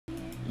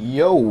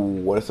Yo,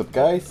 what is up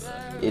guys?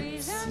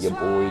 It's your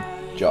boy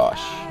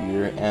Josh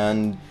here,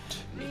 and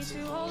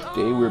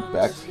today we're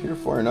back here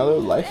for another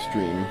live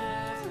stream.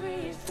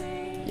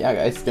 Yeah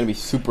guys, it's gonna be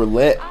super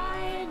lit.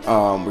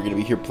 We're gonna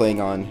be here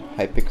playing on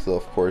Hypixel,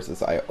 of course,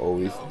 as I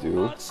always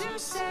do.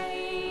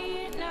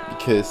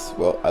 Because,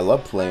 well, I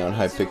love playing on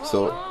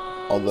Hypixel,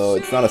 although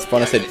it's not as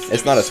fun as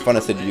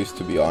it used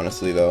to be,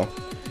 honestly though.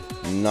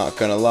 I'm not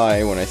gonna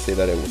lie when I say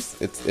that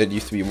it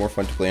used to be more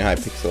fun to play on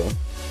Hypixel.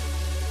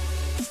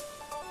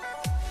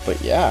 But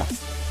yeah,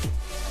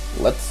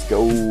 let's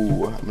go.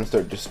 I'm gonna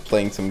start just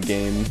playing some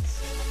games.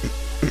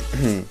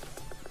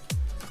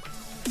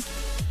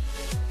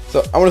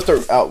 So I want to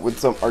start out with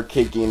some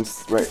arcade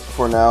games right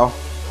for now,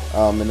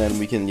 and then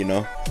we can,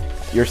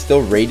 you're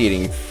still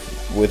radiating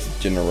with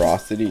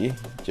generosity.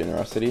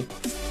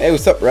 Hey,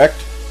 what's up,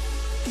 Wrecked?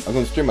 I'm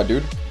gonna stream, my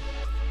dude.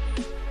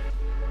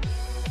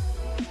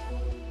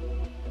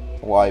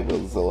 Why,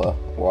 Willzilla?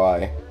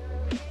 Why?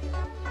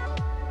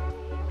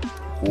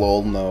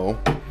 Lol, no.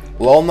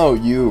 Lol, no,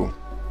 you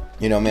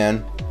know,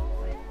 man.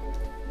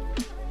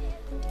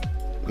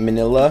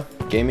 Manila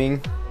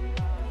Gaming.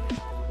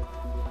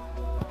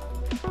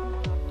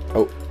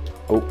 Oh,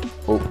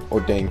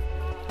 dang. Look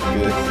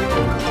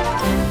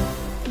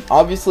at this.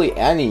 Obviously,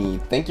 Annie,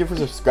 thank you for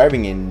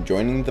subscribing and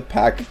joining the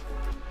pack.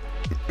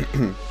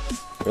 We're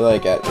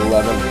like at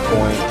 11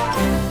 point.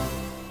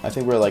 I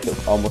think we're like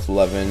at almost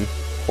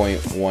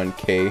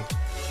 11.1k.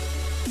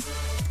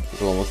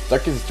 We're almost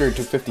Darkest History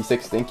to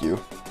 56. Thank you.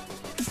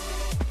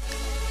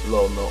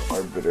 Lol, no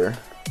arbiter.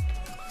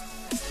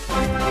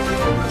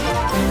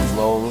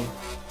 Lol.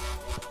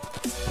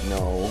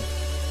 No.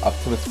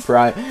 Optimus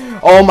Prime.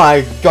 Oh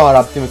my god,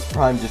 Optimus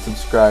Prime just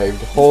subscribed.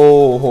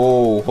 Ho,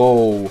 ho,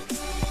 ho.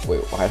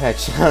 Wait, why did I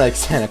sound like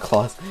Santa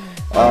Claus?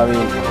 I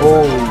mean,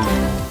 holy.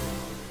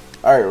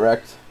 Alright,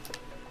 Wrecked.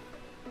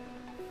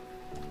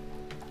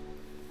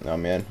 Oh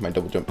man, my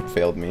double jump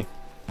failed me.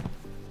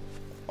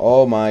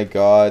 Oh my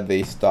god,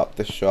 they stopped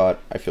the shot.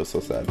 I feel so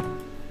sad.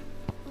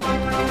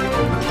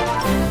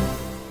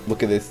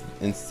 Look at this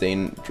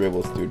insane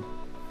dribbles, dude.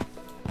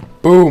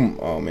 Boom!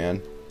 Oh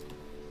man.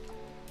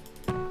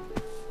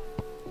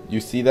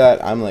 You see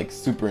that? I'm like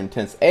super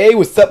intense. Hey,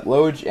 what's up,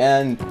 Loj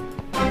and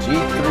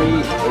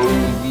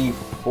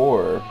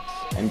G3AV4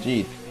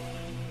 MG?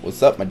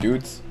 What's up, my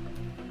dudes?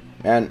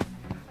 Man,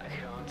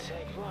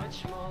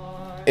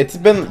 it's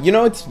been,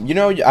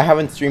 I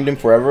haven't streamed in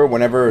forever.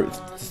 Whenever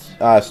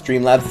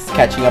Streamlabs is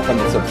catching up on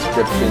the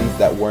subscriptions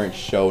that weren't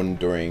shown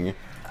during,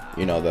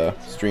 the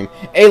stream.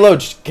 Hey,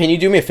 Loj, can you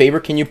do me a favor?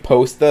 Can you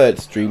post the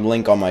stream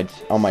link on my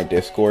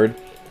Discord?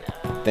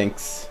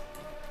 Thanks.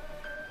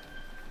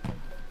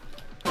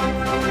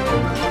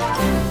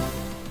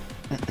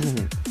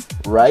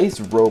 Rice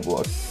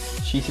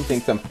Roblox. Cheesy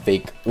thinks I'm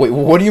fake. Wait,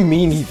 what do you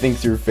mean he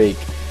thinks you're fake?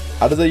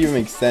 How does that even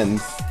make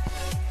sense?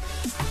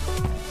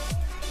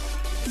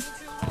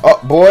 Oh,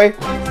 boy!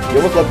 You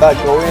almost let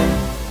that go in.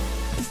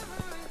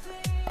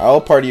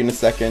 I'll party in a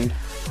second.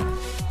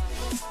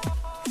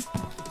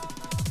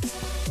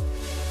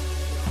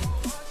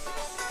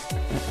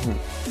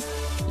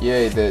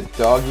 Yay, the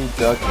doggy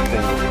duck thing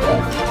is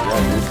back.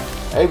 Yeah, dude.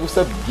 Hey, what's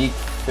up, Geek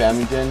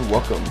Family Den?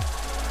 Welcome.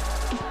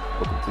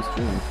 Welcome to the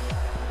stream.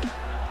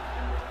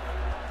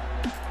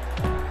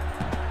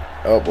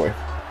 Oh boy.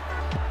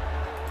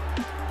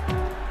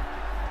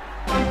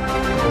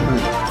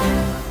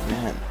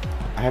 Man,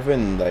 I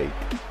haven't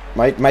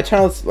like my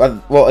channel's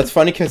well, it's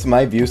funny because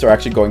my views are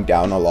actually going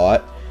down a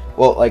lot.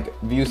 Well, like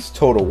views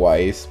total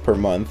wise per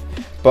month,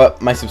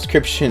 but my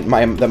subscription,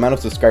 the amount of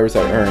subscribers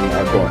I earn is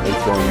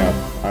going up.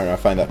 I don't know. I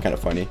find that kind of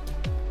funny.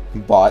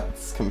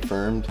 Bots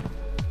confirmed.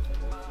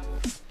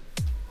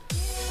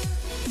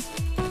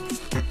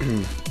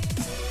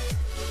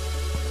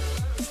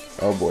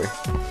 Oh boy.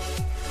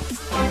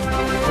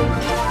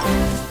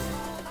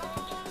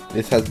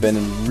 This has been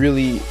a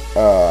really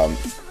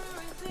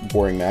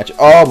boring match.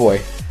 Oh boy.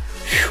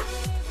 Whew.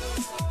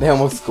 They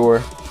almost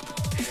score.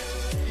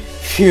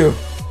 Phew.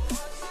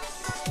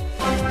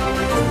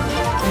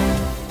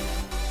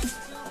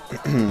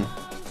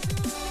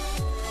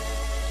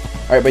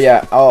 Alright, but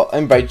yeah, I'll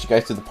invite you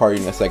guys to the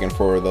party in a second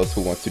for those who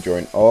want to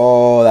join.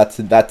 Oh, that's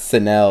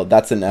an L.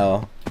 That's an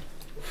L.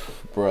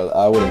 Bro,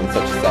 I would have been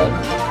such a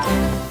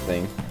sad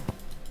thing.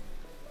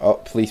 Oh,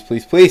 please,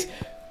 please, please.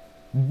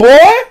 Boy!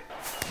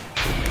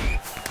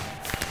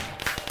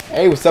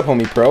 Hey, what's up,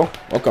 homie pro?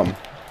 Welcome.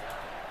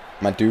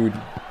 My dude.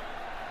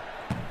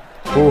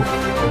 Ooh.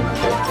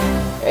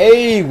 Okay.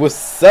 Hey,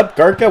 what's up,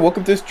 Garka?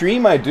 Welcome to the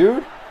stream, my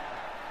dude.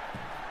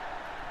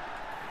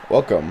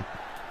 Welcome.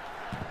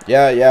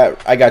 Yeah,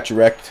 I got you,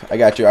 Wrecked. I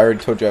got you. I already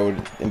told you I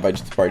would invite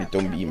you to the party.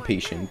 Don't be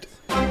impatient.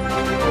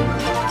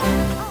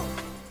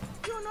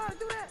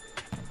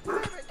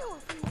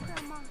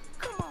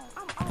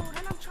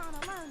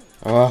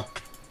 Oh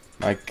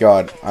my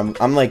god,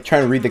 I'm like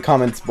trying to read the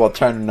comments while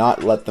trying to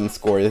not let them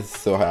score. This is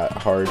so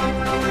hard.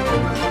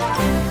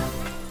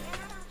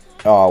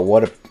 Oh,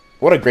 what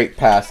a great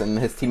pass, and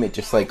his teammate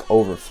just like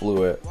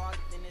overflew it.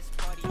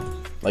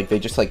 Like they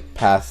just like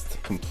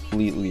passed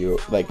completely,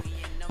 like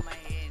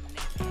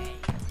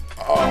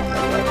Oh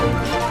my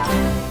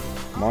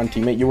god. Come on,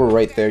 teammate, you were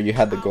right there. You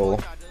had the goal.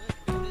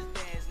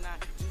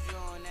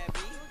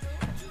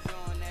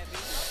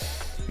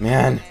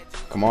 Man,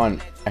 come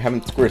on. I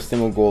haven't scored a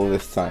single goal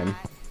this time.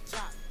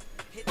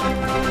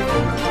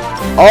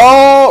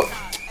 Oh!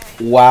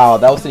 Wow,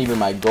 that wasn't even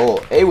my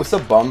goal. Hey, what's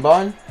up,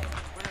 Bonbon?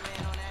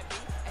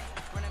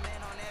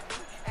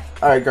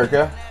 Alright,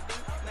 Gurka.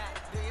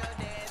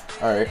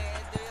 Alright.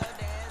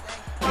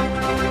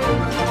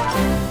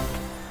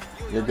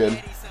 You're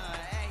good.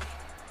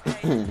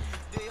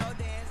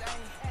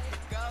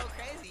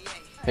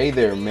 Hey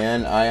there,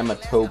 man. I am a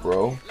toe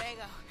bro.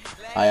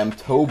 I am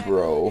toe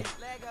bro.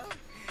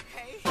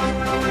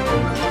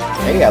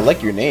 Hey, I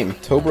like your name.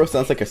 Toe bro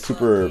sounds like a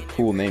super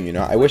cool name, you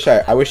know? I wish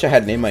I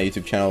had named my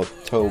YouTube channel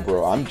Toe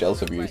Bro. I'm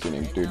jealous of your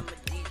username, dude.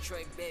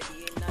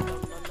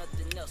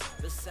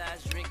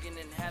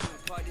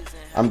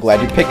 I'm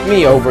glad you picked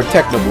me over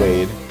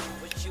Technoblade.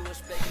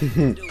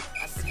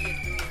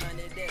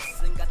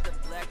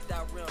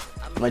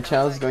 My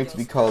channel is going to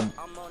be called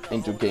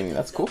Angel Gaming.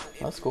 That's cool.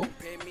 That's cool.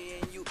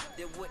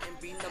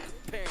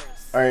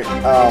 Alright,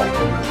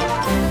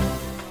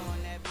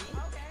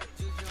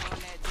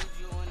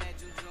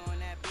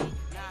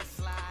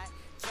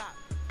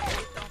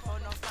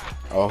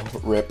 oh,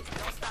 rip.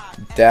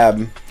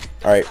 Dab.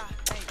 Alright,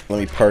 let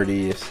me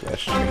party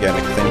slash again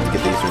because I need to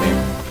get the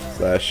username.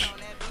 Slash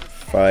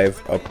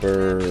 5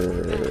 upper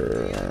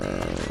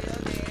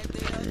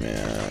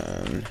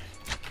man.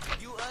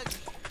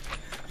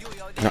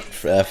 Not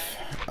F.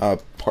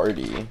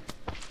 Party.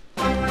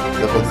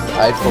 That was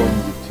iPhone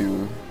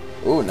YouTube.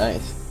 Oh,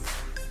 nice.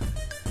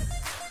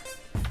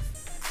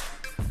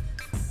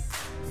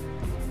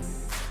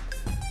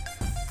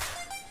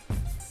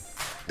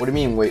 What do you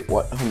mean? Wait,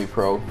 what? Homie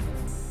Pro?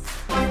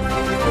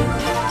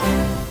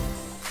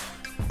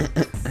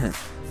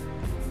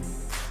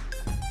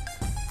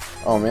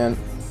 Oh man.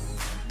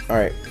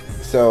 Alright.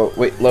 So,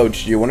 wait,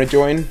 Loge, do you want to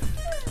join?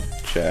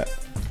 Chat.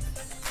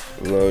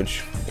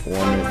 Loge,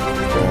 want to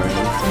join?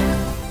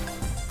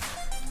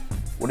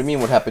 What do you mean,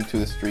 what happened to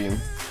the stream?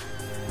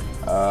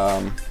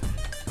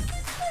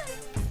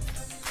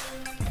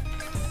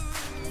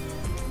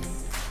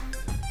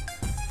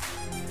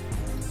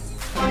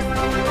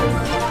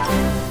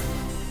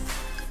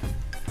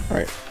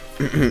 Alright.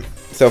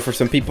 So for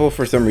some people,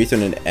 for some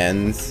reason it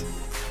ends.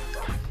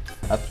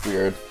 That's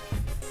weird.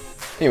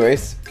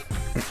 Anyways,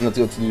 let's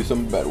go to do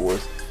some Bed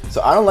Wars.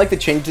 So I don't like the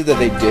changes that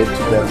they did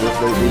to Bed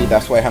Wars lately.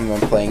 That's why I haven't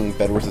been playing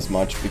Bed Wars as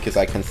much, because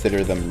I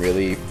consider them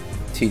really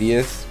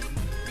tedious.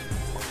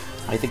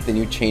 I think the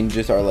new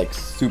changes are like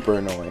super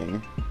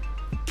annoying.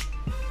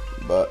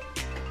 But,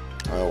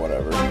 oh,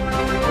 whatever.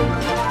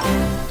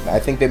 I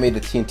think they made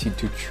the TNT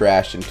too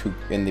trash and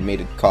they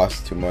made it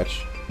cost too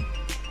much.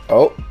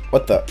 Oh,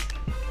 what the?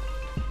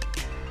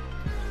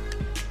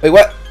 Wait,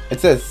 what? It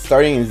says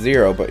starting in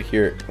 0, but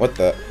here, what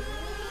the?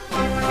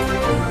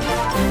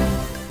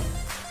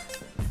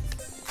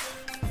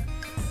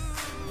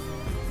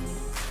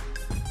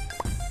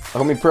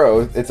 Homie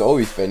Pro, it's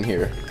always been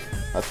here.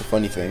 That's the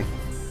funny thing.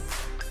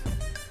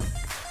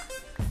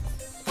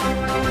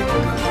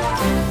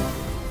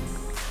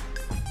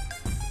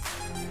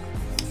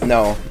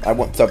 No, I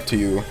want up to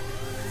you.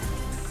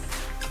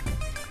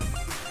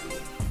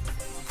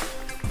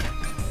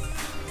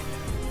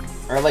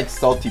 I like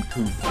salty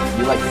poop.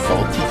 You like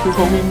salty poop,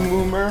 homie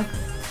Moomer?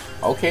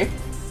 Okay.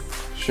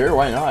 Sure,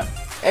 why not?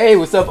 Hey,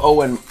 what's up,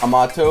 Owen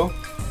Amato?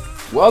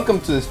 Welcome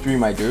to the stream,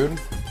 my dude.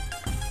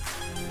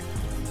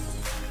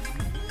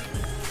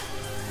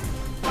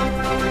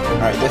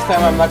 Alright,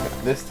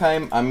 this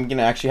time I'm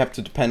gonna actually have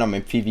to depend on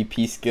my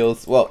PvP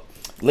skills. Well,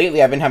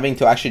 lately I've been having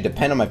to actually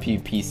depend on my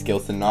PvP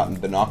skills and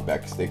not the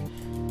knockback stick.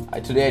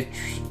 Today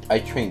I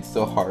trained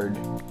so hard.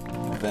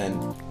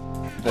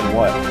 Then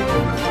what?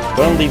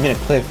 Don't leave me in a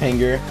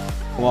cliffhanger.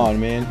 Come on,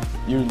 man.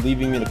 You're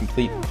leaving me in a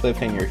complete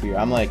cliffhanger here.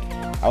 I'm like,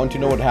 I want to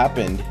know what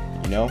happened,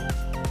 you know?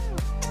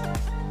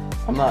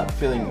 I'm not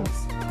feeling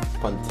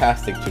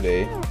fantastic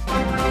today.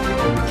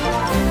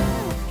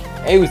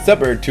 Hey, what's up,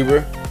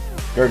 YouTuber?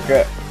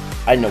 Gurka,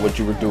 I know what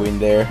you were doing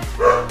there.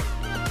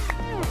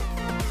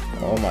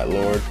 Oh my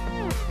lord.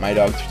 My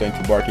dogs are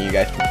starting to bark and you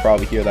guys can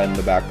probably hear that in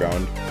the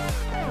background.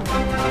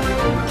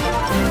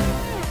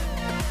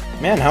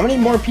 Man, how many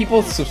more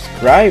people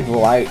subscribed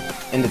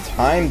in the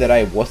time that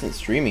I wasn't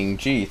streaming?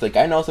 Jeez, like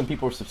I know some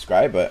people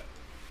subscribed, but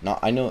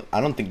I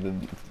don't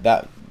think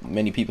that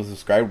many people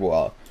subscribed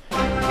while you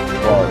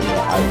know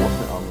I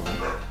wasn't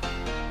online.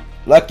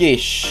 Lucky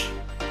shh.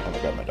 Oh my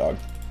god, my dog.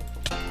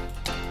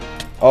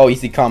 Oh,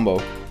 easy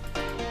combo.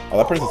 Oh,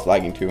 that person's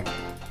lagging too.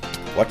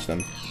 Watch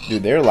them.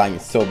 Dude, their lagging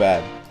is so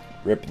bad.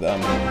 Rip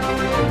them.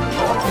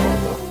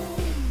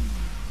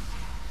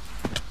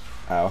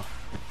 Ow.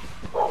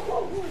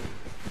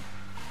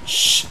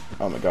 Shh.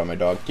 Oh my god, my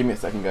dog. Give me a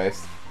second,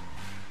 guys.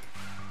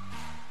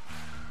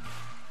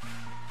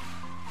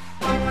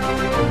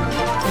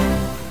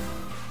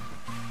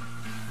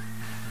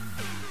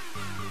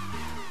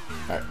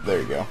 Alright, there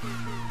you go.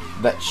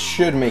 That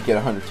should make it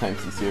 100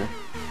 times easier.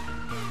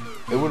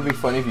 It would be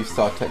funny if you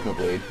saw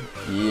Technoblade.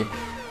 Yeah.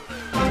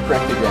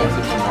 Correct the gram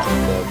if you're not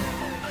sub.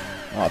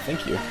 Oh,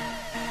 thank you.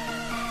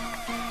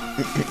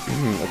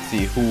 Let's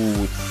see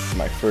who's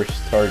my first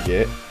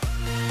target.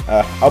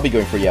 I'll be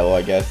going for yellow,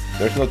 I guess.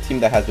 There's no team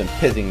that has been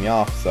pissing me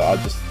off, so I'll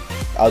just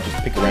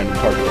pick a random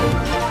target.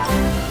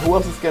 Who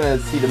else is gonna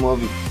see the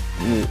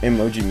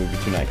emoji movie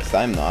tonight? Cause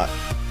I'm not.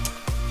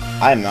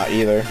 I'm not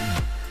either.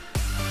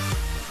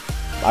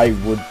 I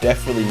would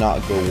definitely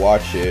not go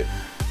watch it.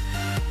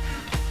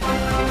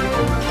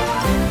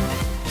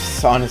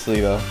 Just honestly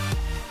though,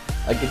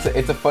 like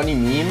it's a funny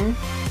meme.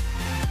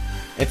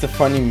 It's a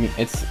funny.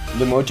 It's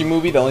the emoji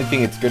movie. The only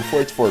thing it's good for,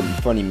 it's for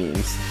funny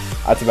memes.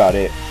 That's about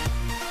it.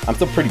 I'm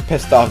still pretty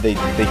pissed off they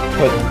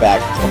put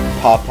back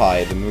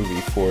Popeye the movie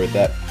for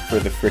the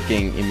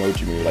freaking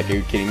emoji movie. Like, are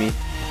you kidding me?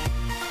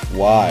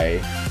 Why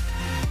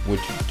would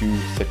you do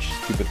such a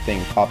stupid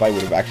thing? Popeye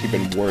would have actually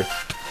been worth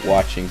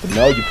watching. But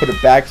no, you put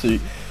it back so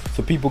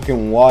people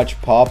can watch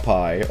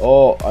Popeye.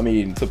 Oh, I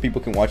mean, so people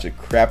can watch a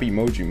crappy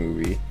emoji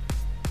movie.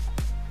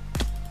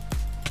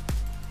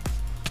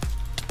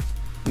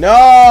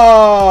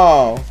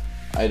 No!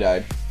 I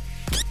died.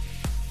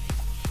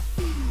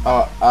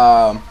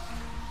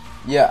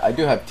 Yeah, I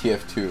do have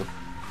TF2.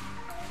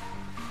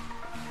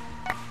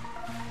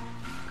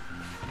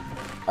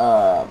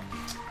 I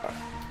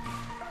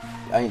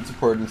ain't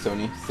supporting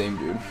Sony. Same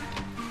dude.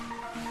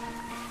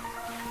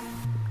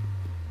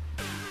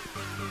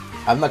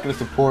 I'm not gonna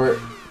support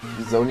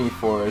Sony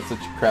for such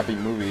a crappy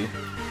movie.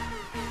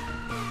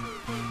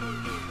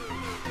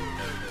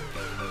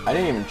 I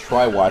didn't even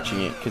try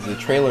watching it because the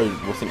trailer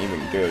wasn't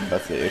even good.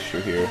 That's the issue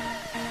here.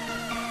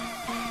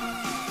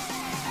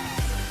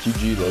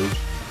 GG, Loge.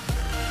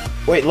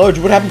 Wait, Loge,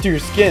 what happened to your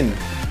skin?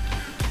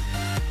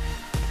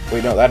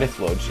 Wait, no, that is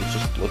Loge. It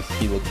just looks,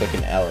 he looks like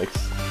an Alex.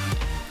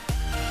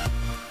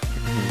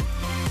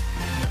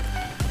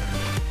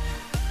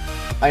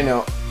 I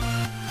know.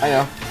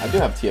 I do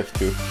have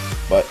TF2,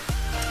 but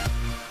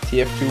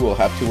TF2 will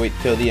have to wait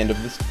till the end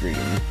of the stream.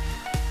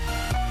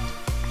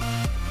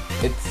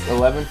 It's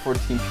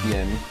 11:14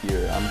 p.m.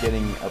 here. I'm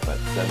getting up at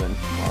 7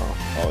 tomorrow.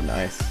 Oh,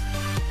 nice.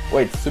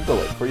 Wait, it's super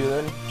late for you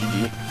then?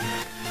 GG.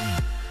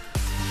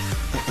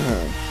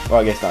 Well,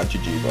 I guess not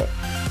GG, but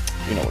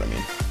you know what I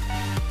mean.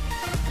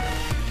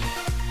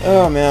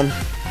 Oh man,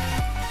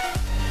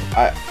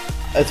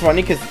 it's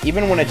funny because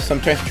even when I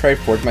sometimes try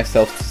to force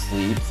myself to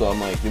sleep, so I'm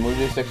like, the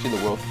movie is actually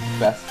the world's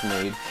best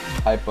made,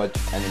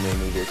 high-budget anime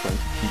movie according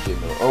to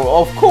PJ Miller.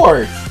 Oh, of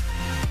course,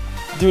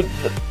 dude,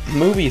 the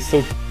movie is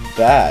so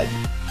bad.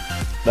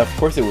 Of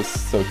course, it was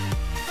so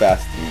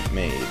fast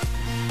made.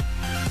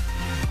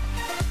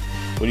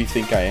 What do you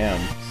think I am,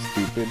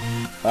 stupid?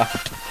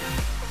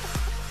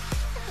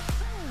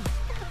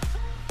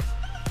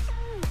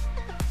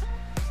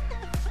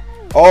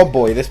 Oh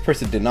boy, this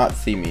person did not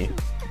see me.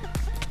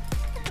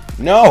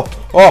 No!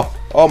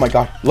 Oh my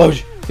god.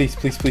 Loge, please,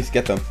 please, please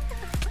get them.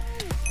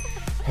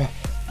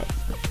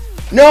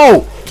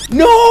 No!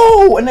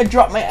 No! And I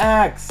dropped my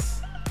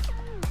axe.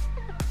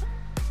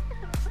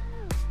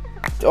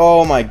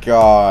 Oh my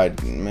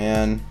god,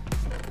 man.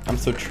 I'm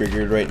so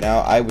triggered right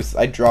now. I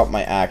dropped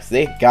my axe.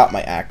 They got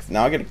my axe.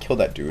 Now I gotta kill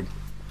that dude.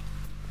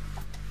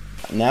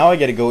 Now I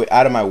gotta go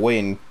out of my way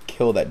and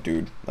kill that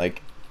dude.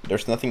 Like,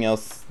 there's nothing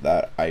else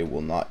that I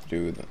will not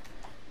do.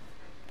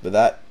 But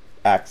that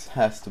axe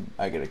has to...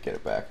 I gotta get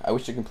it back. I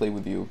wish I could play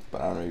with you,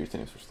 but I don't know your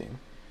names for Steam.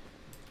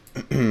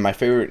 My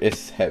favorite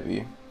is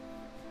Heavy.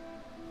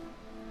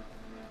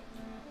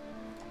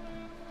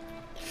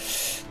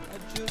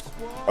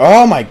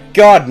 Oh my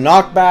god,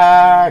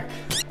 knockback!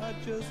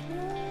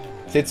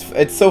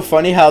 It's so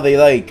funny how they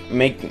like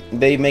make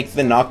the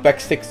knockback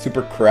stick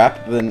super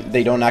crap, but then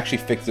they don't actually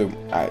fix the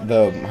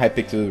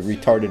Hypixel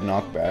retarded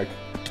knockback.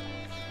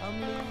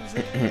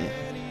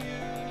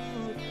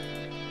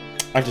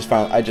 I just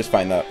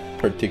find that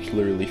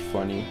particularly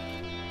funny.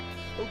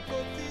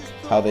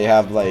 How they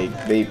have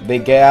like they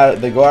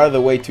go out of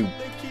the way to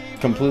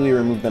completely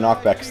remove the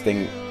knockback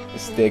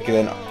stick, and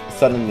then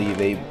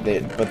suddenly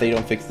but they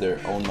don't fix their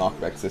own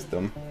knockback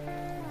system.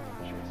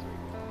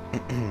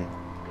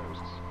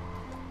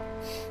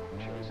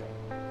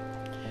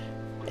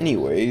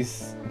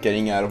 Anyways,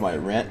 getting out of my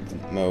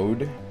rant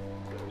mode.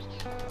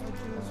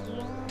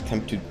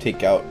 Attempt to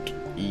take out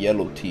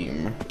yellow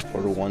team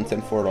for once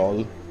and for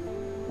all.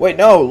 Wait,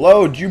 no,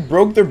 Load, you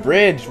broke the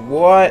bridge.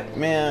 What,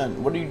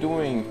 man? What are you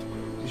doing?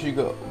 You should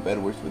go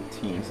better with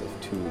teams of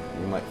 2.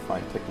 You might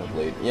find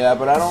Technoblade. Yeah,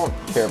 but I don't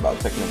care about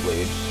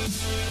Technoblade.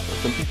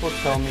 Some people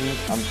tell me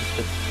I'm just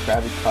a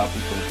crappy copy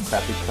from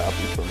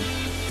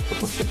but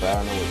I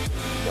don't know what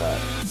that.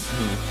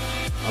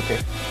 Okay.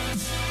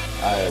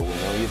 I will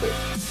know either.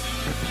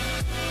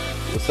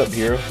 What's up,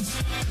 hero?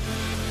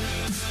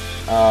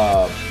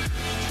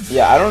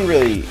 Yeah, I don't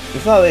really...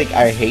 It's not like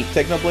I hate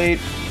Technoblade,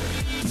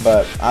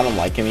 but I don't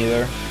like him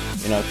either.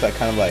 You know, it's that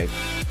kind of like,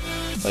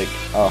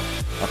 oh,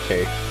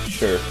 okay,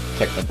 sure,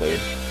 Technoblade.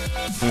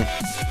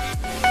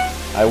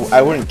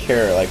 I wouldn't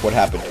care, like, what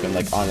happened to him,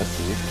 like,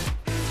 honestly.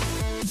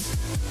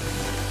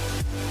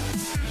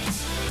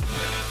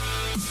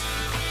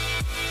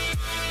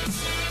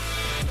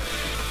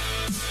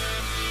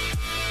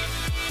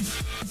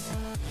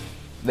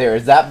 There,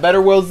 is that better,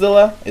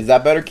 Willzilla? Is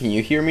that better? Can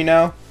you hear me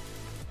now?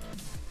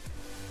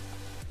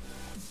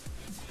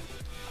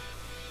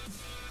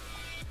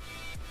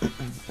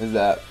 Is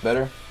that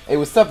better? Hey,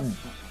 what's up,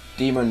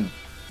 Demon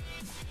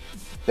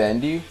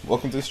Bendy?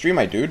 Welcome to the stream,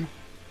 my dude.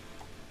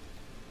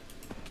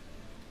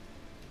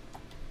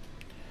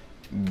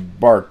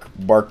 Bark,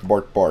 bark,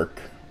 bark,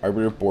 bark. I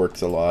really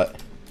barks a lot.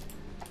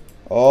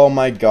 Oh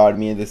my god,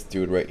 me and this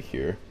dude right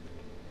here.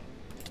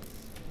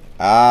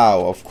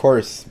 Ow, of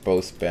course,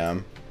 bow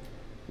spam.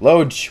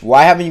 Loj,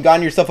 why haven't you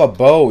gotten yourself a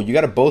bow? You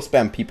gotta bow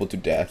spam people to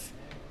death.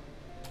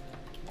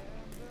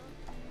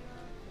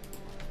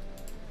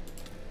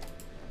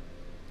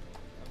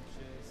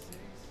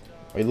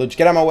 Wait, Loj,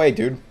 get out of my way,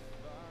 dude.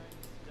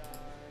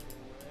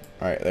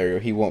 Alright, there you go.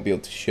 He won't be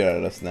able to shoot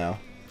at us now.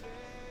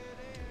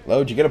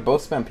 Loj, you gotta bow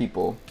spam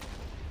people.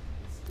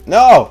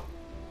 No!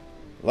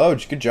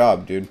 Loj, good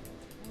job, dude.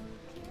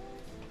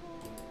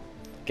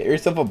 Get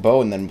yourself a bow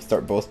and then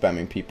start bow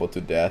spamming people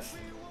to death.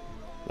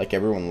 Like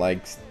everyone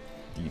likes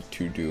you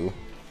to do.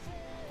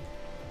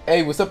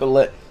 Hey, what's up,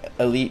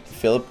 Elite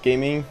Philip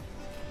Gaming?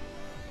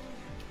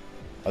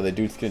 Oh, the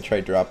dude's gonna try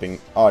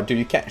dropping. Oh, dude,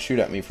 you can't shoot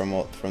at me from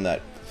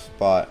that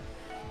spot.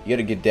 You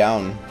gotta get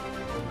down.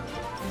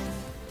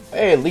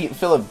 Hey, Elite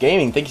Philip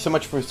Gaming, thank you so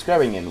much for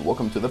subscribing and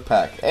welcome to the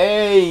pack.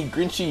 Hey,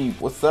 Grinchy,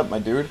 what's up, my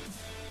dude?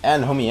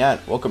 And Homie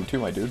Ant, welcome too,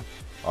 my dude.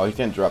 Oh, he's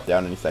gonna drop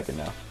down any second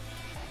now.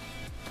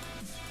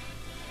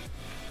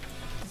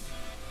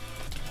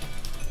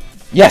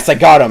 Yes, I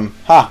got him!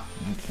 Ha!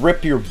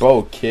 Rip your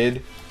bow,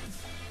 kid.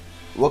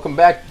 Welcome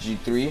back,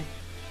 G3.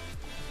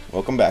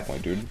 Welcome back, my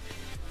dude.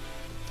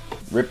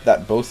 Rip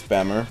that bow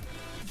spammer.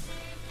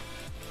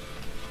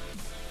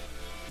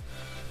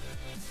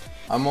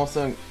 I'm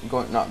also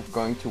not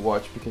going to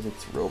watch because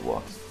it's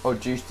Roblox. Oh,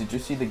 geez, did you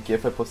see the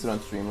GIF I posted on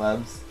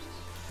Streamlabs?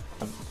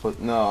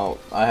 No,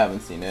 I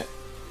haven't seen it.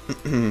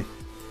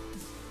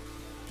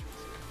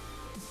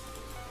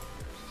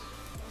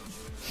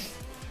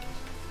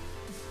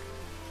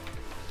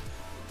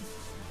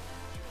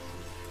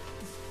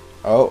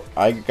 Oh,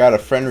 I got a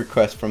friend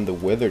request from the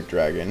Withered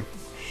Dragon.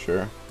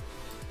 Sure.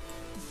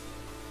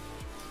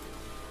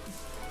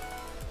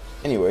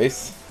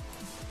 Anyways.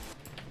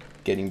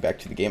 Getting back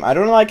to the game. I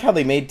don't like how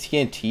they made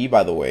TNT,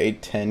 by the way.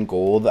 10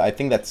 gold. I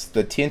think that's...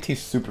 The TNT's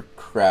super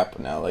crap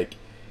now. Like,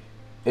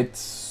 it's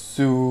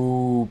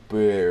super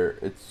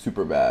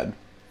bad.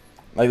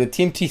 Like, the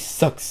TNT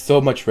sucks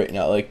so much right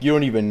now. Like, you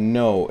don't even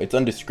know. It's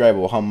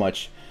undescribable how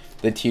much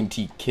the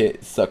TNT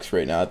kit sucks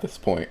right now at this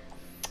point.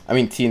 I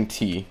mean,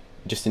 TNT,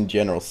 just in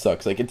general,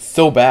 sucks. Like, it's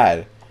so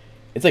bad.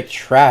 It's like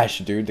trash,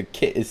 dude. The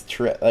kit is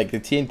like, the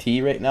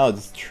TNT right now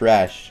is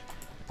trash.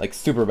 Like,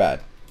 super bad,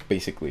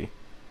 basically.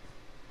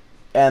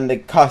 And they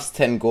cost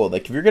 10 gold.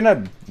 Like, if you're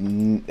gonna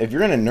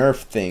nerf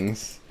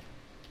things,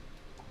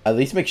 at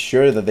least make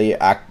sure that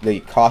they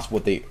cost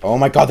what they... Oh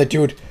my god, that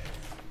dude!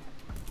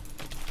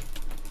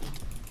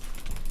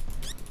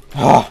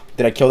 Ah,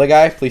 did I kill the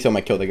guy? Please tell me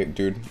I killed the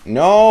dude.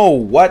 No,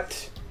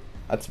 what?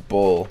 That's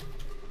bull.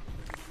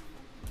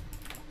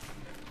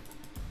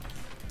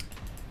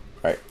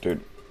 Alright,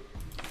 dude.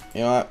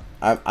 You know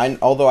what?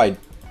 Although I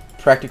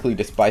practically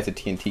despise the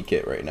TNT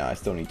kit right now, I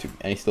still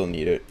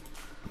need it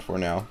for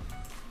now.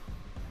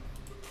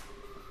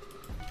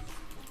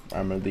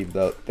 I'm gonna leave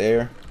that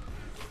there.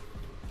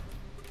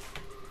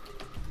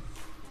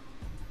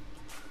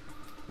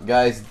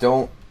 Guys,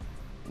 don't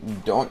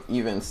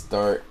even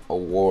start a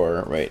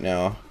war right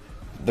now.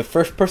 The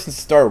first person to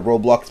start a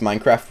Roblox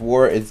Minecraft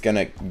war is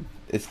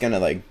gonna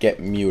like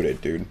get muted,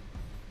 dude.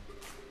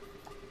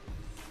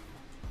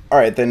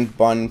 Alright then,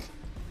 Bun.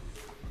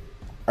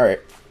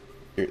 Alright.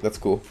 That's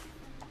cool.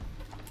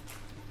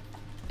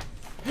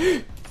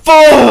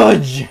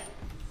 Fudge!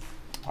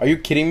 Are you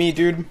kidding me,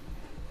 dude?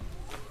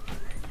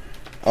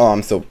 Oh,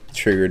 I'm so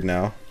triggered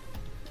now.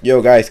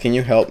 Yo, guys, can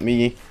you help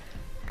me?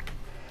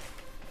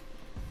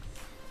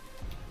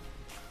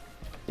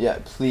 Yeah,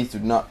 please do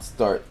not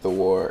start the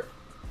war.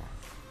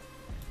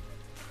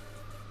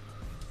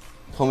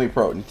 Homie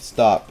Pro,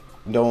 stop.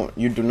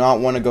 You do not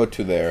want to go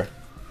to there.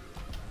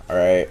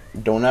 Alright?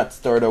 Do not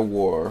start a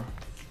war.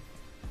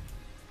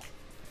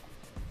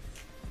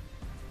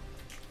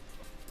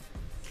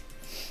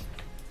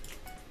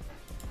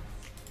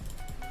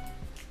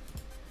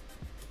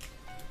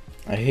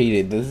 I hate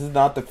it. This is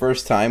not the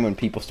first time when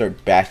people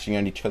start bashing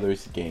on each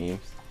other's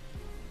games.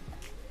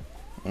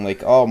 I'm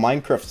like, oh,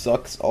 Minecraft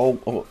sucks. Oh,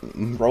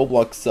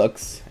 Roblox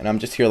sucks. And I'm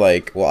just here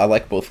like, well, I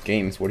like both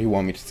games. What do you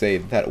want me to say?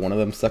 That one of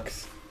them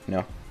sucks?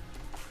 No.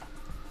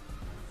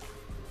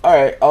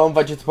 Alright, I'll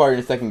invite you to the party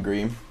in a second,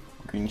 Green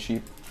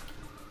Sheep.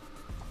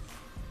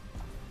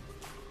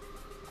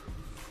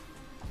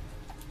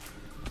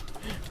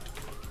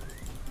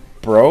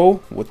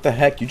 Bro, what the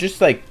heck? You just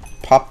like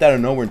popped out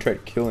of nowhere and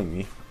tried killing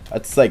me.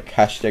 That's like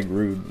hashtag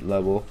rude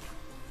level.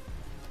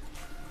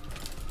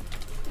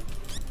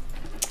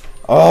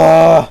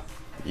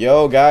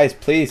 Yo guys,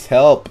 please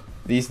help.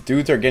 These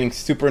dudes are getting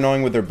super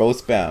annoying with their bow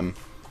spam.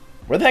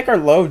 Where the heck are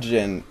Loj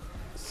and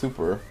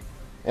Super?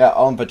 Yeah,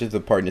 I'll invite you to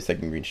the party in a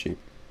second, Green Sheep.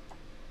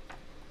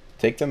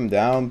 Take them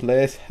down,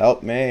 please.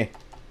 Help me.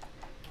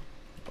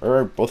 Where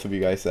are both of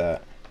you guys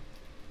at?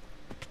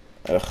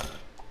 Ugh.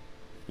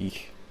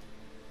 Eek.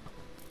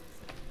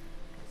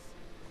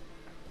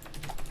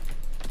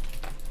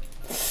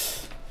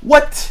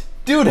 What?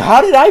 Dude, how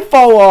did I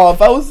fall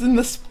off? I was in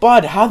the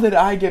spot. How did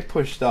I get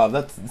pushed off?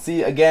 That's,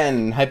 see,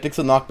 again,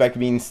 Hypixel knockback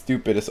being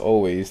stupid as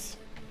always.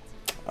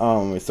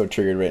 I'm so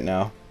triggered right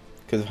now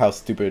because of how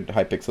stupid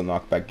Hypixel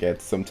knockback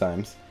gets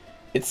sometimes.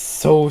 It's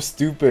so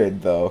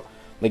stupid though.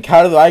 Like,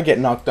 how did I get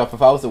knocked off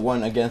if I was the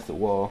one against the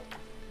wall?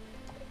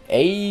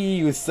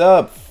 Hey, what's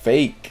up,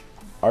 fake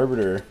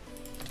arbiter?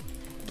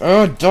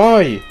 Oh,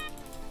 die!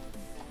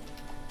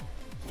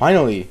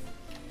 Finally.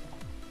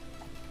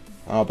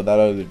 Oh, but that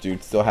other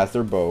dude still has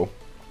their bow.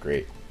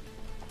 Great.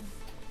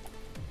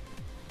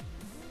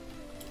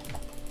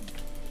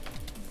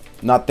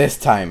 Not this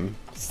time,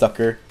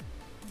 sucker.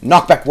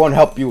 Knockback won't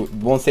help you.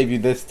 Won't save you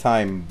this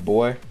time,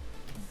 boy.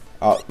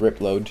 Oh,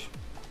 rip load.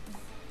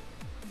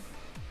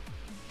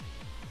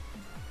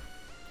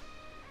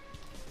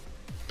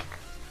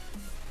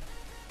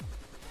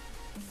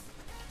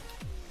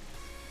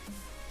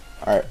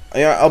 Alright,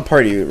 yeah, I'll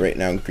party you right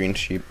now, green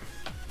sheep.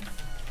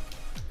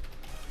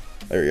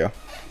 There we go.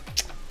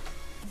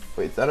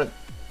 Wait, is that a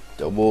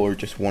double or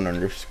just one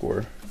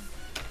underscore?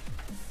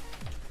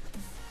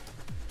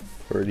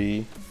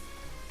 Party.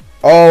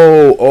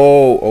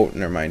 Oh,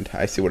 never mind.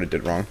 I see what I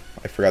did wrong.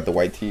 I forgot the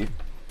white T.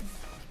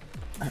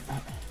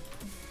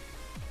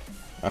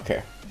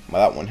 Okay,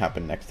 well that won't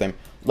happen next time.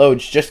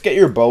 Loads, just get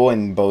your bow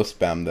and bow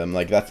spam them.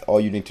 Like, that's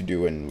all you need to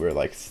do and we're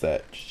like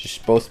set.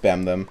 Just bow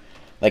spam them.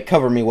 Like,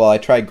 cover me while I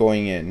try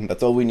going in.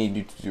 That's all we need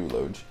you to do,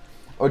 Loge.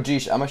 Oh,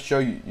 geez, I'm gonna show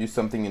you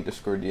something in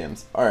Discord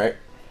DMs. Alright.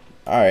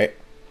 Alright.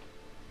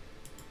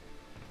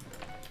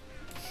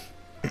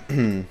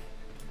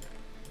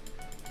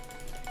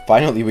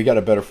 Finally, we got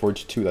a better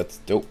Forge 2. That's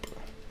dope.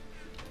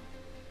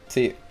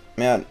 See,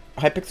 man,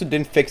 Hypixel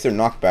didn't fix their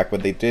knockback,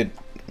 but they did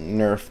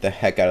nerf the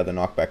heck out of the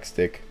knockback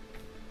stick.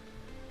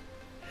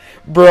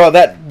 Bro,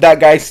 that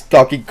guy's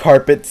stalking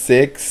carpet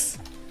 6.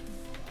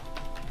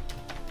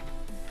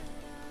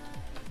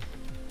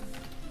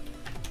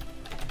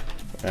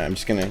 I'm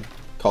just gonna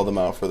call them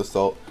out for the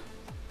salt.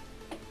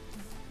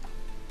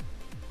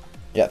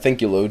 Yeah,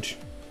 thank you, Loge.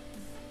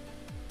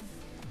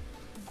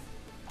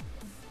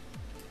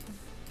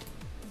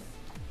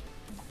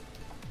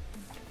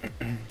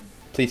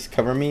 Please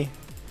cover me.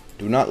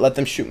 Do not let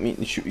them shoot me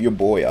and shoot your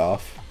boy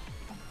off.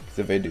 Because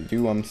if they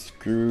do, I'm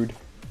screwed.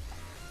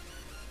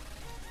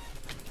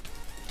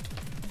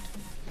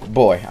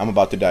 Boy, I'm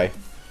about to die.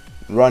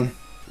 Run.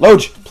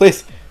 Loge,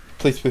 please.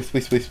 Please, please,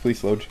 please, please,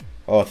 please, Loge.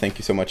 Oh, thank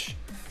you so much.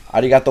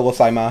 Arigato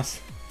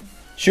gozaimasu.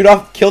 Shoot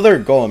off, kill their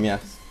golem,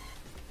 yes.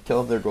 Kill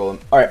off their golem.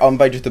 Alright, I'll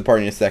invite you to the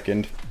party in a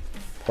second.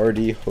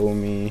 Party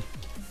homie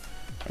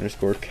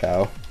underscore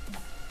cow.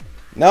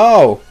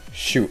 No!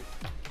 Shoot.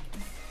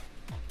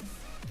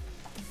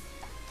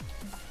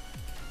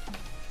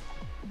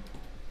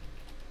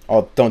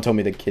 Oh, don't tell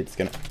me the kid's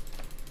gonna...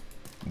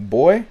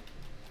 Boy?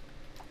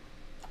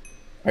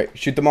 Alright,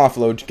 shoot them off,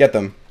 Loge. Get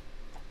them.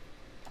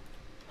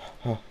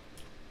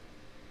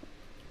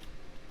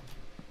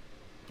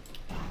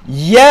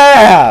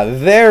 Yeah!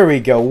 There we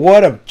go.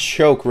 What a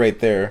choke right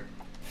there.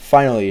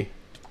 Finally.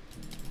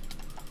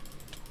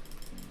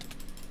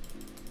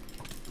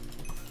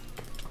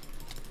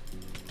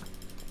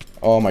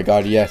 Oh my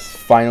god, yes.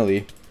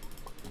 Finally.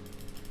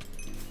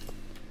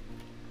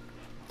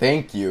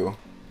 Thank you.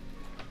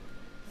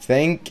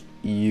 Thank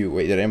you.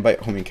 Wait, did I invite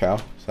homie cow?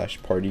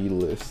 / party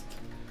list.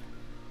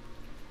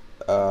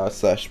 /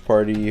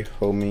 party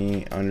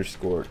homie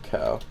underscore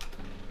cow.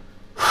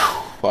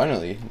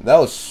 Finally. That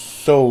was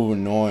so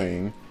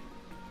annoying.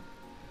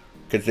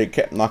 Because they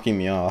kept knocking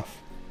me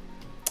off.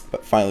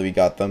 But finally we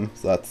got them.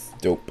 So that's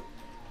dope.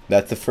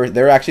 That's the first.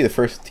 They're actually the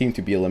first team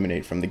to be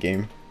eliminated from the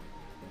game.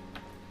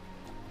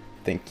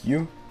 Thank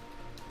you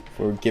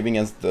for giving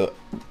us the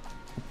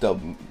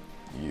W.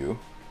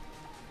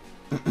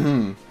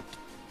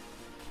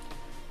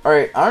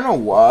 Alright, I don't know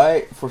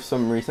why. For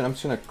some reason, I'm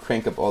just gonna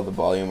crank up all the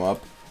volume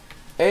up.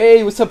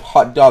 Hey, what's up,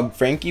 Hot Dog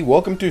Frankie?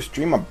 Welcome to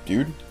stream up,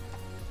 dude.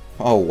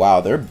 Oh wow,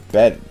 their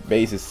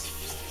base is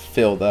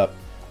filled up.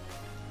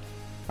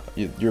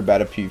 You're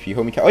bad at PvP,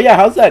 homie cow. Oh yeah,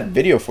 how's that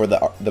video for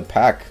the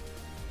pack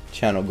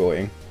channel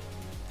going?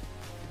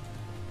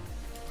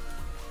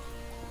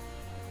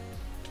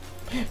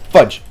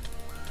 Fudge.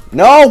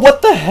 No,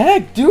 what the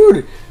heck,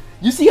 dude?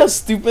 You see how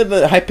stupid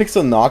the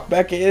Hypixel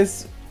knockback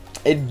is?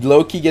 It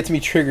low-key gets me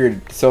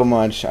triggered so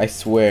much, I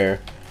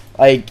swear.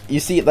 Like, you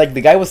see, like, the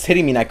guy was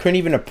hitting me and I couldn't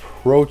even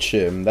approach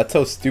him. That's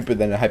how stupid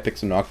the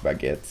Hypixel knockback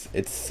gets.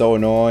 It's so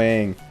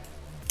annoying.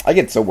 I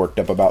get so worked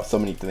up about so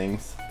many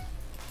things.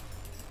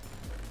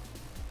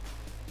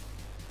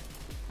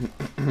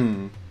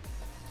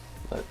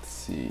 Let's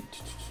see.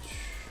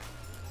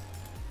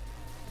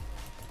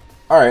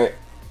 Alright.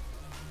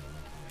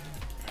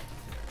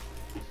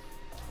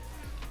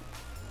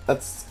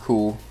 That's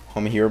cool,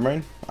 homie hero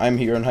brain. I'm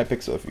here on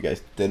Hypixel if you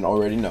guys didn't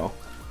already know.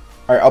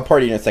 Alright, I'll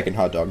party in a second,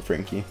 Hot Dog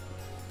Frankie.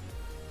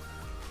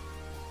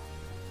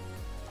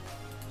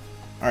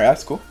 Alright,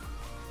 that's cool.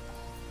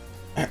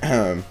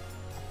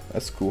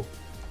 That's cool.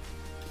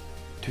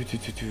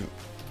 Two.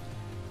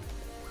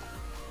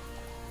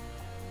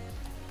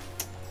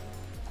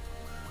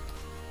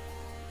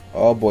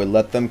 Oh boy,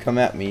 let them come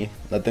at me.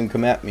 Let them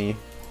come at me.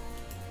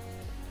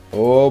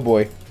 Oh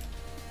boy.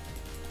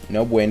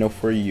 No bueno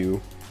for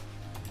you.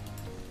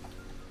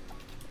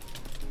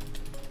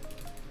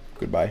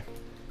 Goodbye.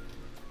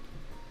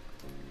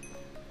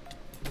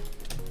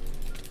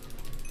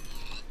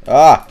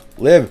 Ah!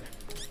 Live!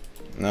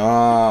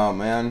 Oh,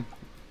 man.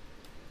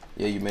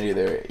 Yeah, you made it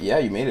there. Yeah,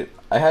 you made it.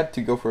 I had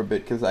to go for a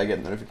bit because I get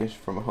a notification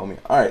from a homie.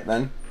 Alright,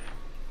 then.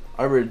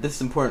 Alright, this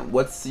is important.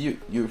 What's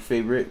your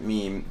favorite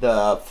meme?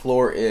 The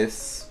floor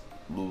is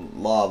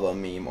lava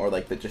meme, or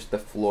like just the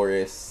floor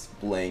is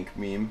blank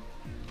meme.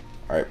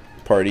 Alright,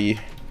 party.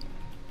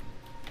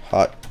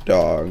 Hot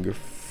dog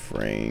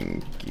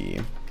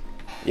Frankie.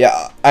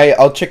 Yeah,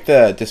 I'll check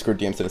the Discord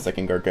DMs in a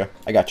second, Garka.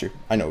 I got you.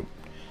 I know.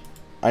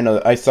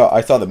 I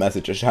saw the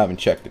message. I just haven't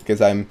checked it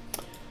because I'm.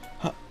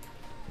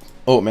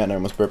 Oh man, I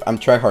almost burped. I'm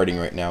tryharding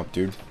right now,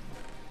 dude.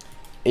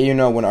 And you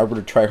know, when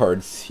Arbiter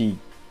tryhards, he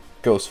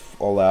goes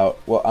all out.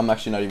 Well, I'm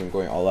actually not even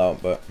going all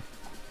out, but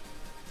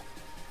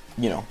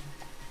you know.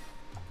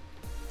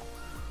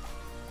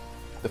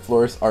 The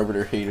Florist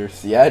Arbiter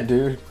haters. Yeah,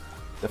 dude.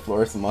 The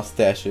Florist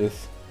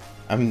mustaches.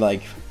 I'm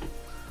like,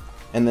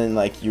 and then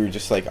like you're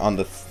just like on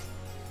the.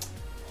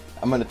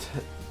 I'm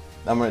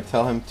gonna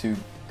tell him to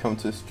come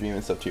to the stream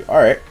and stuff too. All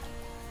right.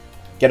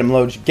 Get him,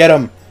 Loj. Get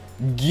him.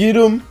 Get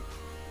him.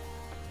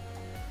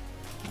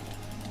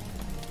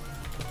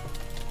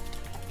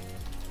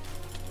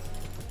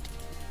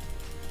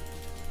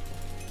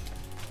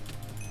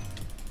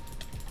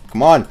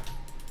 Come on.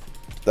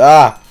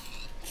 Ah.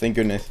 Thank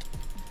goodness.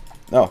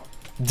 No.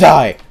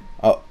 Die.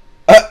 Oh.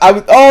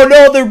 Oh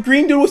no, the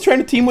green dude was trying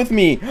to team with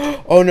me.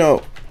 Oh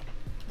no.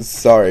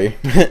 Sorry.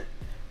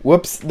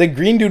 Whoops. The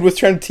green dude was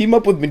trying to team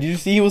up with me. Did you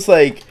see he was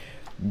like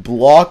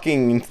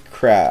blocking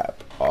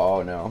crap?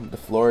 Oh no. The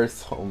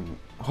florist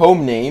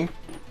home name.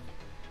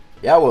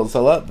 Yeah, well,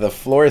 Zella, the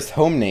florist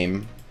home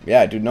name.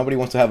 Yeah, dude, nobody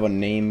wants to have a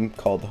name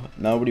called.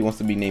 Nobody wants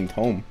to be named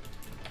home.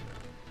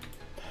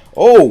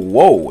 Oh,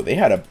 whoa. They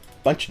had a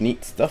bunch of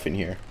neat stuff in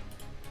here.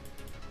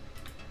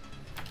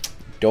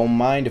 Don't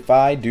mind if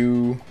I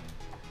do.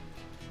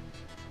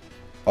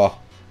 Oh,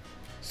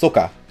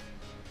 Soka.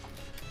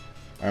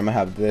 I'm gonna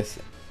have this.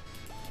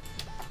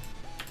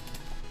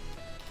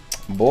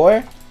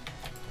 Boy.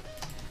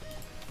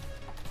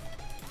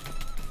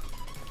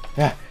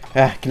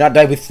 Cannot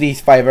die with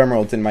these 5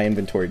 emeralds in my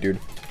inventory, dude.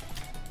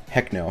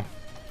 Heck no.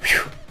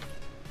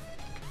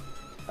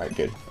 Alright,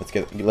 good.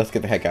 Let's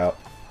get the heck out.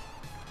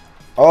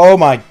 Oh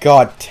my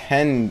god,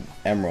 10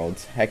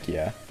 emeralds. Heck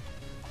yeah.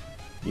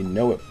 You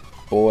know it,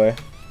 boy.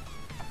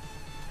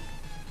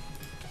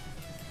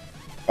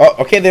 Oh,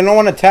 okay, they don't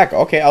want to attack.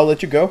 Okay, I'll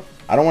let you go.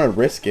 I don't want to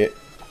risk it.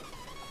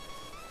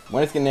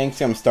 When is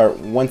gonna start?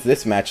 Once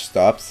this match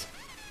stops.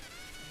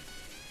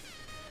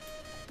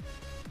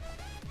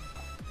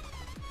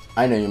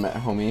 I know you meant,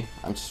 homie.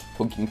 I'm just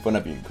poking fun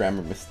of your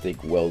grammar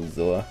mistake,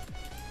 Zilla.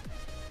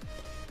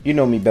 You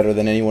know me better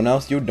than anyone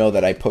else. You know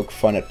that I poke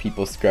fun at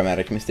people's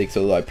grammatic mistakes,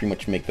 although I pretty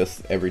much make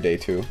this every day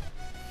too.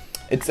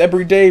 It's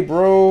every day,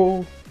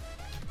 bro.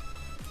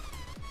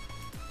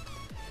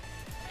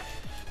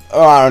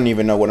 Oh, I don't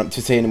even know what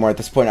to say anymore at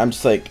this point. I'm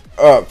just like,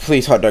 oh,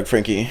 please, Hot Dog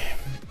Frankie.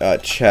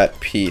 Chat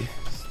P.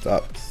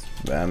 Stop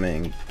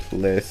spamming,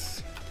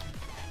 please.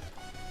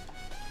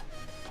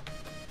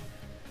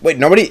 Wait,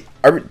 nobody.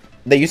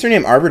 The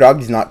username Arbordog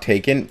is not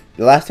taken.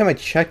 The last time I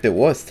checked, it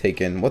was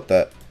taken. What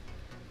the?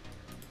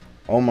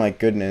 Oh my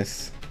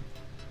goodness.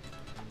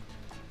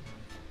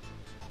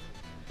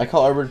 I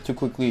call Arbiter to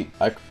quickly.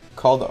 I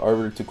call the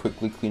Arbiter to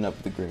quickly clean up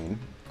the green.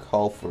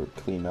 Call for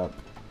cleanup.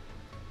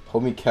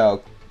 Homie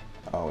Cal.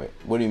 Oh wait.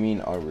 What do you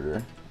mean,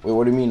 Arbiter? Wait,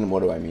 what do you mean?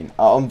 What do I mean?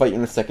 I'll invite you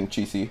in a second,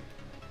 Cheesy.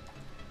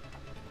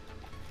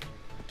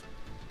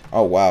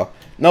 Oh wow.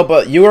 No,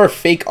 but you are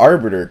fake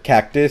Arbiter,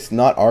 Cactus,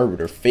 not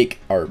Arbiter. Fake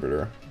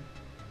Arbiter.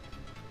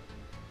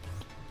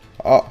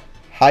 Oh,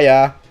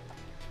 hiya.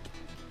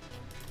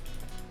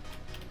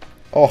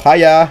 Oh,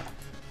 hiya.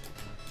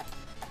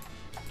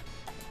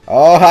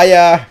 Oh,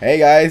 hiya. Hey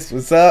guys,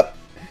 what's up?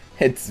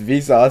 It's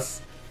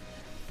Vsauce.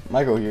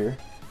 Michael here.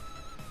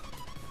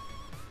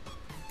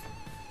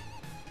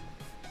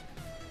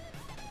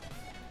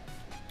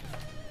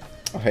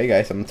 Oh, hey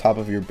guys, I'm on top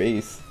of your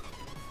base.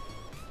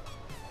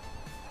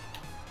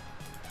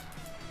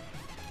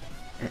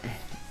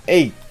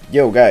 Hey,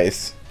 yo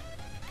guys.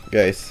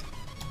 Guys.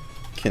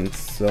 Can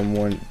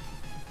someone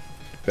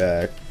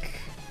back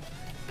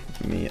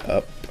me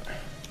up?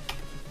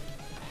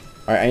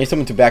 Alright, I need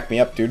someone to back me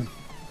up, dude.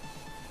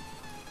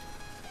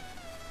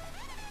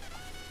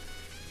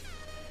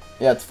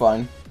 Yeah, it's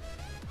fine.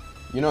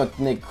 You know,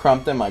 Nick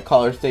Crompton, my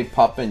collar stay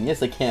poppin'.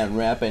 Yes, I can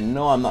rap, and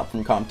no, I'm not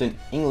from Compton.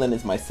 England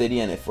is my city,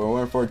 and if we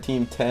weren't for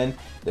Team 10,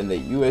 then the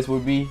US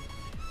would be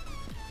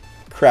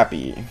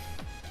crappy.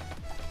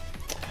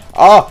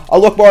 Ah,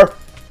 I'll look more.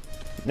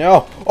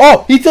 No.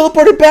 Oh, he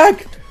teleported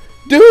back!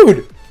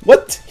 Dude!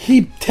 What?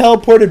 He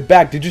teleported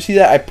back. Did you see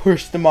that? I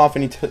pushed him off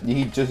and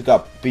he just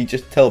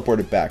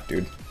teleported back,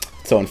 dude.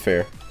 It's so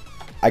unfair.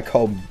 I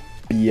call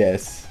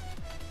BS.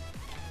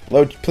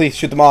 Load, please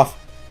shoot them off.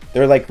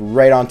 They're like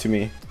right onto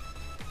me.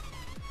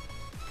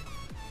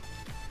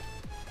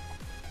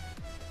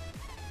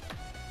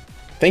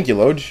 Thank you,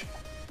 Loj.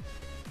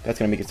 That's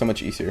gonna make it so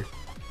much easier.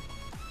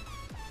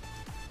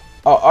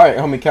 Oh, alright,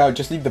 homie cow,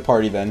 just leave the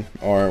party then.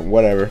 Or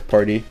whatever,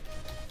 party.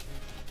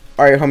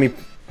 Alright,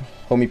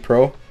 homie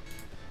pro.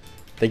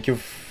 Thank you,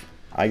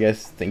 I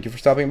guess, thank you for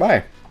stopping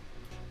by.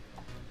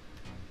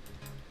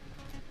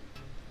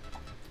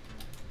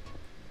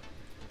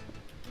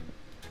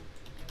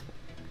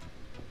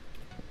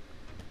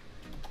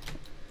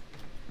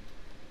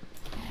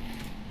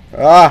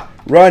 Ah,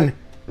 run,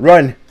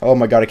 run. Oh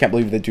my god, I can't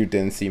believe the dude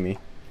didn't see me.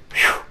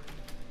 Whew.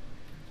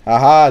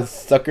 Haha,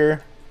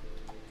 sucker.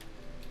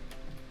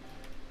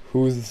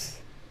 Who's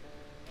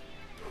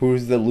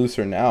the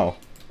loser now?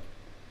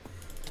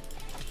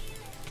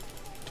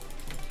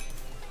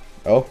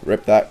 Oh,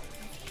 rip that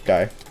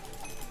guy.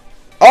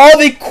 Oh,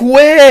 they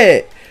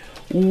quit!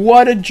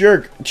 What a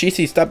jerk.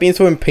 GC, stop being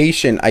so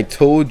impatient. I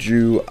told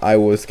you I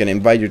was gonna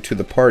invite you to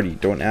the party.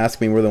 Don't ask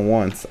me more than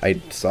once.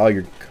 I saw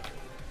your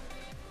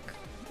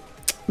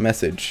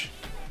message.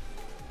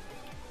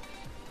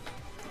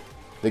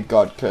 The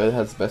god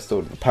has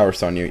bestowed the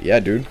powers on you. Yeah,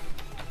 dude.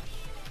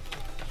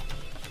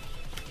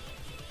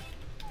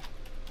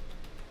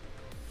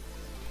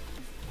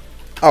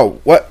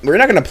 Oh, what? We're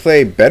not gonna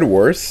play Bed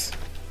Wars.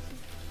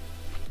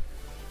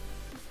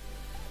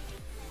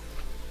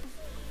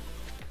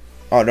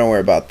 Oh, don't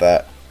worry about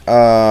that.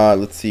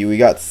 Let's see. We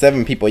got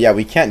 7 people. Yeah,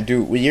 we can't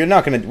do. We're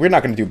not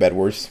gonna do Bed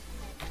Wars.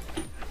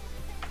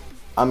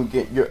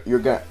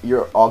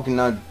 You're all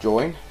gonna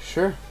join?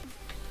 Sure.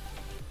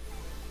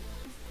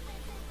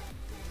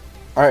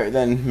 All right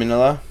then,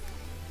 Manila.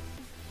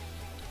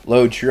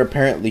 Load, you're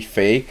apparently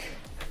fake.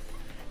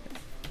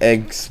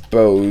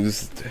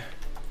 Exposed.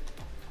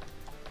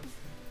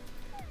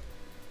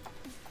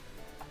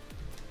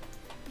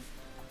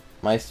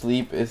 My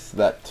sleep is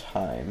that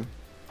time.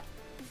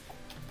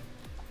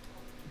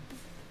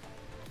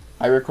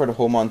 I record a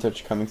whole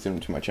montage coming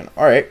soon to my channel.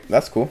 Alright,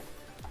 that's cool.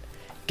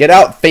 Get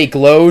out, fake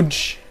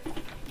Loge.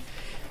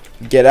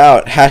 Get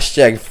out.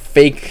 Hashtag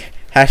fake.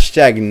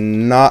 Hashtag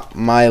not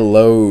my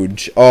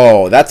Loge.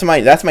 Oh, that's my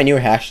new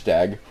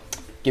hashtag.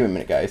 Give me a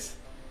minute, guys.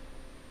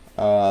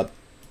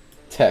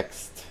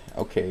 Text.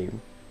 Okay.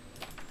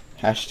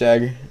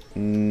 Hashtag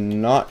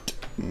not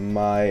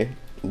my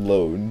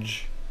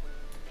Loge.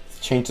 Let's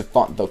change the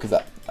font though, because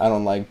I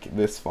don't like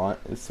this font.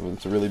 It's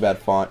a really bad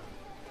font.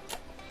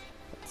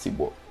 Let's see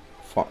what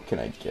font can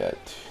I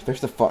get.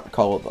 There's a font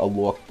called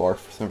Allah Akbar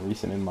for some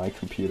reason in my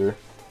computer.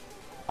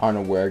 I don't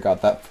know where I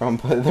got that from,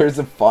 but there's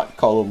a font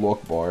called Allah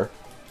Akbar.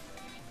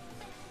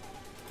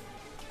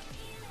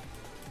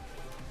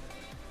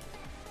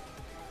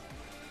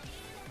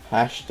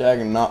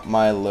 Hashtag not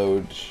my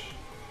Loge.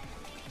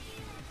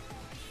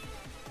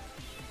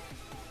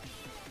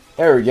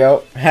 There we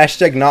go.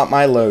 Hashtag not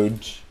my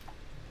Loge.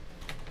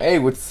 Hey,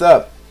 what's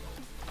up?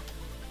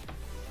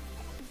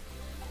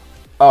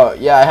 Oh,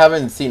 yeah, I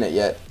haven't seen it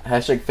yet.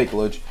 Hashtag fake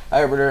Loge.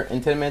 Hi, Arbiter.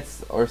 In 10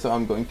 minutes or so,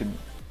 I'm going to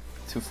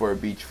for a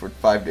beach for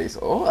 5 days.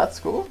 Oh, that's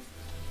cool.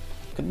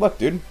 Good luck,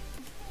 dude.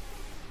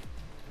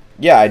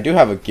 Yeah, I do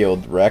have a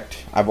guild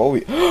wrecked. I've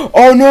always...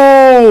 Oh,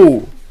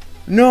 no!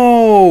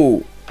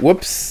 No!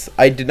 Whoops.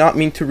 I did not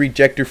mean to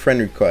reject your friend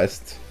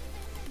request.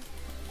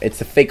 It's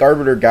a fake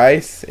Arbiter,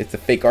 guys. It's a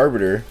fake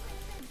Arbiter.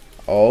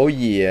 Oh,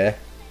 yeah.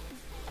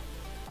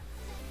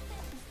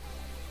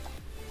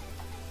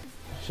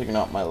 Hashtag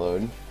not my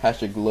load.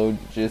 Hashtag load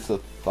just a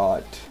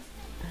thought.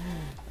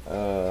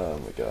 Oh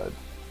my god.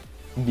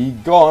 Be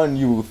gone,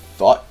 you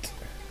thought.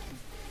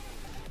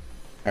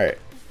 Alright.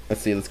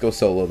 Let's see. Let's go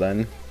solo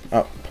then.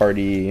 Oh,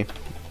 party.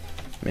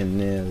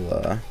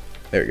 Manila.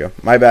 There we go.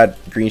 My bad,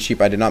 Green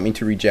Sheep. I did not mean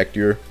to reject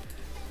your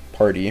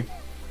party.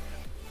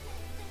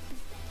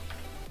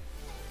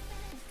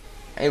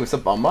 Hey, what's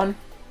up, Bonbon?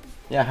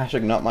 Yeah,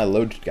 hashtag not my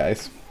load,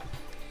 guys.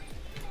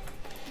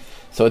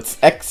 So it's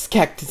X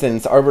Cactus and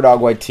it's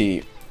Arbordog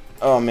YT.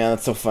 Oh man,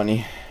 that's so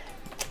funny.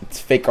 It's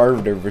fake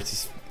Arbiter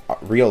versus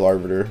real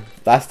Arbiter.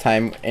 Last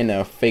time in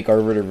a fake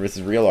Arbiter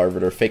versus real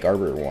Arbiter, fake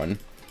Arbiter won.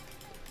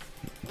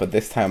 But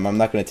this time I'm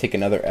not gonna take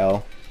another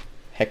L.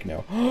 Heck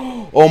no.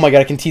 Oh my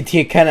god, I can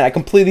TNT cannon. I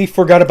completely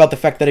forgot about the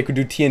fact that I could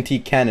do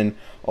TNT cannon.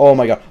 Oh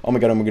my god. Oh my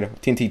god. Oh my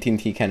god.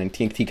 TNT cannon.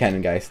 TNT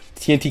cannon, guys.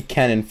 TNT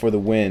cannon for the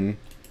win.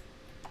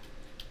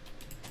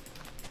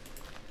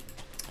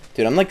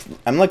 Dude, I'm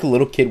like a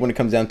little kid when it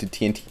comes down to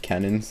TNT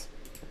cannons.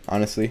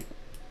 Honestly.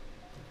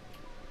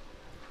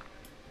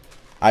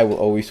 I will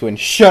always win.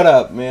 Shut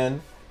up,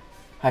 man.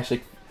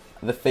 Hashtag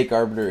the fake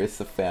Arbiter is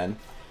the fan.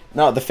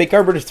 No, the fake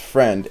Arbiter is the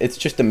friend. It's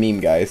just a meme,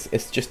 guys.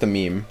 It's just a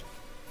meme.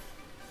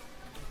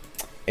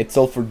 It's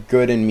all for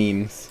good and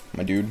memes,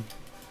 my dude.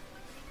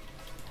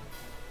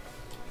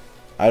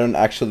 I don't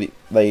actually,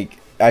 like,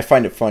 I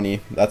find it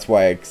funny. That's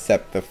why I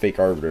accept the fake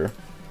Arbiter.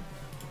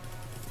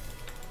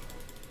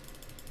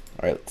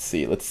 Alright, let's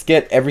see. Let's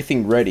get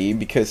everything ready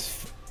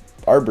because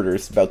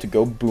Arbiter's about to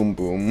go boom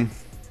boom.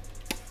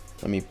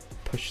 Let me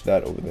push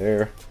that over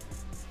there.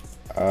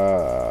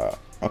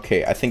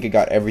 Okay, I think I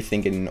got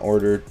everything in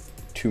order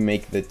to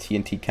make the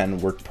TNT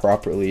cannon work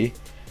properly.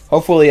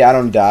 Hopefully I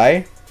don't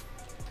die.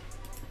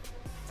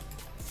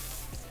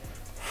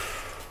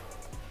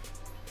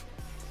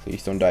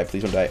 Please don't die,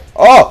 please don't die.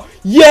 Oh!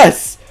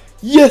 Yes!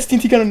 Yes,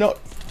 TNT cannon, no!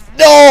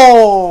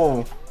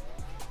 No!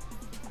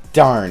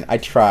 Darn, I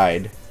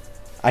tried.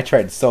 I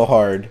tried so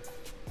hard.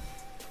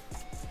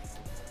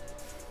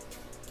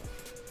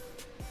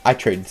 I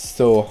tried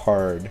so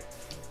hard.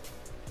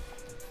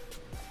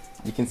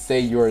 You can say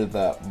you're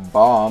the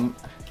bomb.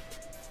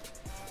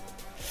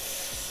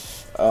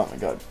 Oh my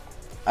god.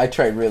 I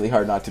tried really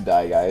hard not to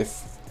die,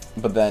 guys.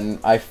 But then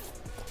I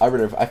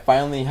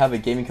finally have a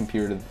gaming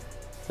computer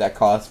that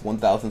costs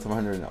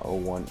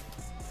 1,701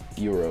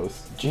 euros.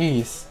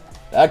 Jeez.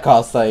 That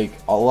costs like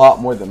a lot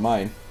more than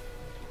mine.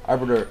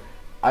 Arbiter,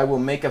 I will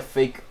make a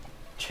fake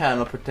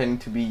channel pretending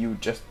to be you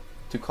just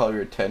to call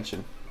your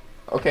attention.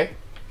 Okay,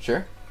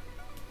 sure.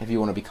 If you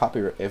want to be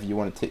copyright, if you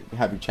want to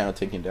have your channel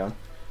taken down.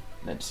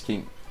 No, just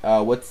kidding.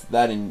 What's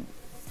that in?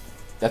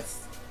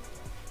 That's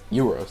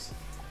euros.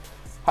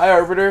 Hi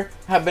Arbiter,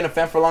 have been a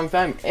fan for a long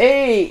time.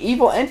 Hey,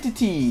 Evil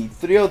Entity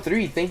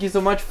 303, thank you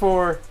so much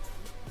for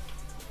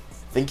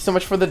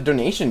the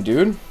donation,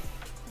 dude.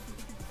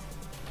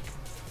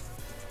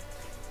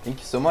 Thank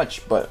you so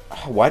much. But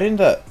why didn't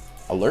the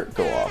alert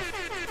go off?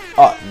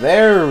 Oh,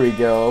 there we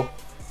go.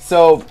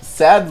 So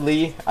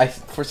sadly,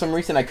 for some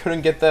reason I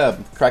couldn't get the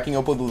cracking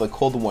open the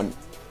cold one.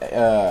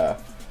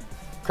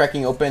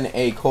 Cracking open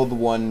a cold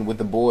one with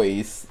the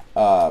boys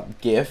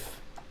GIF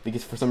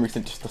because for some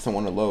reason it just doesn't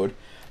want to load.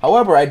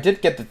 However, I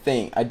did get the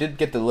thing. I did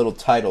get the little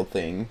title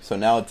thing. So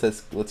now it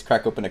says, "Let's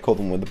crack open a cold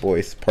one with the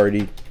boys."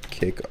 Party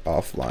kick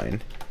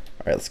offline.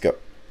 All right, let's go.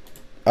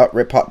 Oh,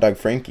 rip Hot Dog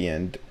Frankie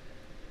and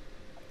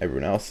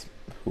everyone else.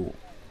 Who?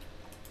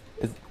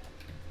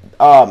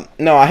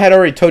 No, I had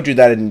already told you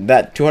that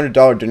that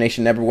 $200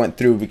 donation never went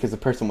through because the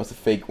person was a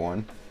fake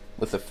one.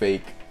 Was a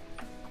fake.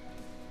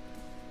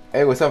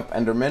 Hey, what's up,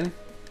 Enderman?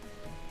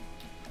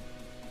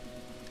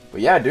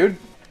 But yeah, dude.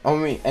 Oh,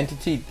 me,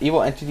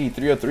 Evil Entity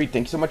 303.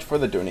 Thank you so much for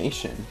the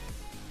donation.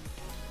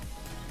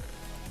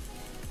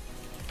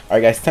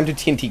 Alright, guys, time to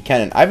TNT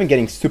cannon. I've been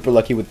getting super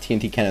lucky with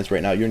TNT cannons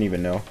right now. You don't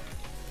even know.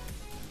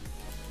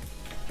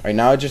 Alright,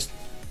 now it's just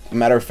a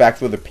matter of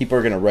fact whether people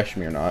are gonna rush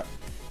me or not.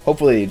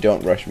 Hopefully they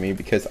don't rush me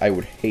because I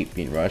would hate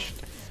being rushed.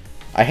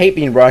 I hate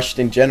being rushed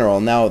in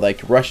general. Now,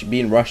 like,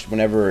 being rushed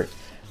whenever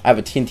I have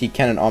a TNT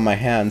cannon on my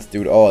hands,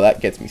 dude. Oh,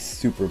 that gets me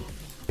super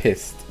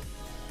pissed.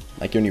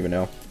 Like, you don't even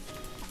know.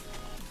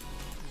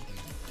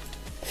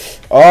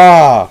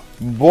 Ah,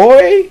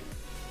 boy,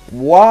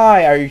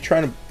 why are you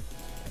trying to?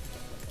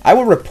 I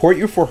will report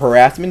you for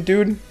harassment,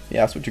 dude.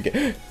 Yeah, that's what you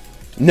get.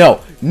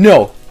 No,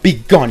 no, be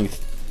gone, you.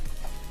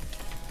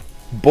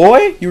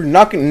 Boy, you're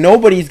not gonna.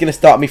 Nobody's gonna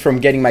stop me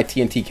from getting my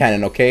TNT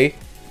cannon, okay?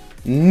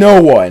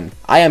 No one.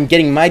 I am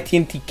getting my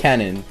TNT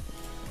cannon.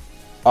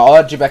 I'll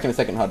add you back in a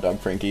second, Hot Dog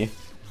Frankie.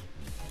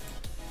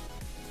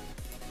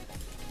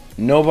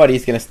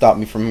 Nobody's gonna stop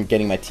me from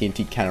getting my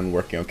TNT cannon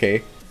working,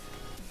 okay?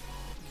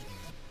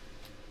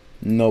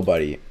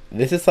 Nobody.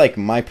 This is like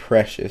my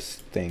precious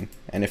thing.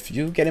 And if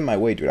you get in my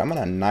way, dude, I'm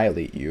gonna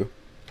annihilate you.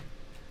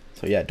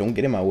 So yeah, don't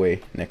get in my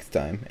way next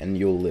time and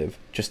you'll live.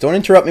 Just don't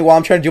interrupt me while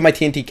I'm trying to do my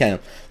TNT cannon.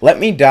 Let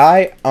me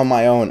die on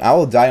my own. I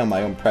will die on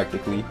my own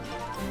practically.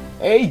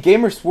 Hey,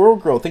 Gamer Swirl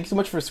Girl, thank you so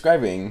much for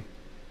subscribing.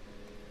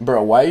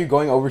 Bro, why are you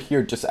going over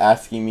here just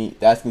asking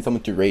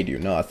someone to raid you?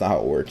 No, that's not how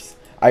it works.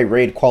 I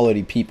raid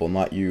quality people,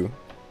 not you.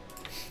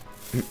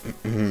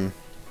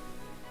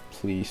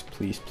 Please,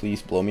 please,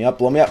 please, blow me up,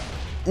 blow me up.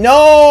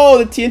 No,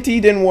 the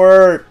TNT didn't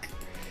work.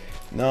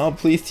 No,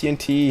 please,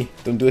 TNT.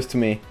 Don't do this to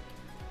me.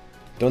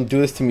 Don't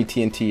do this to me,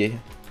 TNT.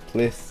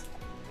 Please.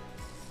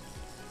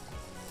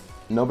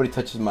 Nobody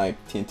touches my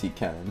TNT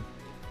cannon.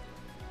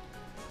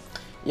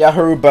 Yeah,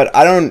 Haru, but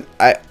I don't.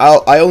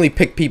 I only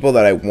pick people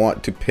that I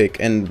want to pick,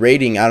 and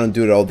raiding, I don't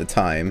do it all the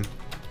time.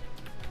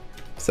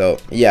 So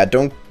yeah,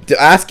 don't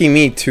asking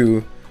me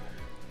to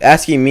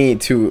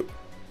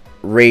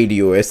raid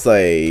you. It's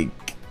like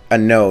a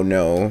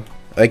no.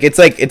 Like it's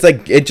like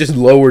it just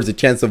lowers the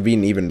chance of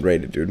being even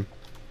raided, dude.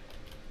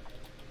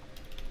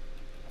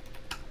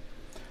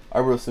 I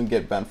will soon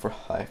get banned for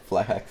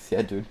fly hacks.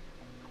 Yeah, dude.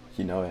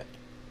 You know it.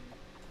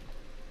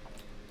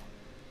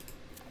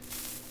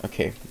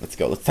 Okay, let's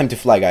go. It's time to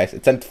fly, guys.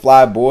 It's time to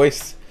fly,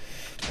 boys.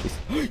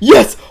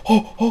 Yes!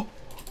 Oh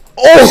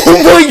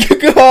my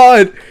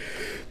god!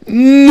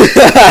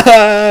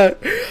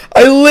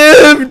 I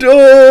lived!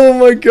 Oh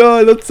my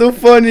god, that's so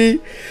funny.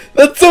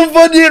 That's so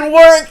funny. It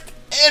worked.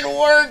 It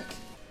worked.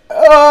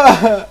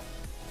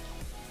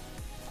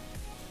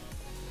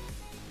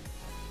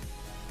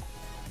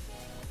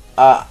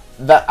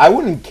 That I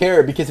wouldn't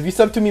care because if you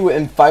sub to me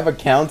within 5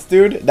 accounts,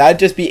 dude, that'd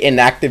just be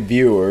inactive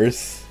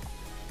viewers.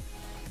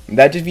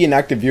 That'd just be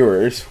inactive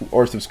viewers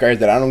or subscribers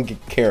that I don't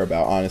care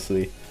about,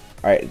 honestly.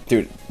 Alright,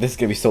 dude, this is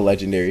gonna be so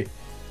legendary.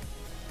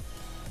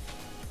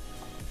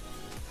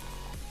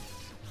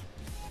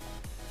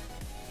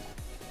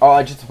 Oh,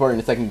 I just supported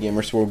the second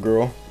gamer sword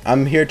girl.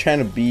 I'm here trying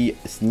to be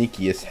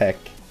sneaky as heck.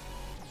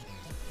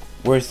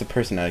 Where's the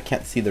person at? I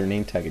can't see their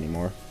name tag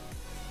anymore.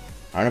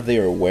 I don't know if they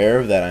are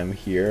aware that I'm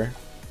here,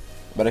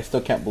 but I still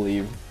can't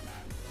believe.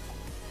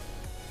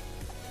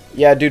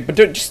 Yeah, dude, but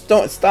just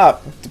don't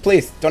stop.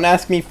 Please, don't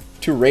ask me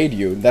to raid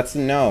you. That's a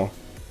no.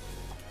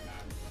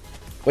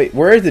 Wait,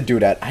 where is the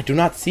dude at? I do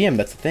not see him.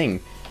 That's the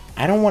thing.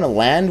 I don't want to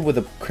land with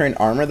the current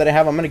armor that I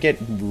have. I'm gonna get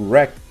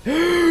wrecked.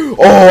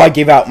 Oh, I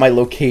gave out my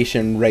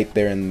location right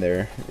there and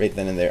there. Right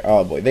then and there.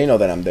 Oh boy, they know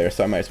that I'm there,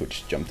 so I might as well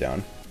just jump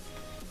down.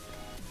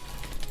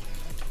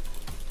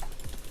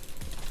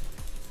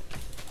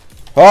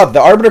 Oh,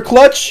 the Arbiter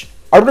Clutch!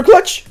 Arbiter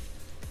Clutch!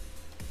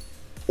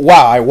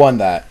 Wow, I won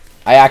that.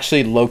 I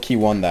actually low-key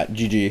won that.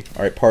 GG.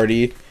 Alright,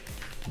 party.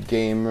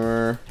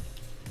 Gamer.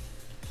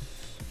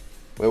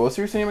 Wait, what's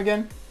your name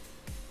again?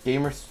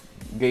 Gamer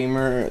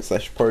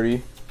slash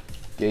party.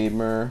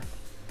 Gamer.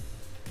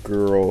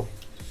 Girl.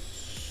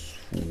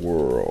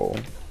 Swirl.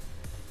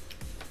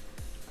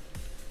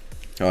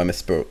 Oh, I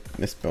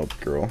misspelled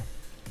girl.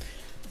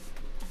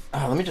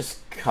 Let me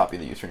just copy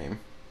the username.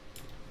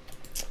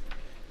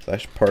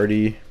 Slash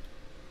party.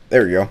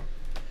 There we go.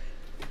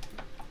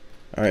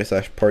 Alright,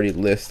 slash party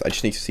list. I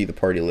just need to see the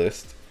party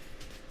list.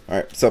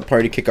 Alright, so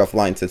party kickoff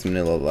line says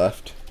Manila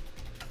left.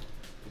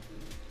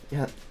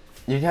 Yeah,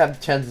 you have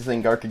the chance of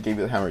saying Garka gave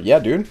you the hammer. Yeah,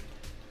 dude.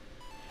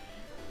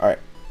 Alright.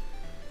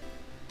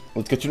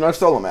 Let's get you another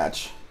solo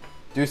match.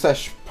 Do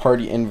slash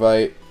party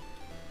invite.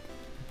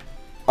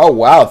 Oh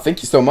wow,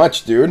 thank you so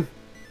much, dude.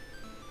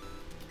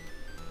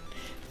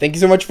 Thank you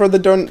so much for the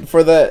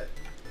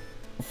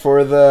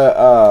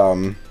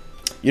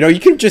you know,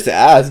 you could just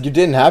ask. You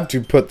didn't have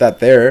to put that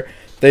there.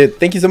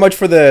 Thank you so much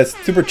for the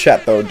super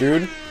chat though,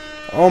 dude.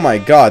 Oh my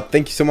god,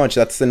 thank you so much.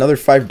 That's another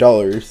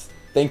 $5.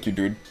 Thank you,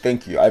 dude.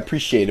 Thank you. I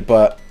appreciate it,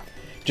 but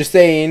just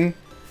saying,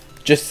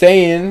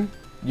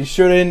 you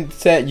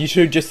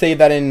should just say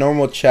that in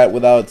normal chat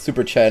without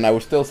super chat and I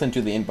will still send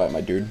you the invite,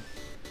 my dude.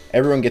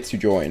 Everyone gets to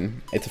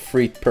join. It's a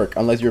free perk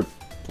unless you're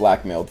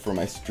blackmailed for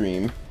my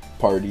stream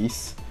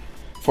parties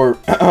for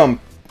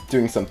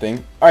doing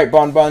something. Alright,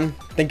 Bon,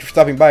 thank you for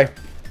stopping by.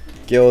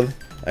 Guild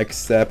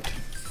accept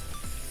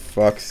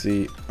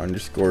Foxy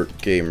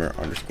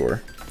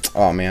 _gamer_.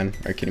 Oh man,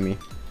 are you kidding me?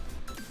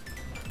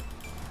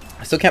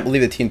 I still can't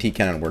believe the TNT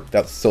cannon worked.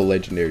 That's so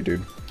legendary,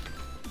 dude.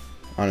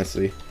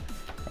 Honestly.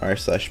 R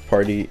slash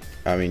party.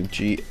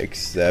 G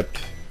accept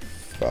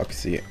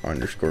Foxy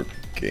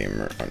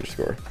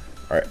 _gamer_.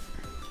 Alright.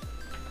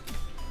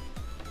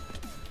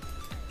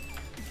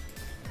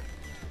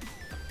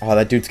 Oh,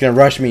 that dude's gonna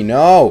rush me.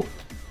 No!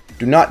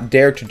 Do not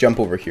dare to jump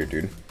over here,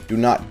 dude. Do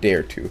not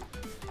dare to.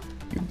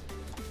 You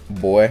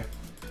boy.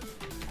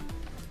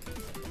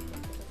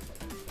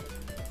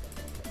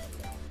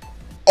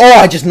 Oh,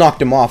 I just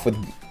knocked him off with...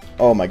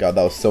 Oh my god,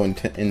 that was so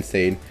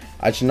insane.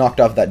 I just knocked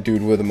off that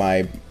dude with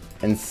my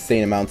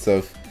insane amounts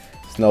of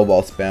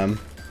snowball spam.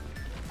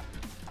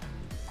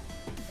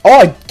 Oh,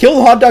 I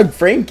killed Hot Dog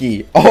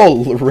Frankie.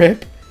 Oh,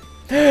 rip.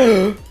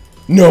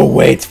 No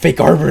way, it's fake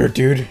Arbiter,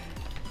 dude.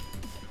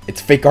 It's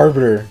fake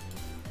Arbiter.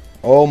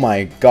 Oh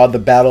my god, the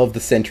battle of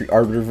the century.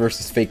 Arbiter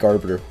versus fake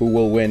Arbiter. Who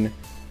will win?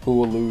 Who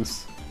will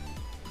lose?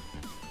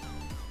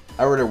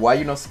 Arbiter, why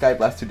you no Skype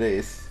last 2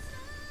 days?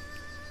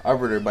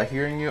 Arbiter, by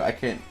hearing you, I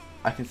can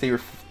say you're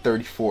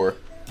 34.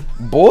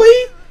 Boy?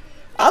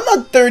 I'm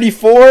not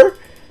 34.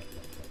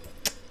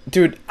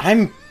 Dude,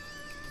 I'm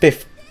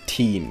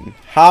 15.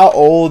 How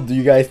old do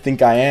you guys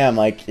think I am?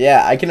 Like,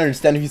 yeah, I can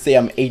understand if you say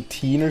I'm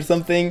 18 or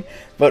something,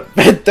 but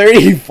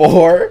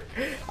 34?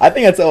 I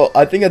think that's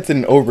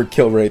an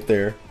overkill right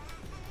there.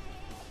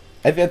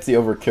 I think that's the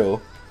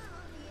overkill.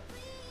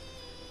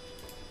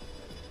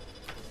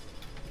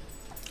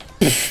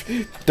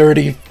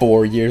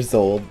 34 years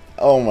old.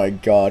 Oh my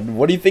god.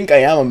 What do you think I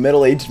am? A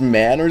middle-aged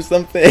man or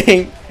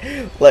something?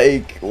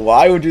 Like,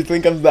 why would you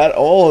think I'm that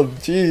old?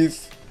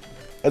 Jeez.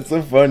 That's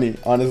so funny,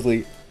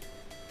 honestly.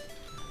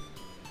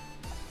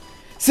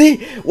 See?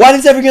 Why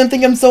does everyone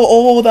think I'm so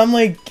old? I'm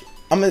like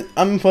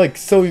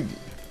so...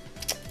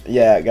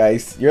 Yeah,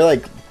 guys. You're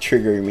like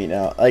triggering me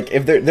now. Like,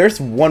 if there's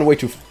one way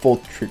to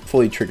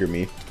fully trigger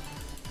me.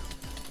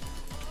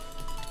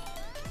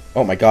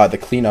 Oh my god, the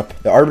cleanup.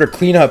 The Arbiter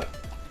cleanup.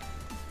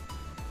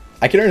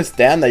 I can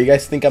understand that you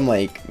guys think I'm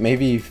like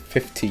maybe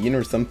 15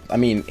 or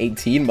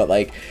 18, but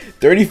like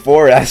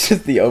 34, that's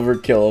just the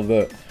overkill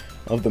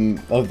of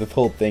the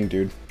whole thing,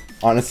 dude.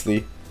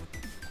 Honestly.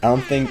 I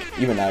don't think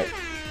even I...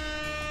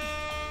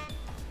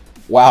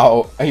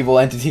 Wow, Evil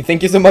Entity,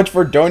 thank you so much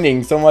for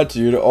donating so much,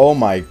 dude. Oh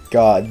my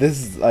god,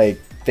 this is like,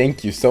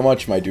 thank you so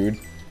much, my dude.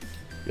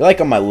 You're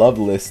like on my love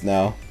list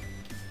now.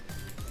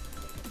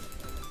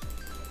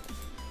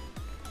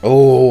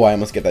 Oh, I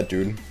almost get that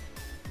dude.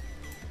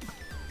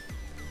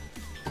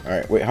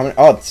 Alright, wait, how many?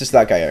 Oh, it's just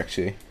that guy,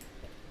 actually.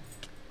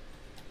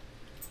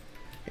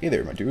 Hey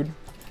there, my dude.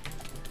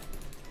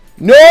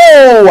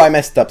 No! I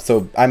messed up,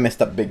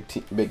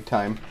 big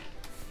time.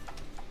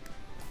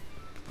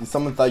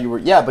 Someone thought you were...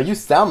 Yeah, but you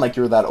sound like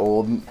you're that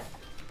old.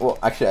 Well,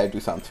 actually, I do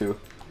sound too.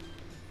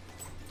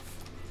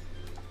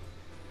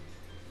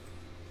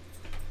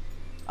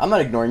 I'm not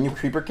ignoring you,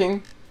 Creeper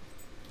King.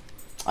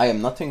 I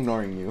am not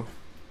ignoring you.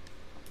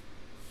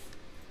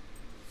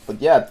 But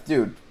yeah,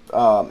 dude,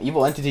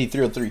 Evil Entity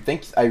 303,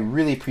 thanks. I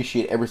really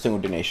appreciate every single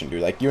donation,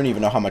 dude. Like, you don't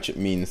even know how much it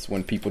means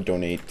when people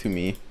donate to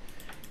me.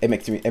 It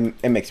makes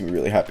me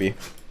really happy.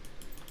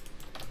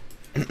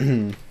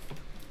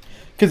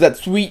 Cause that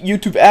sweet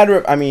YouTube ad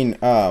rep. I mean,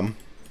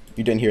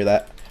 you didn't hear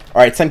that.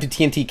 All right, it's time to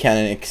TNT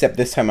cannon. Except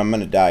this time I'm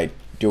gonna die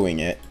doing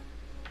it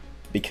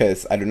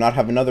because I do not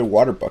have another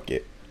water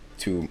bucket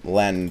to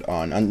land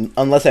on,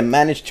 unless I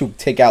manage to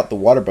take out the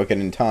water bucket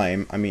in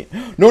time. I mean,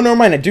 no, never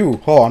mind. I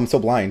do. Oh, I'm so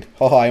blind.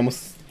 Oh, I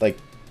almost like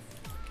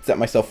set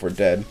myself for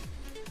dead.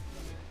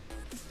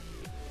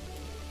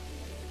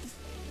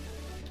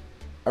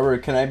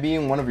 Alright, can I be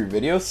in one of your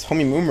videos?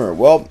 Homie Moomer.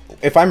 Well,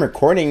 if I'm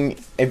recording,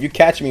 if you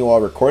catch me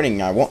while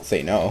recording, I won't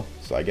say no.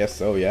 So I guess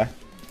so, yeah.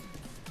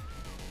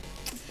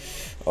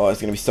 Oh,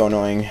 it's gonna be so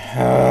annoying.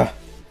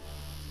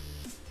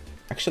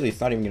 Actually, it's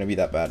not even gonna be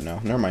that bad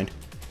now. Never mind.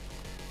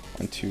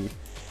 1, 2,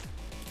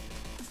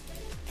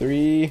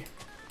 3.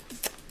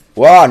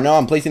 Wow, no,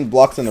 I'm placing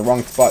blocks in the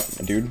wrong spot,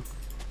 dude.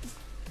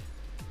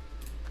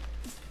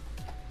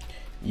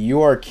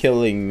 You are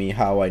killing me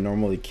how I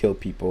normally kill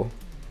people.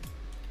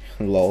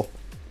 Lol.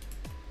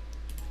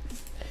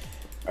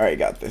 Alright,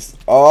 got this.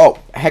 Oh,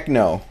 heck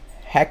no.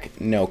 Heck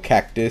no,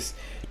 Cactus.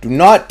 Do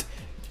not...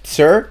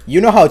 Sir, you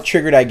know how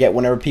triggered I get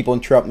whenever people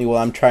interrupt me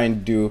while I'm trying to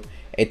do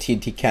a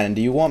TNT cannon.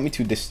 Do you want me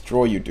to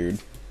destroy you, dude?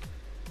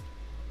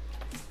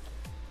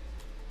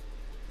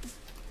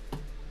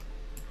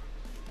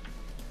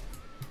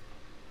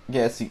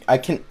 Yes, I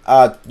can.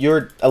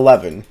 You're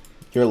 11.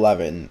 You're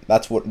 11.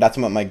 That's what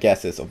my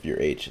guess is of your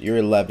age. You're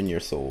 11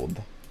 years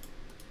old.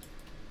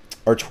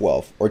 Or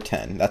 12 or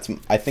 10.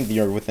 I think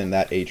you're within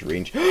that age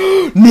range.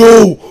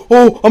 No!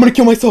 Oh, I'm gonna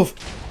kill myself.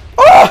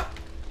 Ah!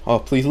 Oh,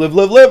 please live,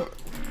 live, live.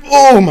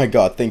 Oh my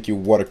god, thank you.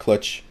 What a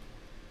clutch.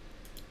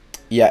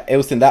 Yeah, it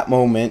was in that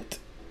moment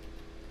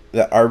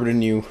that Arbiter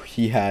knew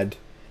he had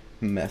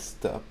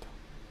messed up.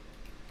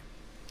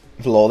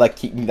 Lol,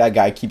 that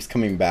guy keeps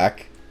coming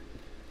back.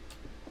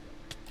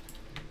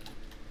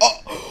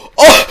 Oh!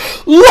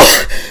 Oh!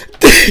 Look!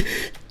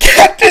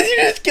 Cactus, you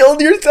just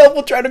killed yourself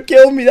while trying to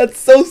kill me. That's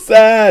so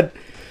sad.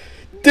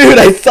 Dude,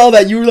 I saw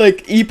that. You were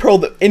like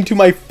E-pearled into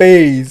my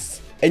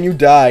face. And you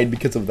died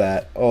because of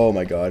that. Oh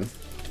my god.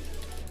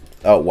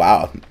 Oh,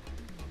 wow.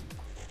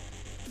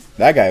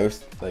 That guy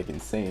was like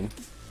insane.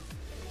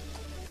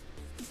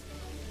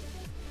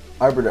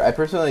 Arbiter, I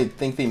personally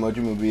think the Emoji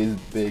Movie is a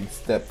big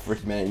step for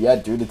humanity. Yeah,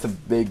 dude,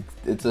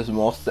 it's a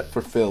small step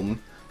for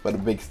film, but a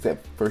big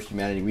step for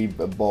humanity. We've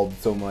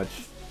evolved so much.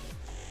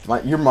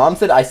 Your mom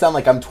said I sound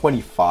like I'm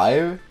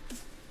 25?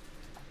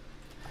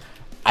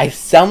 I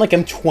sound like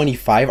I'm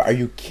 25? Are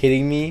you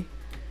kidding me?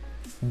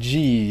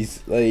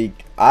 Jeez,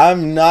 like,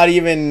 I'm not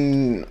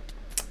even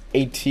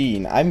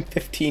 18. I'm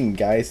 15,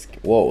 guys.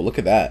 Whoa, look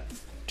at that.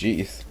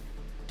 Jeez.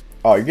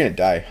 Oh, you're gonna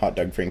die, Hot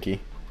Dog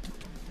Frankie.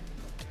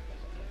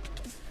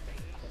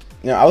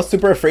 You know, I was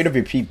super afraid of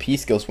your PvP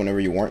skills whenever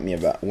you warned me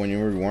about your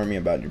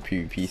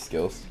PvP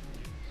skills.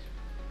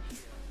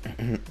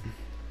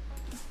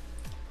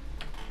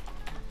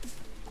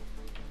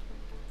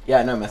 Yeah,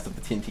 I know I messed up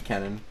the TNT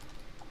cannon.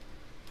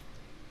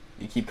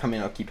 You keep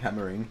coming, I'll keep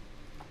hammering.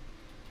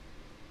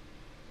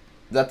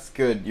 That's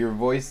good. Your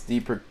voice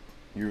deeper.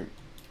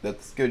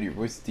 That's good. Your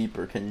voice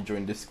deeper. Can you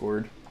join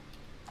Discord?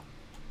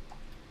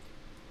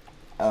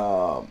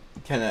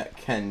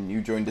 Can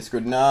you join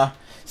Discord? Nah.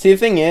 See, the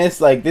thing is,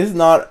 like, this is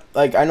not,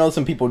 like, I know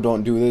some people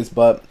don't do this,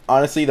 but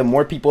honestly, the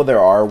more people there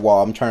are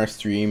while I'm trying to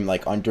stream,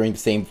 like, during the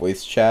same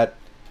voice chat.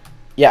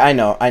 Yeah, I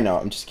know.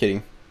 I'm just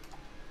kidding.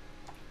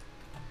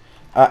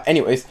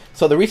 Anyways,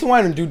 so the reason why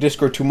I don't do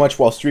Discord too much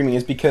while streaming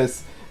is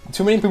because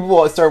too many people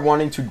will start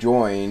wanting to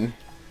join,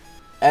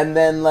 and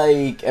then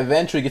like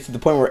eventually gets to the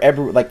point where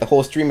the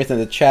whole stream is in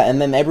the chat,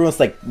 and then everyone's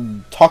like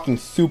talking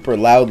super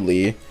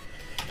loudly.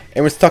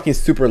 Everyone's talking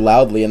super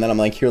loudly, and then I'm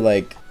like here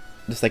like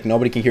just like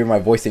nobody can hear my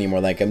voice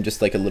anymore. Like I'm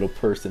just like a little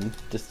person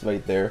just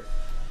right there,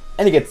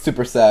 and it gets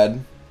super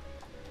sad.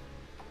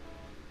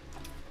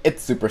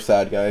 It's super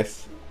sad,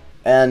 guys,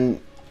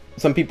 and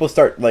some people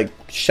start like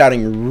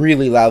shouting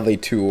really loudly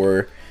too,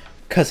 or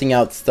cussing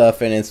out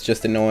stuff, and it's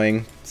just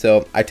annoying.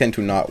 So I tend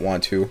to not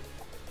want to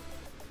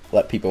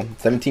let people.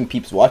 17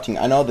 peeps watching.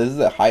 I know this is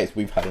the highest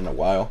we've had in a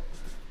while.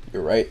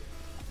 You're right.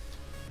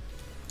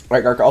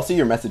 Alright, Gark, I'll see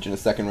your message in a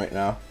second right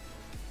now.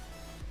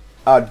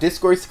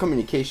 Discourse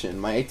communication.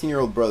 My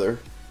 18-year-old brother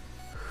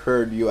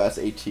heard you ask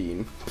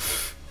 18.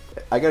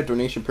 I got a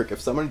donation perk.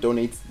 If someone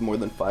donates more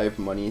than 5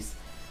 monies,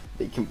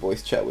 they can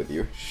voice chat with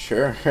you.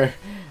 Sure.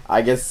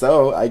 I guess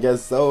so.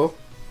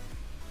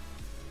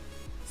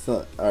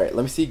 So, alright,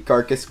 let me see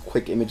Garkus'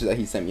 quick image that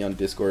he sent me on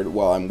Discord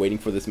while I'm waiting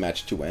for this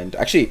match to end.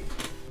 Actually,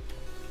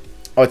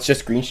 oh, it's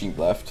just Green Sheep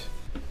left.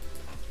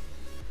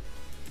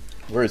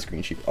 Where is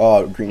Green Sheep?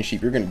 Oh, Green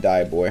Sheep, you're gonna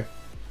die, boy.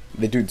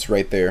 The dude's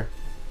right there.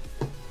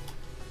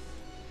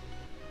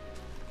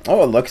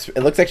 Oh, it looks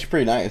actually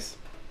pretty nice.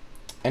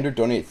 Ender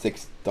donates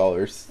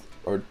 $6.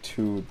 or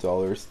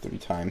 $2 3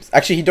 times.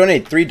 Actually, he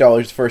donated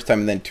 $3 first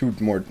time and then 2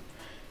 more.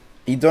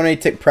 He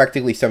donated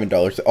practically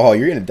 $7. Oh,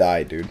 you're gonna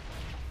die, dude.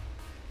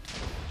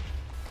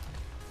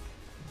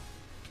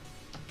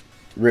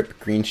 Rip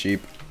green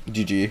sheep.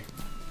 GG.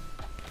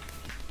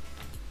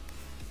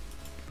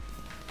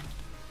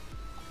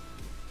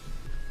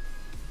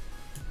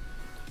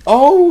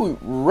 Oh,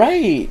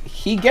 right.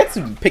 He gets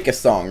to pick a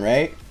song,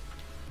 right?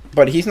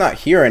 But he's not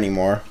here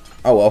anymore.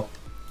 Oh well.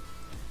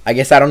 I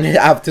guess I don't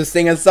have to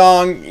sing a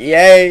song.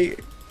 Yay.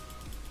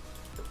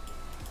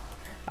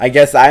 I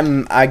guess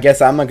I'm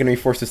not gonna be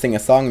forced to sing a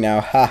song now.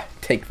 Ha,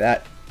 take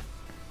that.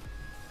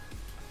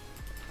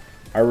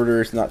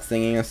 Arbiter's not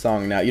singing a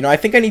song now. You know, I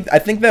think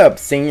the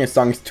singing a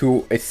song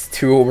is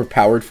too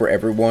overpowered for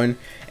everyone,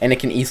 and it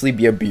can easily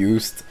be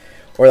abused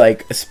or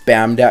like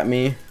spammed at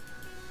me.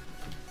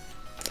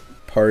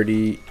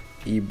 Party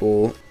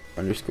Ebol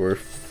 _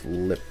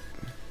 flip.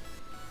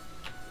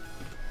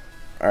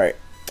 Alright.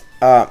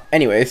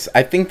 Anyways,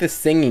 I think the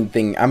singing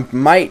thing, I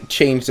might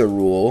change the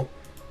rule.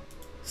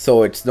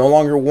 So it's no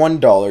longer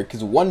 $1,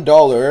 because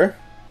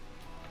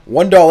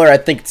 $1 I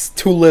think it's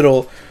too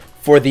little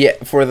for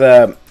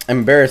the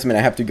embarrassment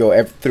I have to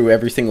go through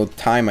every single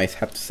time I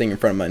have to sing in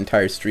front of my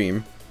entire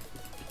stream.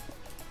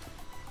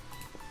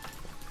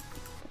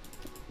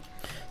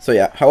 So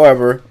yeah,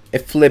 however,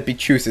 if Flippy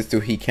chooses to,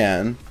 he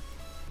can.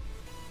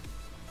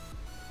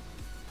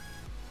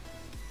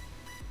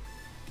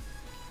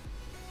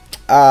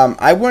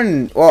 I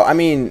wouldn't. Well, I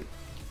mean,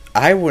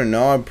 I wouldn't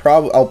know.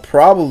 I'll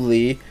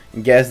probably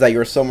guess that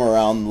you're somewhere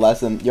around less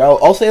than. Yeah,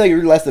 I'll say that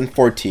you're less than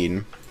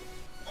 14,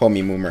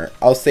 homie Moomer.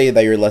 I'll say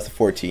that you're less than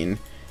 14,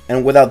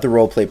 and without the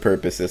roleplay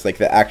purposes, like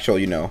the actual,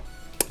 you know,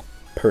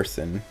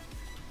 person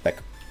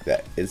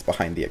that is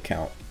behind the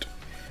account.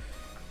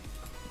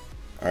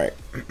 All right,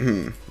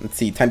 let's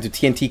see. Time to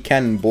TNT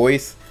cannon,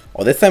 boys.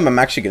 Oh, this time I'm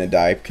actually gonna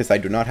die because I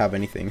do not have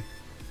anything.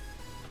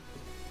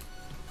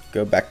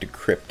 Go back to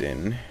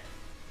Krypton.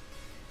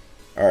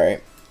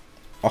 Alright.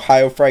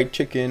 Ohio fried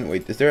chicken.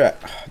 Wait, is there a...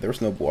 There was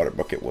no water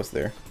bucket, was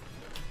there?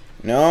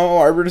 No,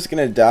 Arbiter's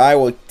gonna die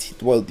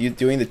while you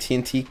doing the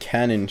TNT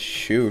cannon.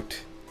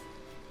 Shoot.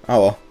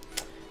 Oh well.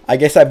 I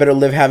guess I better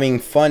live having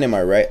fun, am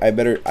I right?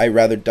 I'd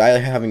rather die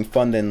having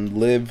fun than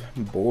live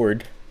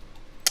bored.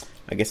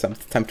 I guess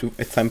it's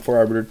time for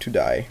Arbiter to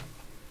die.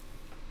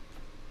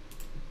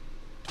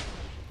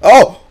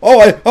 Oh!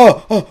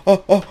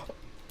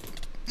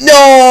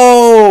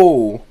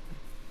 No!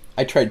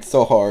 I tried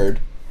so hard.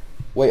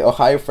 Wait,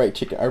 Ohio fried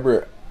chicken.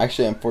 Arbiter,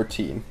 actually I'm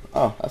 14.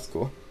 Oh, that's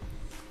cool.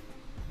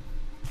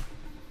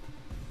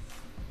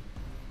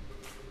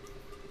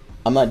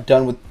 I'm not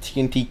done with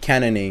TNT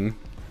cannoning.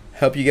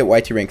 Help you get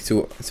YT rank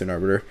soon,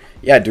 Arbiter.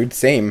 Yeah, dude,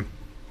 same.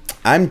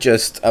 I'm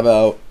just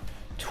about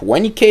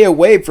 20k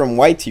away from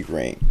YT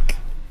rank.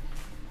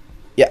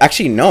 Yeah,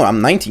 actually, no,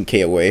 I'm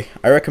 19k away.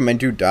 I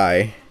recommend you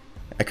die.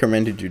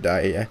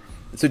 Yeah.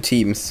 Let's do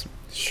teams.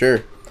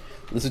 Sure.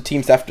 Let's do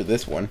teams after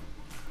this one.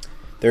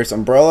 There's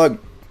Umbrella,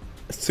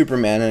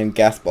 Superman, and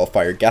Gasball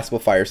Fire.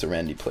 Gasball Fire is a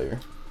Randy player.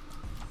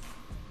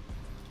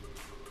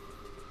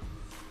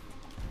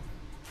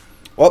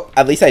 Well,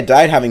 at least I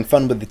died having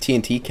fun with the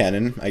TNT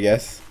cannon, I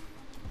guess.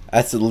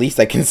 That's the least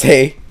I can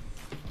say.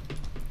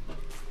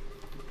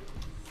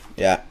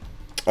 Yeah.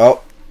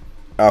 Oh.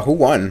 Who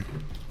won?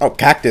 Oh,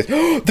 Cactus.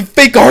 The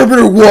fake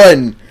Arbiter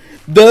won!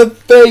 The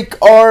fake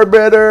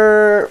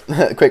Arbiter!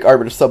 Quick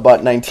Arbiter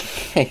subbot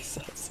 19k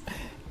subs.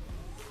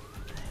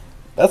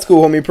 That's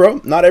cool, homie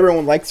pro. Not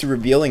everyone likes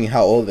revealing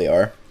how old they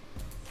are.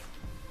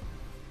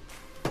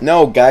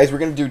 No, guys, we're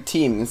gonna do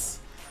teams.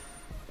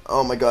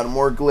 Oh my god,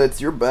 more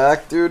glitz. You're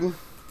back, dude.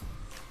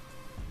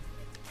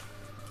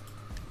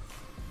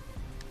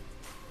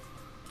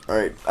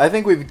 Alright, I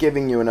think we've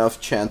given you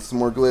enough chance,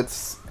 more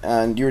glitz,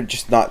 and you're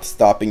just not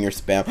stopping your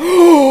spam.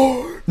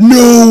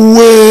 No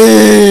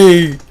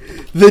way!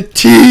 The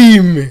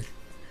team!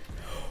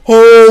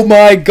 Oh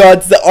my god,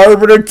 it's the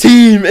Arbiter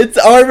team! It's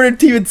Arbiter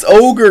team, it's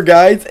Ogre,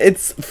 guys!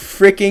 It's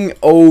freaking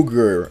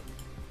Ogre.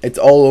 It's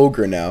all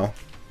Ogre now.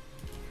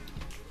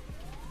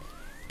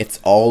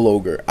 It's all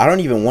Ogre. I don't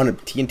even want a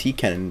TNT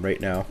cannon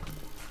right now.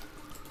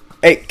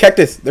 Hey,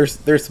 Cactus!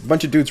 There's a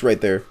bunch of dudes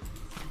right there.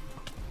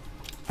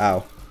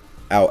 Ow.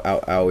 Ow, ow,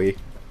 owie.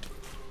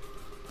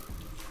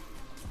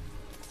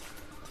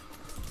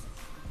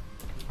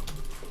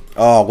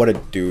 Oh, what a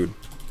dude.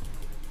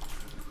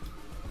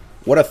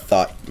 What a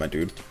thought, my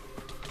dude.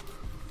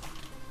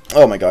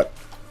 Oh my god.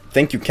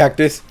 Thank you,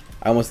 Cactus.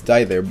 I almost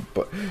died there,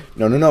 but...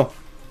 No, no, no.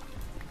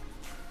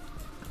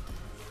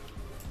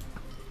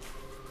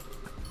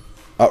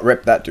 Oh,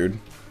 rip that dude.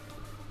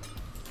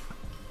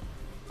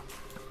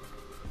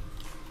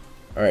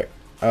 Alright.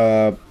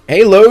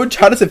 Hey, Loge,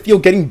 how does it feel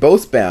getting bow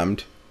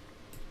spammed?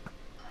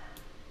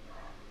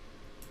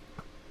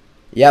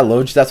 Yeah,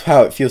 Loge, that's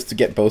how it feels to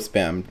get bow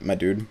spammed, my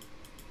dude.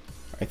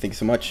 Alright, thank you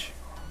so much.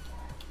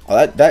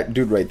 Oh, that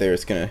dude right there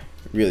is gonna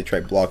really try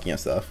blocking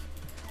us stuff.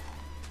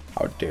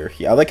 How dare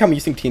he? I like how I'm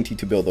using TNT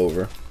to build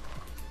over.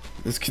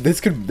 This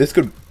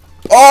could.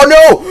 Oh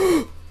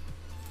no!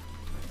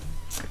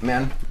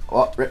 Man,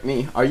 oh, rip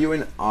me. Are you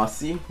an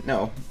Aussie?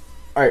 No.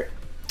 Alright.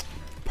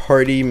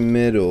 Party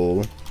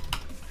middle.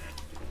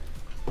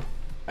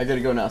 I gotta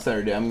go now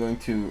Saturday. I'm going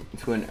to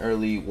an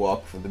early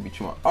walk for the beach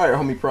tomorrow. Alright,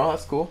 homie pro,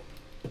 that's cool.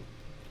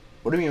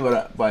 What do you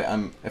mean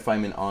by if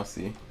I'm an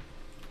Aussie?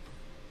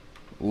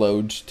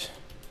 Lodged.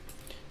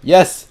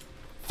 Yes!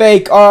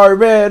 Fake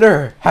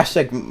arbiter!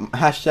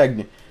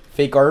 Hashtag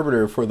fake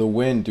arbiter for the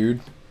win,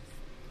 dude.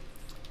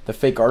 The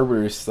fake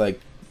arbiter is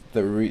like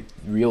the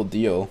real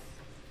deal.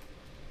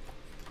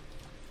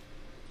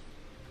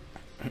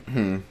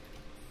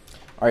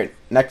 Alright,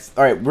 next.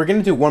 Alright, we're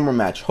gonna do one more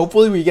match.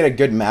 Hopefully we get a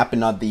good map and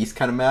not these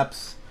kind of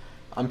maps.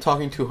 I'm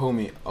talking to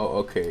homie. Oh,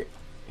 okay.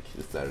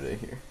 It's Saturday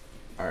here.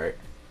 Alright.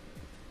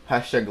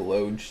 Hashtag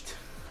lodged.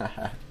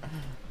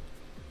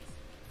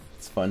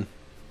 It's fun.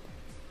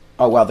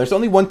 Oh wow, there's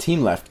only one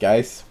team left,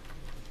 guys.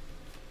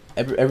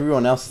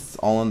 Everyone else is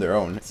all on their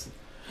own.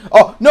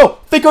 Oh no!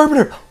 Fake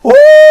arbiter! Woo!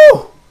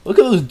 Look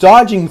at those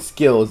dodging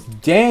skills.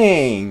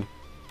 Dang.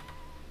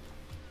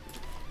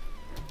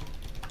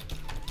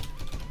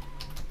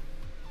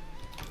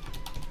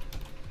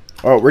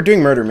 Oh, we're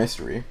doing murder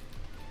mystery.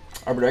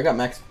 Arbiter, I got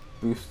max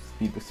boost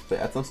speed boost.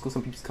 At some school,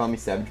 some people call me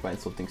savage by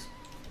insulting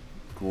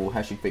school.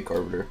 Hashtag fake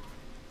arbiter.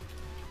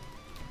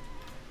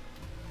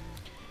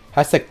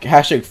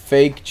 Hashtag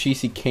fake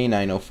cheesy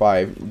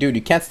K905. Dude,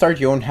 you can't start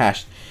your own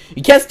hash.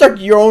 You can't start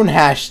your own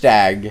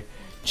hashtag.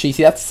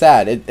 Cheesy, that's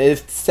sad.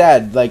 It's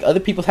sad. Like,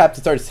 other people have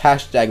to start a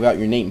hashtag about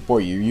your name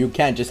for you. You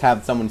can't just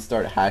have someone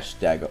start a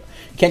hashtag. You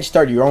can't just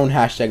start your own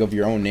hashtag of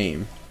your own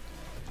name.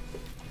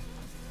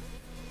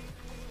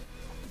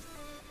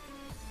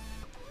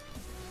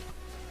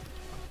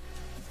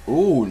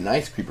 Ooh,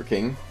 nice Creeper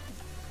King.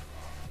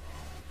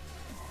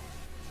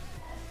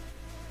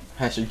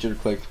 Hashtag jitter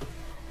click.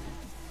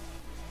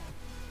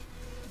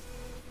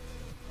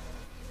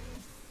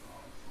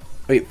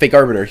 Wait, fake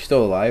arbiter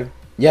still alive?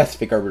 Yes,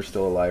 fake arbiter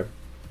still alive.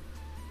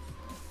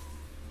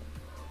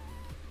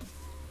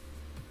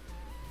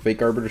 Fake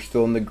arbiter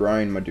still in the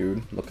grind, my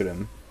dude. Look at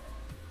him.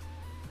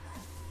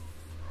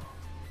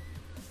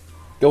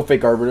 Go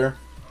fake arbiter.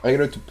 I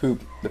gotta to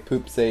poop. The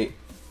poop say.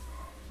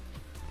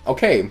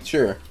 Okay,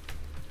 sure.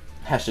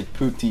 Hashtag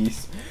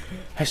pooties.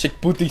 Hashtag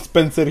pootie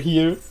Spencer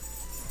here.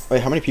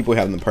 Wait, how many people we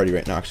have in the party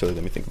right now? Actually,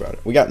 let me think about it.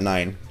 We got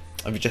 9.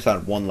 I've just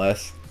had one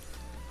less.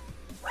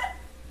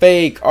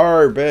 Fake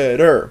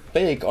arbiter.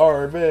 Fake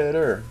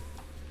arbiter.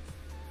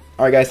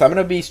 Alright guys, so I'm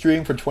gonna be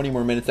streaming for 20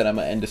 more minutes and I'm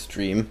gonna end the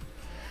stream.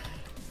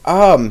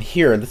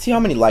 Here, let's see how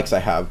many likes I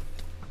have.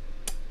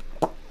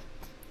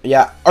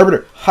 Yeah,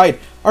 arbiter, hide.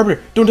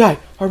 Arbiter, don't die.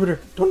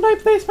 Arbiter, don't die,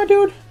 please, my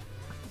dude.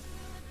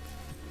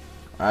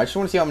 I just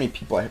want to see how many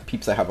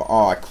peeps I have.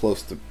 Oh, I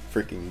closed the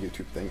freaking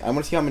YouTube thing. I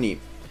want to see how many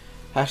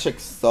hashtag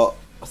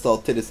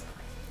salted is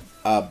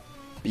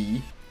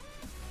B.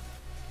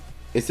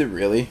 Is it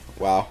really?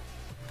 Wow.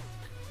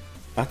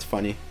 That's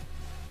funny.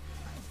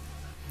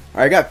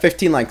 Alright, I got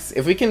 15 likes.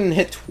 If we can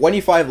hit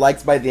 25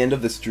 likes by the end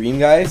of the stream,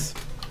 guys,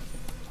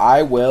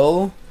 I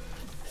will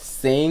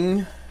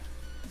sing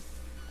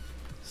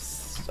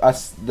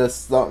the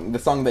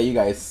song that you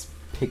guys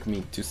pick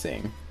me to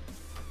sing.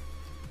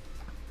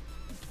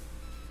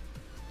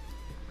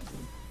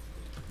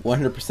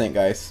 100%,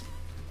 guys.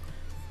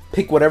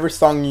 Pick whatever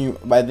song you,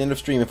 by the end of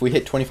stream, if we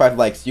hit 25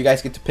 likes, you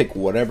guys get to pick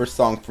whatever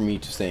song for me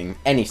to sing.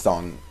 Any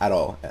song at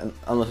all.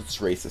 Unless it's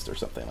racist or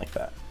something like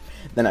that.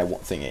 Then I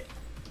won't sing it.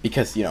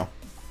 Because, you know,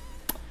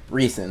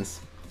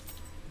 reasons.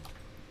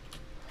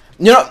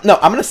 You know, no,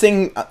 I'm gonna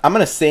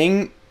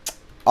sing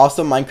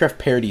also Minecraft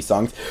parody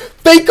songs.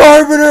 Fake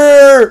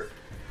arbiter!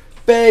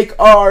 Fake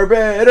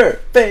arbiter!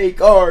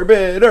 Fake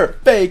arbiter!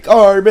 Fake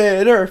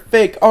arbiter!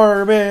 Fake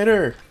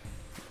arbiter!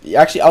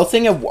 Actually, I'll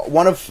sing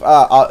one of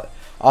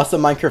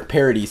awesome Minecraft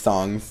parody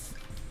songs.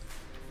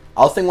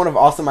 I'll sing one of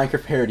awesome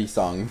Minecraft parody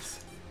songs.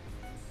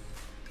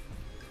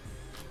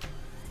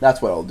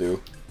 That's what I'll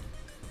do.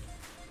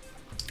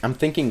 I'm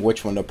thinking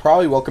which one though.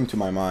 Probably Welcome to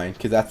My Mind,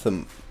 because that's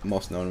the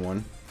most known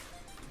one.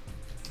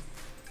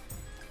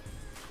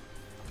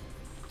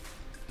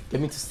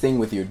 Get me to sing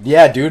with you.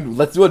 Yeah, dude,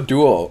 let's do a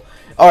duo.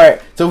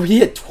 Alright, so if we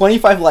hit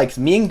 25 likes,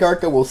 me and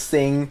Garka will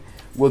sing,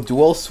 we'll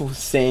dual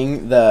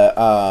sing the,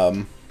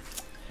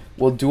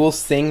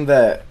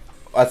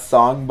 a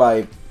song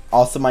by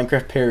Awesome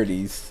Minecraft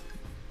Parodies.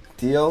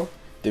 Deal?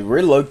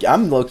 Dude,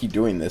 I'm low-key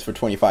doing this for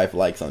 25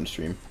 likes on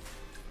stream.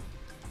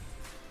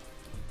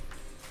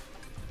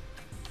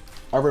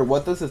 Arbiter,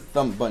 what does the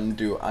thumb button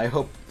do? I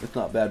hope it's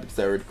not bad because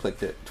I already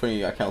clicked it.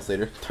 20 accounts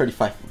later.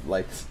 35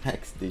 likes.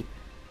 XD.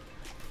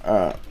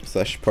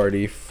 Slash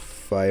party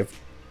 5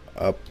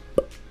 up.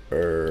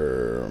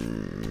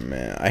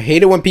 Man. I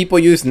hate it when people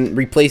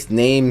replace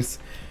names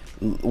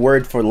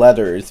word for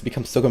letters. It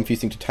becomes so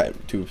confusing to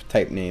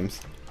type names.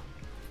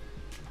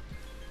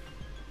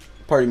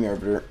 Pardon me,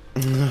 Arbiter.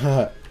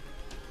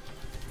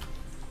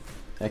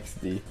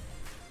 XD.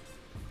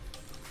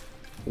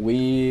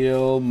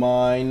 We'll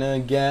mine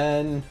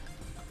again.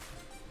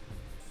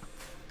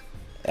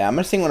 Yeah, I'm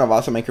gonna sing one of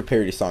Awesome Minecraft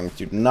parody songs,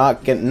 dude. I'm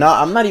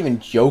not even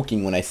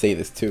joking when I say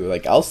this too.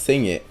 Like, I'll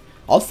sing it.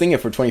 I'll sing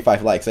it for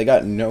 25 likes. I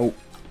got no...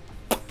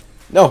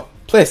 No,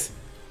 please.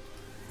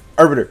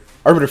 Arbiter.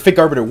 Arbiter, fake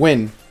Arbiter,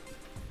 win.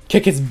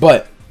 Kick his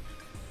butt.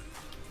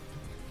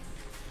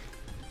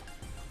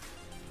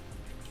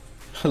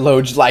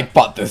 Loge like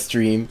bought the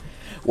stream.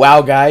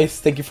 Wow, guys.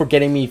 Thank you for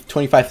getting me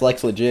 25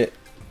 likes legit.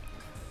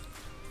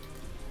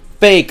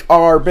 Fake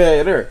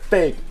Arbiter.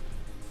 Fake.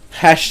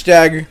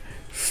 Hashtag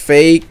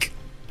fake.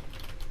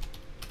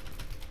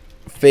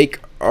 Fake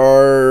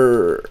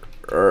oh,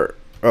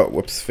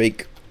 whoops.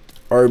 Fake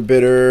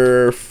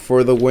Arbiter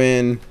for the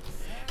win.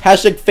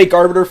 Hashtag fake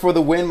Arbiter for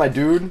the win, my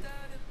dude.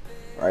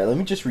 Alright, let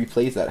me just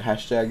replace that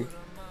hashtag.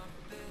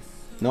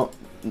 No,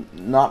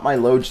 not my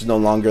Loge is no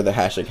longer the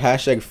hashtag.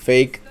 Hashtag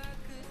fake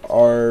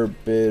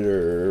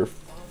Arbiter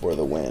for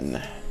the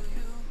win.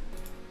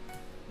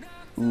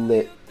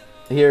 Lit.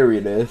 Here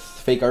it is.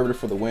 Fake Arbiter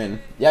for the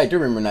win. Yeah, I do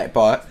remember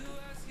Nightbot.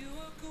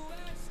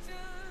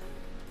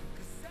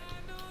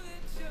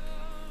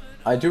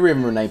 I do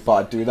remember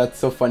Nightbot, dude. That's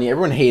so funny.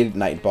 Everyone hated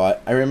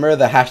Nightbot. I remember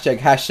the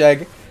hashtag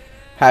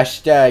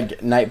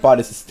Nightbot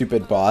is a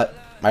stupid bot.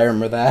 I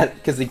remember that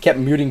because he kept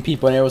muting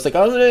people and it was like,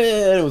 oh,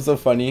 it was so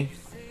funny.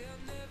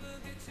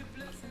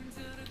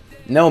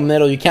 No,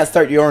 Middle, you can't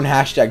start your own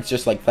hashtags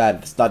just like that.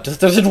 It's not just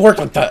doesn't work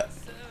like that.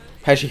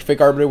 Hashtag fake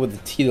Arbiter with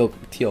the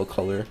teal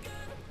color.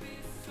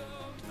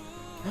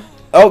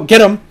 Oh,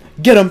 get him!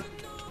 Get him!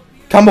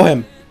 Combo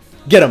him!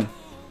 Get him!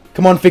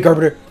 Come on, fake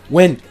Arbiter,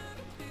 win!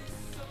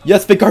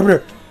 Yes, fake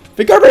Arbiter!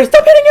 Fake Arbiter,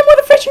 stop hitting him with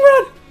a fishing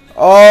rod!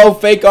 Oh,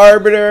 fake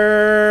Arbiter!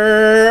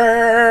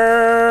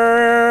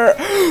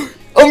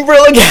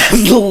 Umbrella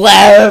Gas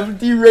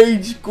left! He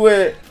rage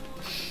quit!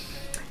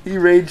 He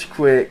rage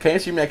quit. Can you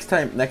stream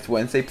next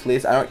Wednesday,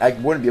 please? I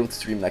wouldn't be able to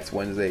stream next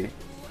Wednesday.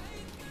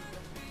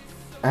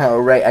 Oh,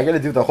 right. I gotta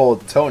do the whole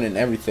tone and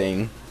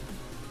everything.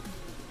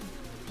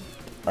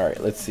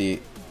 Alright, let's see.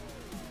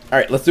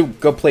 Alright, let's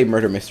go play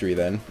Murder Mystery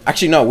then.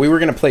 Actually, no. We were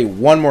gonna play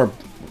one more...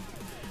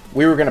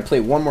 We were gonna play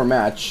one more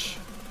match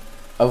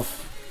of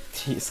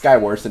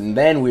Skywars, and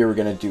then we were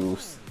gonna do...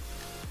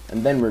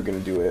 And then we were gonna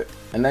do it.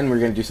 And then we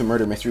we're gonna do some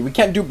Murder Mystery. We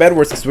can't do Bed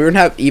Wars because we don't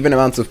have even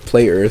amounts of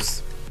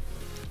players.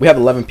 We have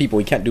 11 people.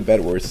 We can't do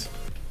Bed Wars.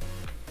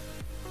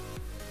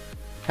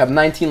 Have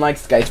 19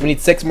 likes, guys. We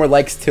need 6 more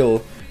likes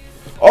till...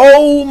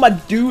 Oh, my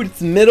dude.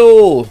 It's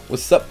Middle.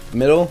 What's up,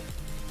 Middle?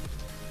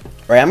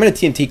 Alright, I'm gonna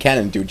TNT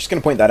cannon, dude. Just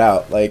gonna point that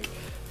out. Like,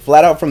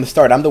 flat out from the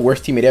start, I'm the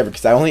worst teammate ever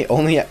because I the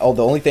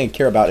only thing I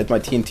care about is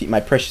my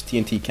precious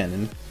TNT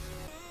cannon.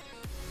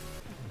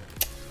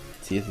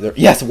 See, is there...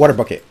 Yes, water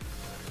bucket.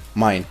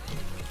 Mine.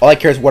 All I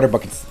care is water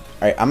buckets.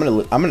 Alright, I'm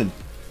gonna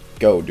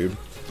go, dude.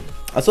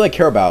 That's all I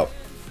care about.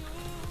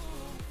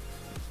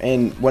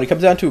 And when it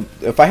comes down to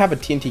if I have a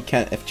chance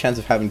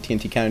of having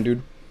TNT cannon,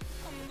 dude.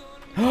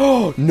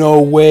 Oh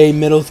no way!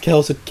 Middles can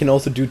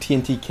also do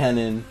TNT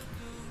cannon.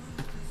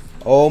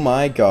 Oh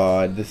my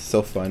god, this is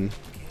so fun.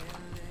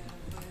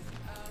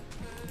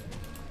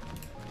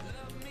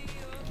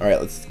 All right,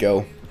 let's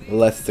go.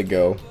 Let's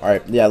go. All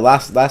right, yeah,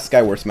 last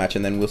Skywars match,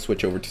 and then we'll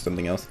switch over to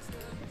something else.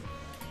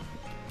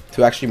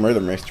 To actually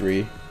Murder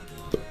Mystery.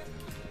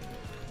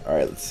 All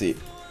right, let's see.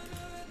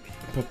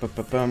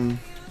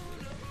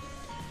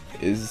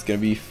 This is gonna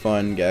be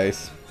fun,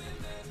 guys.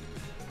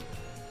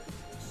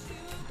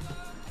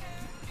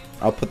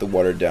 I'll put the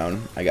water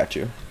down. I got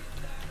you.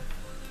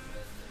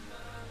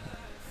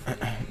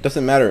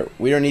 Doesn't matter.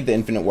 We don't need the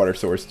infinite water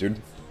source,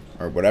 dude.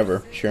 Or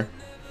whatever. Sure.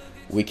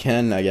 We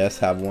can, I guess,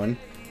 have one.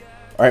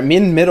 Alright, me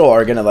and Middle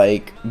are gonna,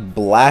 like,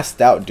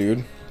 blast out,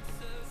 dude.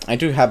 I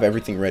do have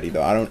everything ready,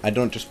 though. I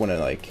don't just want to,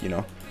 like, you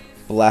know,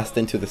 blast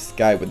into the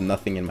sky with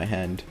nothing in my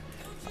hand.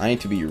 I need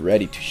to be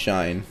ready to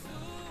shine.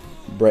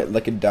 Bright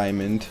like a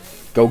diamond.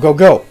 Go, go,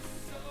 go!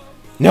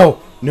 No!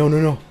 No, no,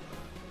 no.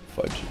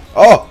 Fudge.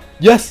 Oh!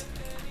 Yes!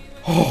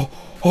 Oh!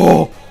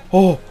 Oh!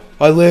 Oh!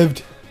 I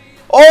lived!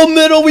 Oh,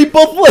 Middle! We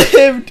both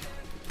lived!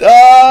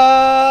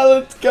 Ah!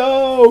 Let's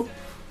go!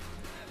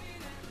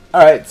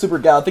 Alright, Super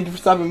Gal. Thank you for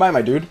stopping by,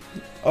 my dude.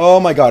 Oh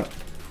my god.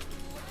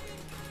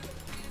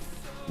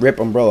 Rip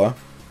Umbrella.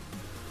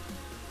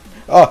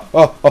 Oh!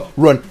 Oh! Oh!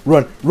 Run!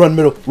 Run! Run,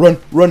 Middle! Run!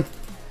 Run!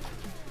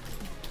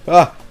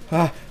 Ah!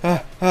 Ah!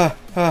 Ah! Ah!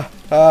 Ah!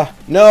 Ah!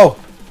 No!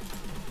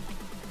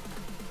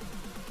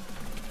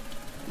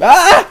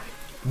 Ah!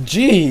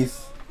 Jeez!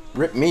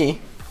 Rip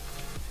me.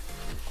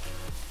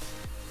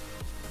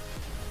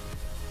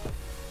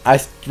 I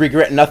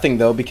regret nothing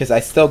though because I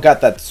still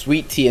got that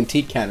sweet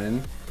TNT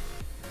cannon.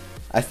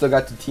 I still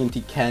got the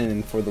TNT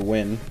cannon for the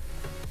win.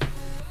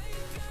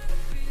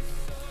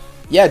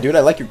 Yeah, dude,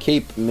 I like your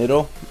cape,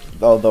 Middle.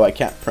 Although I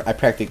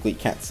practically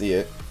can't see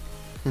it.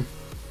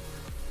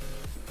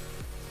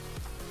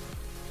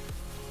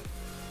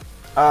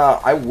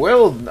 I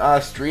will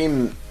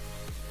stream.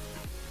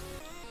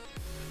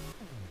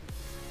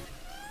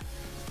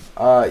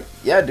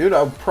 Yeah, dude,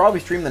 I'll probably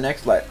stream the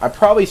next live. I'll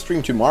probably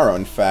stream tomorrow,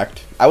 in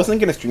fact. I wasn't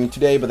gonna stream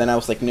today, but then I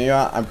was like,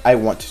 no, I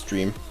want to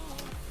stream.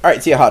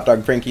 Alright, see ya, Hot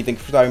Dog Frankie. Thank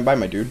you for stopping by,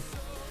 my dude.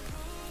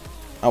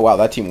 Oh, wow,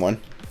 that team won.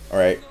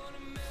 Alright.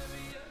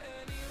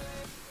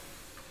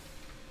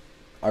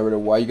 Arbiter,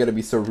 why you gotta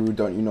be so rude?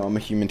 Don't you know I'm a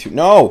human too?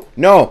 No!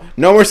 No!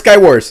 No more Sky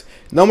Wars!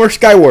 No more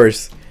Sky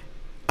Wars!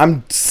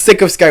 I'm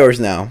sick of Sky Wars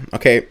now,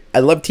 okay?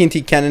 I love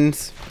TNT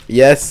cannons,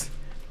 yes,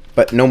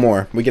 but no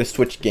more. We gotta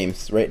switch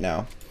games right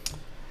now.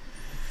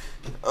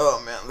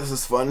 Oh man, this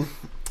is fun.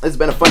 It's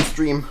been a fun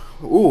stream.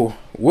 Ooh,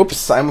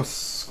 whoops, I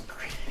almost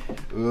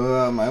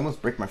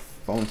break my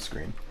phone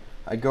screen.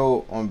 I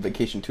go on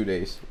vacation 2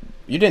 days.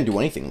 You didn't do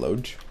anything,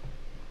 Loj.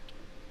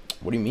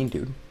 What do you mean,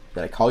 dude?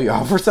 Did I call you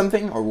out or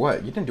something, or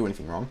what? You didn't do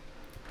anything wrong.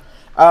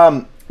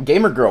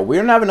 Gamer girl, we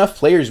don't have enough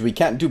players. We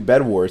can't do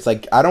bed wars.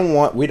 Like I don't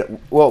want. We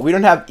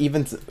don't have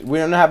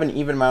an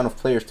even amount of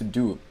players to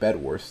do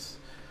bed wars.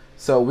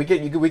 So we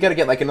gotta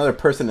get like another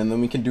person, and then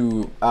we can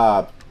do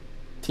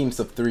teams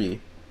of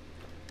 3.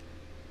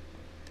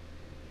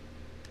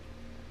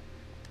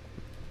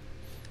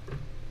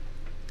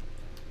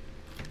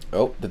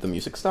 Oh, did the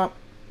music stop?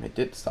 It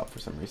did stop for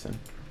some reason.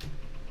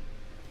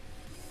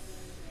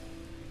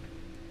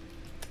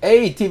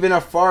 Hey,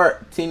 TVNR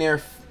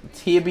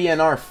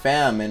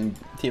fam and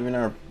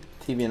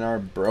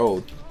TVNR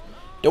bro.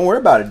 Don't worry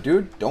about it,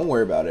 dude. Don't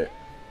worry about it.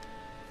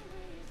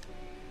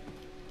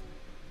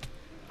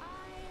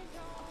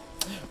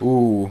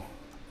 Ooh.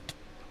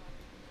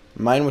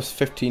 Mine was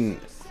 15.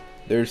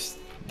 There's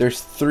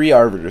 3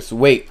 arbiters.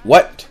 Wait,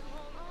 what?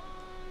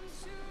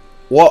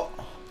 What?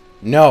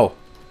 No.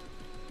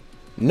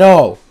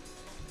 No.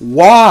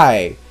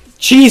 Why?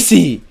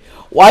 Cheesy.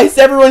 Why is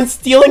everyone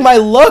stealing my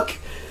look?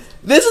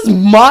 This is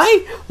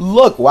my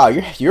look. Wow,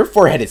 your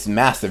forehead is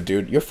massive,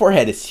 dude. Your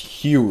forehead is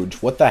huge.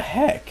 What the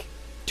heck?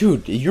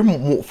 Dude,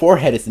 your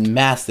forehead is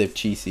massive,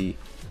 Cheesy.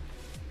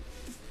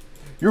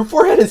 Your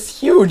forehead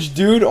is huge,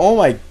 dude. Oh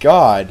my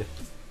god.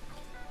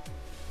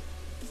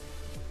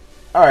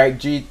 Alright,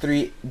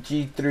 G384.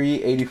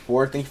 Thank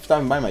you for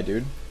stopping by, my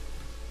dude.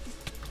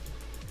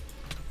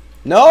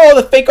 No,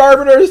 the fake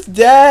arbiter is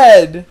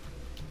dead.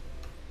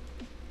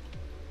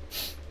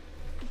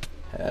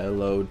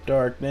 Hello,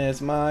 darkness,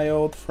 my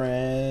old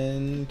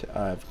friend.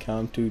 I've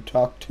come to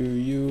talk to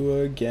you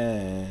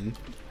again.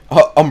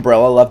 Oh,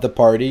 Umbrella left the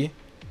party.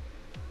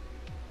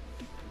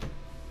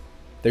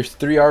 There's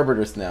 3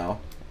 arbiters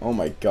now. Oh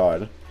my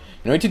god.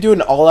 You need to do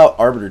an all-out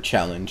arbiter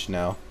challenge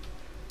now.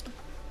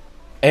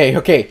 Hey,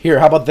 okay, here,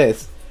 how about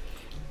this?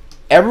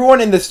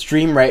 Everyone in the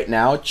stream right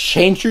now,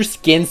 change your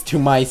skins to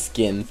my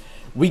skin.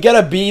 We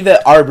gotta be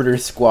the arbiter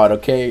squad,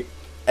 okay?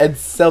 As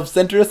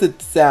self-centered as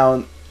it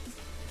sounds,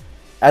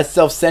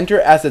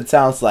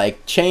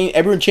 like,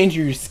 everyone change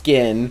your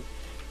skin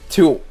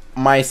to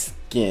my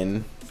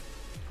skin.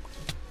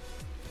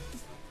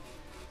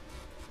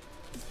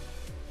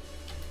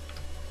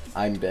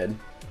 I'm dead.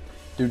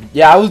 Dude,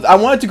 yeah, I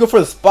wanted to go for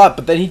the spot,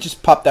 but then he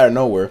just popped out of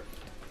nowhere.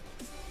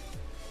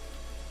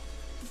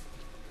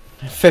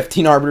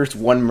 15 arbiters,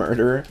 1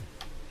 murderer.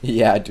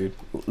 Yeah, dude.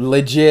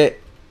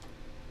 Legit.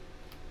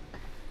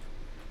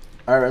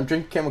 Alright, I'm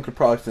drinking chemical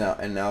products now,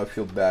 and now I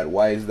feel bad.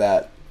 Why is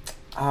that?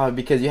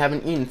 Because you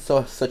haven't eaten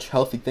such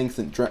healthy things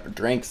and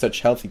drank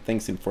such healthy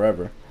things in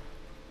forever.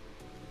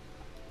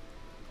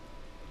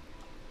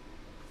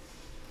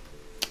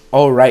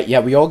 Alright, yeah,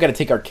 we all gotta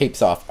take our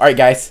capes off. Alright,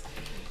 guys.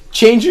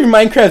 Change your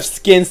Minecraft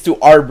skins to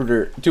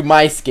Arbiter, to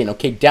my skin,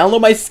 okay?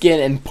 Download my skin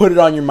and put it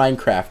on your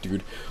Minecraft,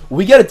 dude.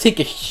 We gotta take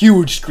a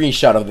huge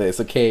screenshot of this,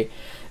 okay?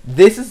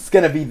 This is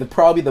gonna be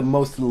probably the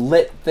most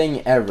lit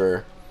thing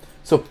ever.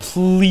 So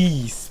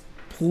please,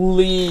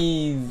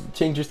 please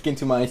change your skin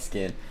to my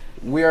skin.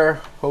 We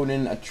are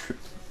holding a trip.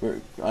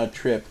 We're on a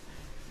trip.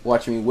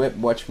 Watch me whip.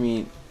 Watch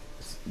me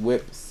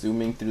whip.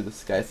 Zooming through the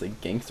skies like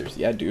gangsters.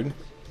 Yeah, dude.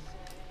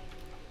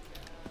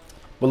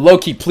 But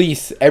Loki,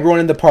 please, everyone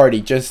in the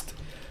party,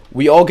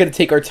 we all gotta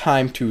take our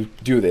time to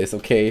do this,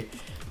 okay?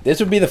 This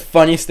would be the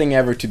funniest thing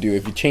ever to do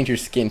if you change your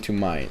skin to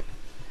mine.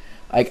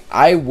 Like,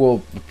 I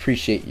will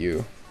appreciate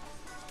you.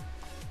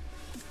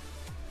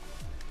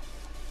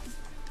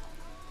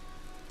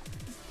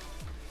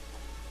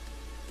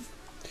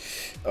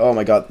 Oh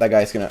my god, that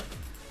guy's gonna...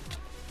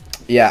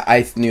 Yeah,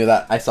 I knew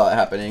that. I saw it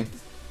happening.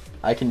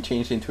 I can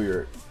change into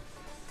your...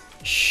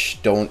 Shh,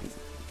 don't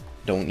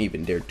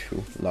even dare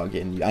to log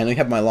in. I know you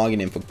have my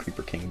login info,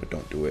 Creeper King, but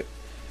don't do it.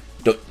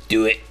 Don't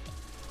do it.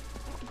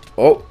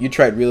 Oh, you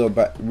tried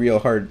real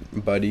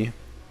hard, buddy.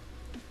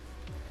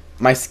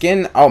 My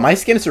skin... Oh, my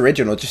skin is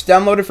original. Just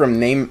download it from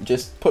name...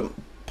 Just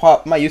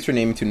pop my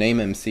username to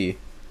NameMC.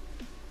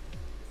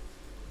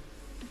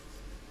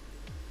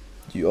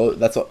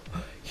 That's all...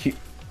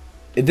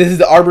 This is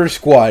the Arbiter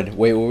Squad.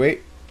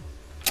 Wait.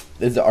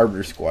 This is the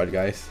Arbiter Squad,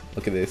 guys.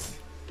 Look at this.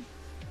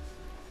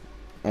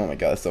 Oh my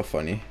god, that's so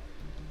funny.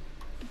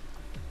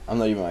 I'm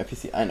not even on my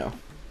PC. I know.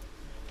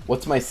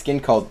 What's my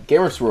skin called?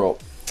 Gamers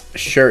World.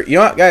 Sure. You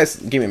know what, guys?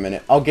 Give me a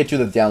minute. I'll get you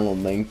the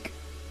download link,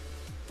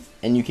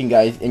 and you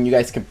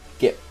guys can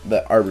get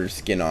the Arbiter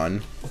skin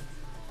on.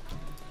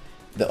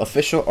 The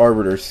official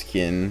Arbiter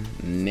skin,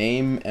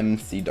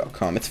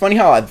 NameMC.com. It's funny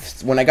how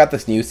when I got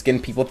this new skin,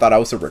 people thought I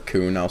was a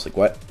raccoon. I was like,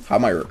 what? How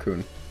am I a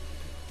raccoon?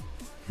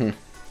 Oh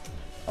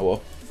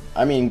well.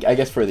 I mean, I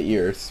guess for the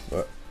ears,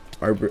 but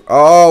Arbiter.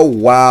 Oh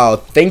wow!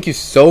 Thank you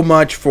so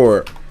much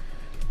for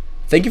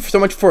Thank you so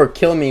much for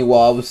killing me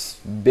while I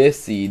was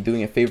busy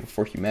doing a favor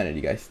for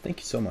humanity, guys. Thank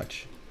you so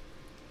much.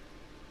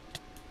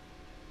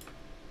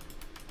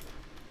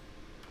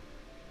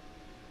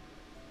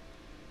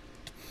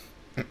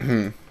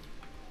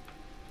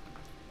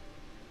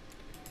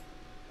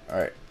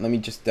 Alright, let me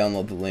just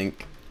download the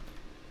link.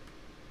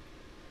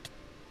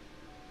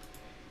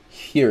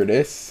 Here it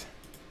is.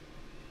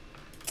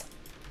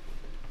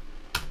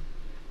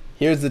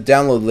 Here's the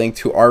download link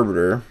to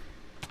Arbiter.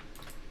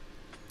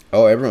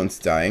 Oh, everyone's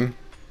dying.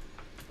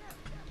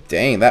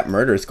 Dang, that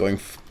murder is going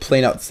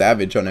plain out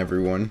savage on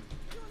everyone.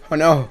 Oh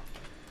no.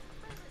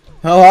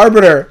 Oh,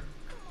 Arbiter!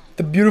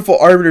 The beautiful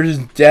Arbiter is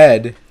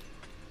dead.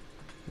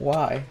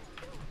 Why?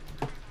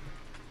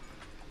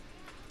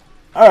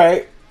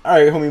 Alright,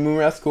 homie Moomer,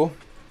 that's cool.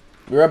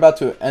 We're about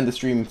to end the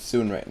stream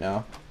soon right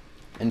now.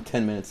 In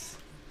 10 minutes.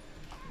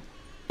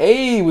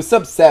 Hey, what's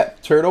up,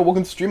 Sap Turtle?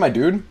 Welcome to the stream, my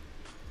dude.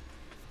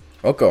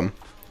 Welcome.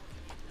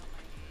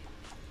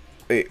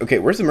 Wait, okay,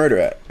 where's the murder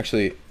at?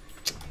 Actually,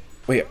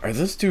 wait, are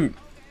those two...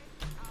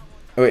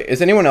 Oh, wait,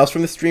 is anyone else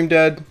from the stream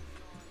dead?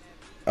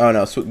 Oh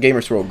no,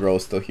 Gamer Swirl Girl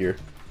is still here.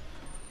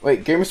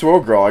 Wait, Gamer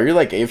Swirl Girl, are you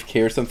like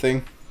AFK or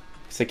something?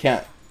 Because I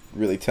can't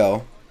really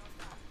tell.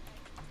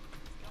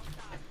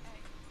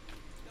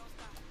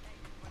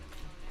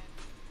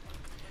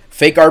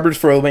 Fake Arbiters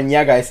for a win.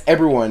 Yeah, guys,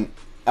 everyone.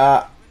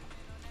 Oh,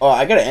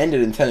 I gotta end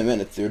it in 10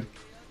 minutes, dude.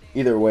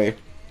 Either way.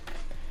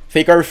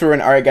 Fake Arbiters for a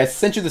win. Alright, guys,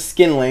 sent you the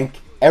skin link.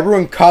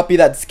 Everyone copy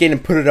that skin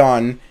and put it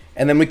on.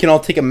 And then we can all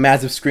take a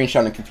massive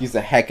screenshot and confuse the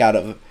heck out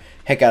of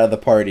the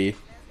party.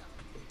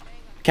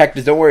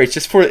 Cactus, don't worry. It's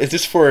just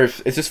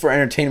for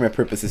entertainment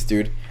purposes,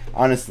 dude.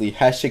 Honestly,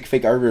 hashtag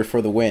Fake Arbiter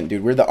for the win,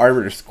 dude. We're the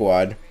Arbiter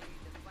squad.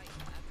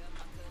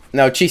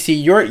 Now, Cheesy,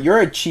 you're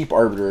a cheap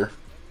Arbiter.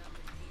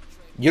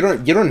 You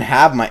don't even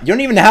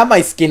have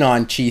my skin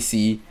on,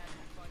 Cheesy.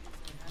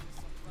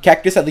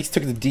 Cactus at least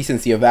took the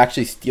decency of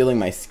actually stealing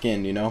my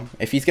skin, you know?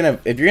 If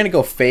you're gonna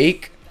go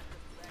fake,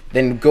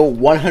 then go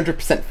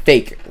 100%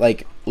 fake.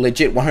 Like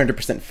legit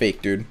 100%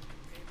 fake, dude.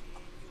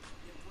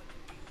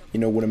 You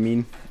know what I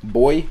mean?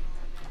 Boy.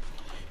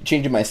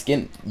 Changing my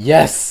skin.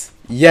 Yes!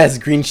 Yes,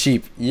 Green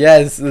Sheep.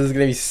 Yes, this is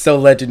gonna be so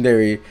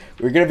legendary.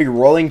 We're gonna be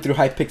rolling through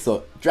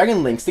Hypixel.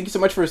 Dragon Links, thank you so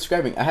much for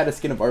subscribing. I had a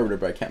skin of Arbiter,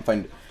 but I can't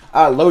find it.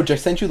 Loj, I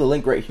sent you the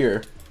link right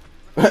here.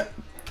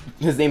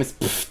 His name is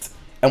Pfft.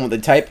 And with the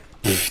type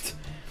Pfft.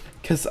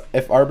 Because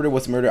if Arbiter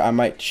was murder, I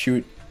might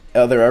shoot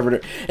other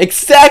Arbiter.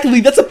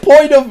 Exactly! That's the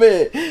point of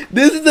it!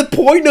 This is the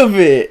point of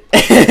it!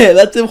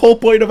 That's the whole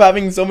point of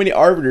having so many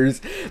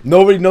Arbiters.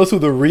 Nobody knows who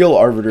the real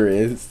Arbiter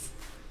is.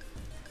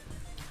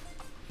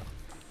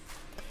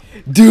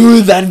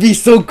 Dude, that'd be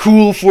so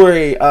cool for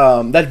a,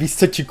 that'd be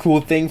such a cool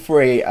thing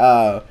for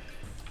a,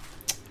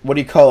 what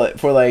do you call it?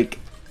 For like,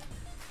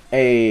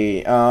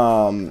 a,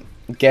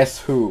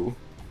 guess who?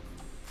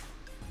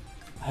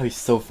 That'd be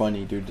so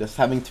funny, dude. Just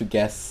having to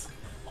guess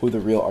who the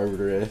real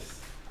Arbiter is.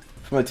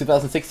 From like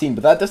 2016,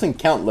 but that doesn't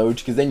count, Loj,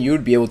 because then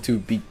you'd be able to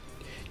be,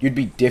 you'd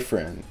be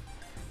different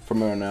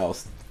from everyone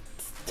else.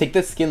 Take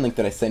this skin link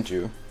that I sent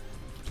you.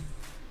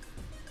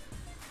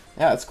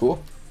 Yeah, that's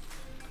cool.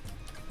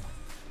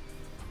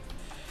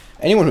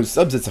 Anyone who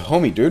subs, it's a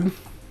homie, dude.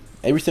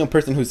 Every single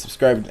person who's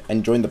subscribed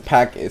and joined the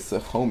pack is a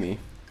homie.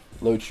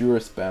 Loj, you're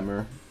a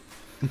spammer.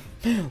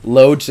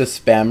 Loj the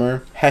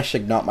spammer.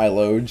 Hashtag not my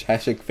Loj.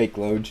 Hashtag fake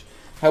Loj.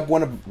 Have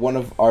one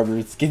of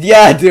Arbiter's skins.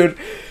 Yeah, dude.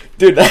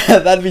 Dude,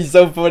 that'd be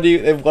so funny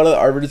if one of the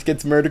Arbiters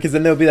gets murdered, because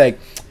then they'll be like,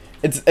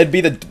 it'd be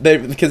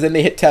because then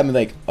they hit tab and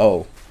like,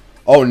 oh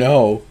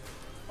no,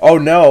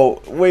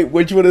 wait,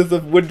 which one is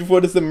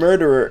the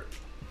murderer?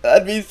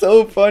 That'd be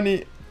so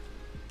funny.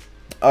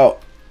 Oh,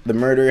 the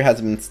murderer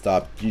hasn't been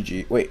stopped.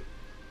 GG. Wait.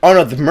 Oh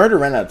no, the murder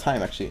ran out of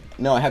time actually.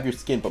 No, I have your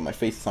skin, but my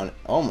face is on it.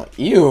 Oh my,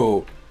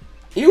 ew,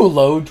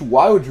 Loj.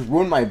 Why would you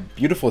ruin my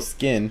beautiful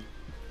skin?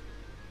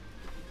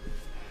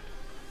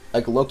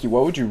 Like Loki,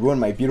 why would you ruin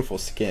my beautiful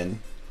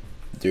skin?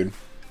 Dude.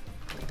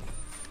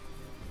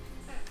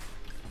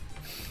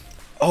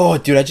 Oh,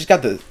 dude, I just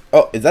got the...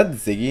 Oh, is that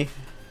Ziggy?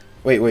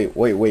 Wait,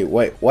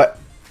 what?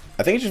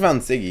 I think I just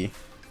found Ziggy.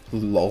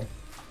 Lol.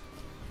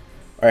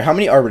 Alright, how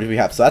many Arbiters do we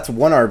have? So that's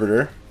one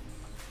Arbiter.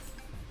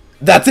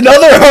 That's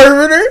another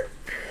Arbiter?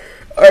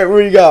 Alright, what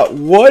do you got?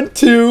 1,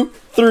 2,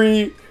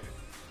 3,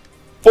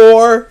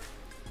 4,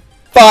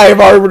 5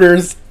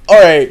 Arbiters.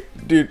 Alright,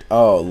 dude.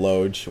 Oh,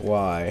 Loj,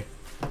 why?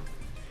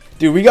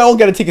 Dude, we all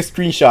gotta take a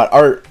screenshot.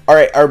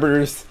 Alright,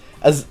 Arbiters,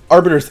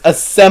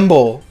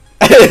 assemble.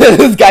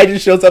 This guy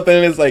just shows up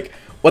and is like,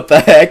 what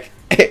the heck?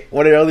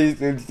 What are all these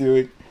dudes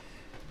doing?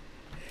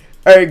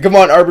 Alright, come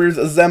on, Arbiters,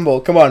 assemble.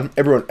 Come on,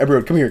 everyone,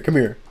 come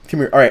here.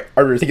 Alright,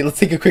 Arbiters, let's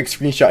take a quick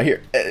screenshot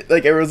here.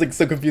 Like, everyone's like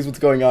so confused what's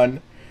going on.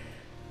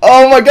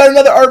 Oh my god,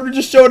 another Arbiter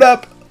just showed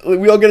up.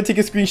 We all gotta take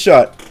a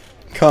screenshot.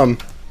 Come.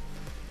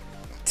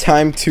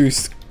 Time to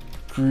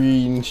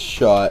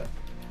screenshot.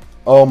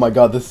 Oh my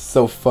god, this is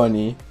so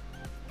funny.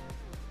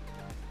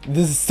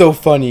 This is so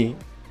funny.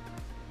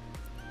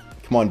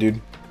 Come on,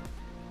 dude.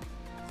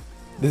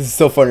 This is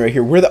so funny right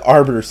here. We're the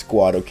Arbiter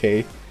squad,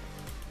 okay?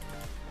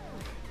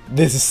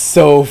 This is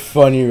so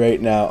funny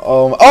right now.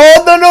 Oh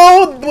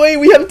no! Wait,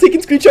 we haven't taken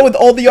screenshot with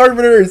all the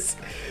arbiters.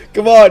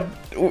 Come on.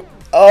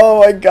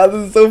 Oh my god,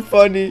 this is so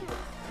funny.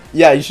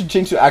 Yeah, you should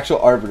change to actual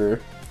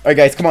arbiter. Alright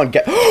guys, come on,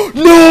 get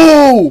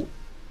no!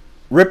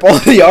 Rip all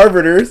the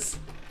arbiters.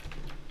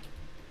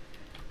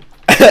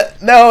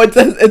 No,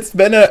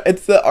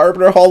 it's the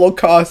arbiter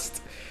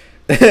holocaust.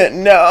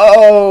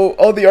 No,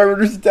 all the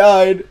arbiters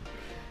died.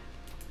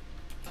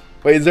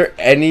 Wait, is there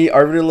any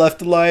arbiter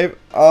left alive?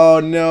 Oh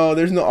no,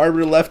 there's no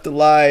arbiter left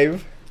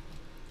alive.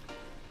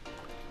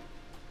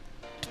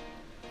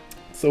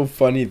 So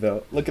funny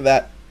though. Look at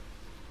that.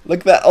 Look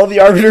at that. All the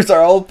arbiters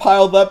are all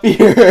piled up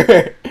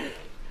here.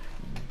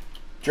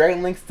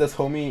 Dragon Links, does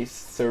homie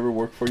server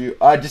work for you?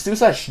 Just do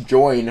 /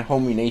 join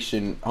homie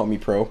nation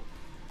homie pro.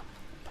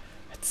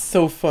 That's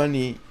so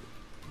funny.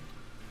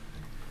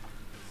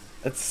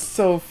 That's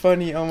so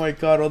funny. Oh my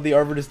god, all the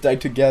arbiters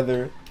died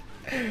together.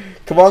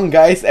 Come on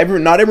guys,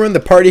 not everyone in the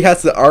party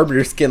has the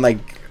arbiter skin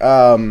like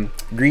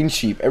green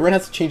sheep. Everyone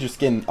has to change their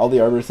skin. All the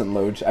arbiters and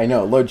Lodge. I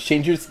know, Lodge,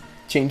 change your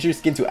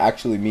skin to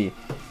actually me.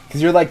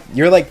 Cause you're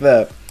like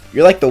the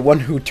one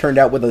who turned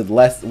out with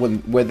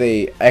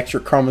a extra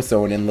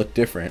chromosome and looked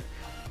different.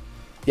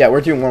 Yeah,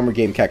 we're doing one more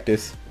game,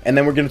 Cactus. And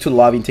then we're going to the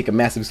lobby and take a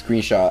massive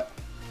screenshot.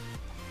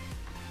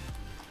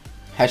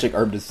 Hashtag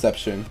arbiter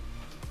deception.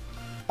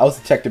 I was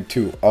detective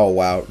too. Oh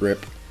wow,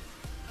 rip.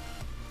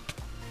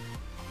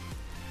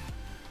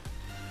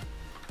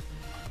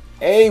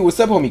 Hey, what's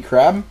up, homie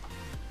crab?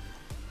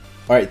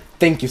 Alright,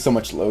 thank you so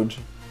much, Lodge.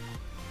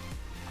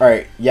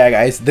 Alright, yeah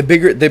guys,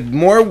 the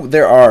more arbiters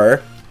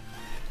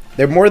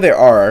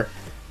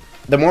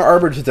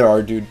there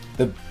are, dude,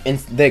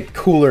 the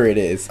cooler it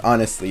is,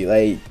 honestly.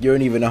 Like, you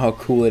don't even know how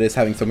cool it is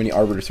having so many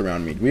arbiters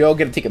around me. We all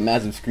get to take a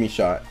massive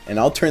screenshot, and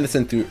I'll turn this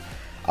into,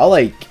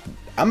 I'm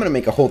gonna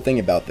make a whole thing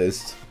about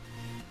this.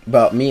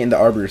 About me and the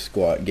arbiter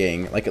squad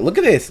gang. Like, look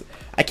at this.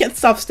 I can't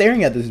stop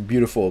staring at this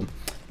beautiful.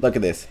 Look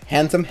at this.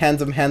 Handsome,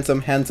 handsome,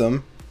 handsome,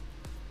 handsome.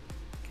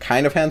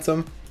 Kind of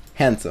handsome.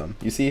 Handsome.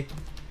 You see?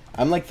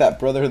 I'm like that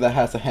brother that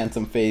has a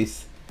handsome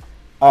face.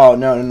 Oh,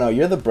 no.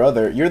 You're the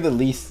brother. You're the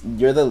least.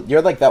 You're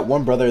like that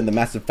one brother in the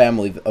massive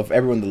family of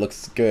everyone that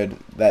looks good.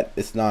 That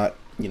is not,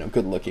 you know,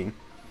 good looking.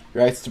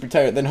 Right? Super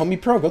tired. Then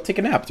homie pro, go take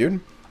a nap, dude.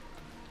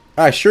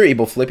 Alright, sure,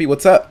 Able Flippy.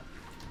 What's up?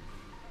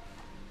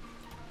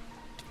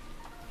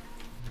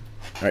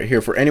 Alright,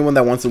 here, for anyone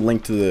that wants a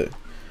link to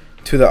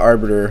the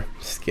arbiter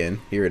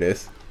skin, here it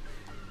is.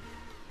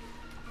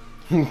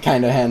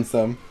 Kinda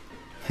handsome.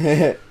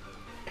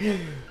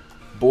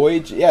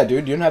 Boy, yeah,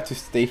 dude, you don't have to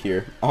stay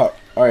here. Oh,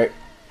 alright.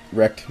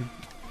 Wrecked.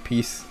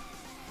 Peace.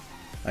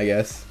 I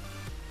guess.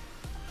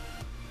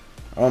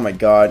 Oh my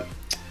god.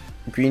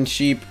 Green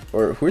sheep,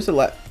 or where's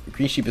the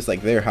green sheep is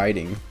like they're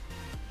hiding.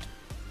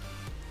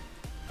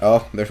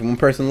 Oh, there's one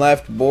person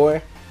left,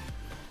 boy.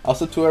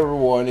 Also to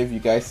everyone, if you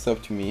guys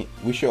sub to me,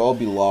 we should all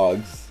be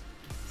logs.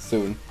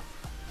 Soon.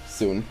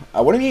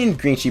 What do you mean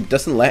green sheep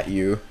doesn't let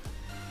you?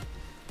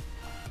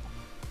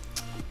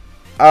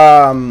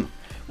 Well,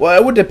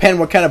 it would depend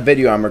what kind of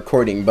video I'm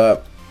recording,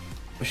 but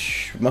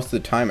most of the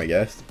time, I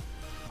guess.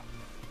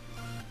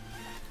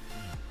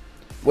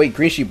 Wait,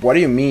 green sheep, what do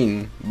you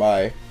mean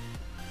by?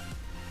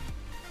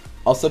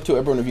 I'll sub to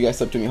everyone if you guys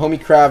sub to me. Homie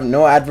Crab,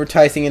 no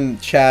advertising in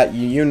the chat.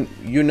 You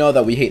know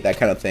that we hate that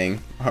kind of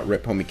thing.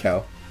 Rip, homie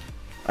cow.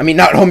 I mean,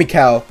 not homie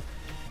cow.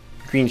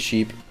 Green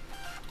sheep.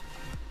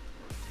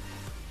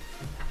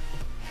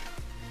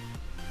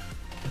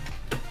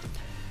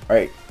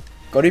 Alright.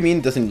 What do you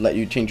mean doesn't let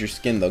you change your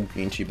skin though,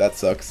 green sheep? That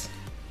sucks.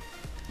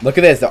 Look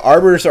at this. The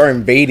arbiters are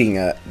invading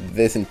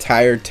this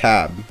entire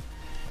tab.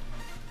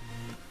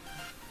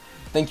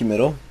 Thank you,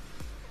 middle.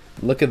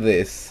 Look at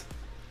this.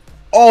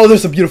 Oh,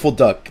 there's a beautiful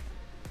duck.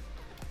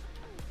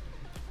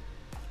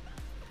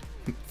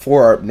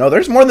 No,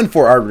 there's more than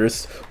 4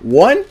 arbiters.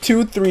 1,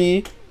 2,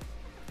 3,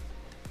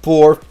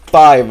 4,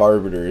 5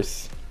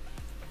 arbiters.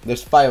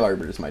 There's 5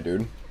 arbiters, my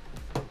dude.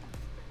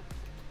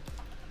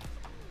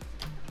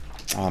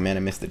 Oh man, I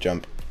missed the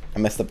jump. I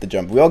messed up the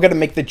jump. We all gotta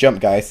make the jump,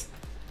 guys.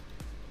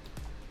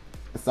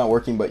 It's not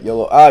working, but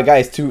YOLO.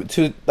 Guys,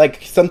 to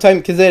like sometime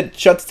because it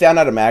shuts down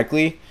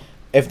automatically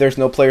if there's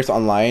no players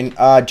online.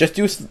 Just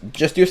do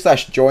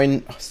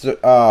 /join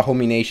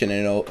homie nation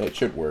and it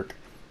should work.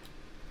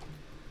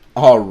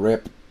 Oh,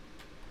 rip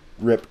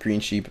green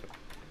sheep.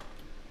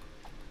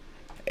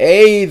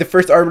 Hey, the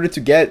first arbiter to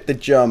get the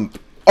jump.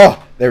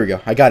 Oh, there we go.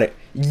 I got it.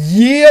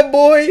 Yeah,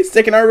 boy.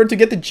 Second arbiter to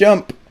get the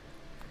jump.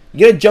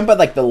 You gotta jump at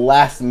like the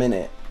last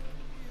minute.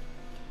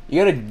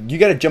 You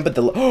gotta jump at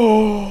the.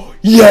 Oh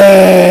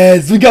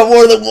yes, we got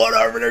more than 1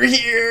 arbiter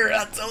here.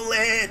 That's so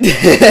lit.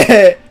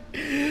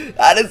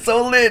 That is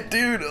so lit,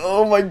 dude.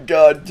 Oh my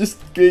god. Just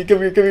come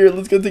here.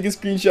 Let's go take a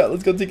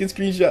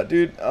screenshot.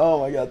 Dude. Oh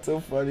my god,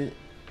 so funny.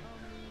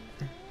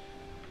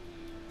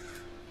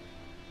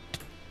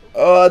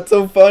 Oh, it's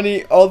so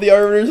funny. All the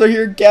arbiters are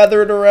here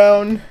gathered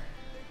around.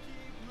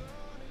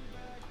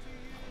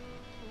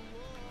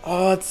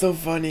 Oh, it's so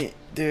funny,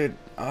 dude.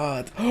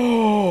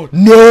 Oh,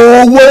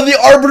 no! One of the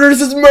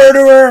arbiters is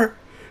murderer.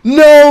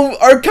 No!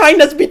 Our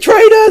kind has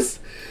betrayed us!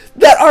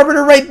 That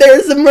Arbiter right there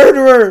is a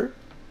murderer!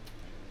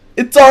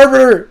 It's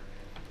Arbiter!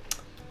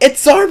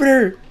 It's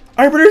Arbiter!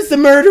 Arbiter's the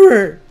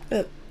murderer!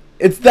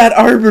 It's that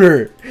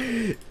Arbiter!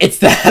 It's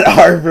that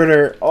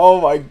Arbiter!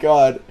 Oh my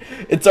god.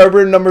 It's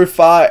Arbiter number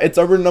 5. It's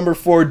Arbiter number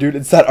 4, dude.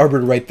 It's that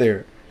Arbiter right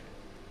there.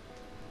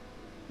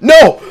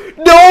 No!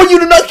 No! You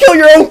do not kill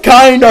your own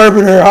kind,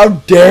 Arbiter! How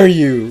dare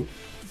you!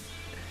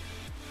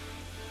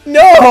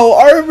 No!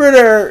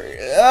 Arbiter!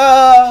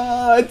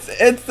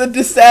 It's a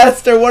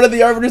disaster! One of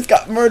the Arbiters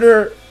got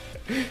murdered!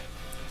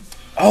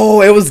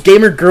 Oh, it was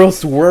Gamer Girl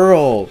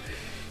Swirl!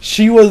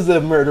 She was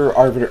the murderer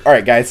Arbiter.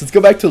 Alright guys, let's go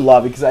back to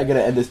lobby because I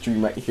gotta end this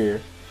stream right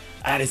here.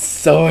 That is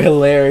so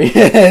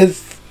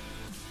hilarious.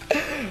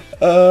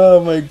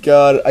 Oh my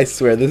god, I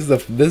swear this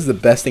is the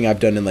best thing I've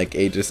done in like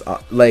ages.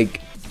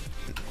 Like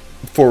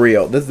for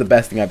real, this is the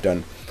best thing I've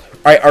done.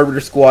 Alright,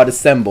 Arbiter Squad,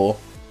 assemble.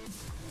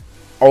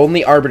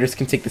 Only Arbiters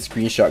can take the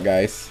screenshot,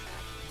 guys.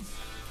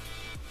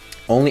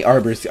 Only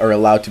Arbiters are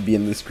allowed to be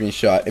in the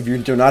screenshot. If you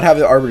do not have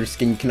the Arbiter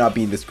skin, you cannot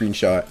be in the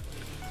screenshot.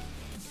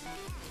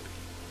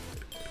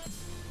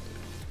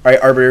 Alright,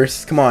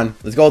 Arbiters, come on.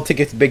 Let's go take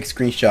a big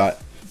screenshot.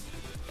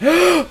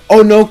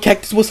 Oh no,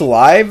 Cactus was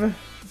alive?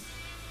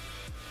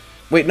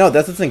 Wait, no,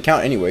 that doesn't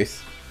count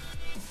anyways.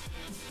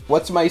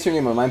 What's my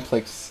username on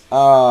Mineplex?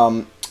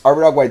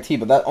 ArbitDogYT,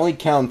 but that only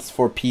counts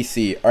for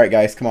PC. Alright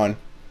guys, come on.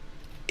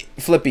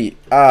 Flippy.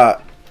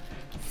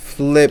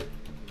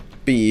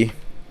 Flippy.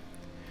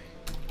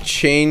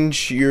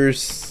 Change your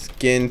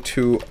skin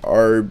to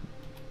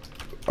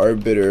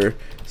Arbiter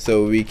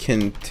so we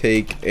can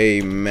take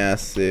a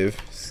massive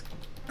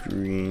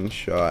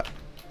screenshot.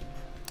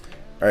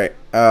 Alright,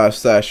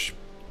 slash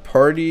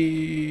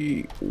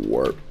party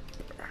warp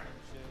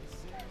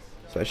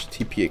slash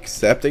TP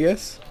accept, I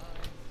guess.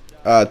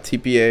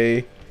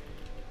 TPA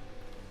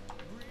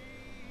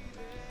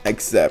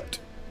accept.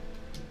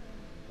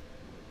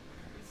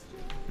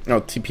 No,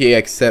 TPA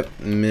accept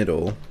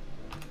middle.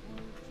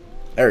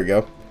 There we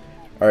go.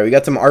 Alright, we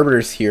got some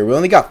Arbiters here. We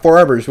only got 4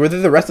 Arbiters. Where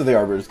did the rest of the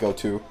Arbiters go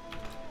to?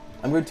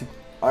 I'm going to...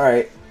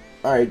 Alright.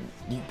 Alright.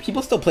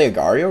 People still play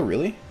Agario?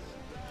 Really?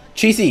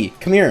 Cheesy,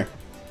 come here.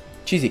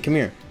 Cheesy, come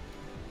here.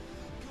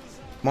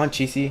 Come on,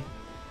 Cheesy.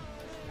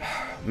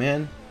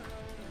 Man.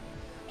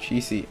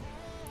 Cheesy.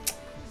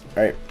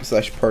 Alright,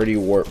 slash party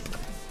warp.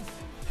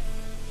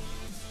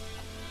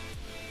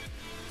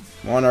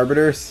 Come on,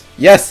 Arbiters.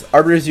 Yes!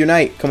 Arbiters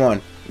unite! Come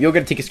on. We all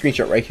gotta take a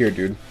screenshot right here,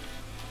 dude.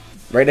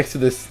 Right next to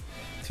this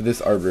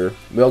Arbiter.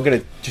 We all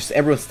gotta just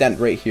everyone stand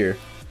right here.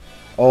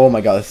 Oh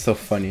my god, that's so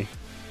funny.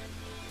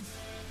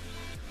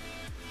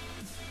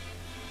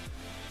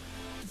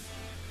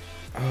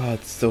 Oh,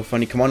 it's so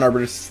funny. Come on,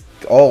 Arbiters.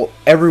 Oh,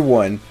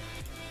 everyone.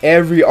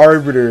 Every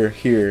Arbiter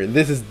here.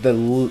 This is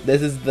the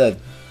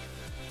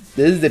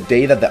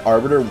day that the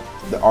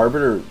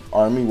Arbiter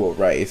army will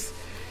rise.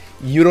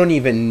 You don't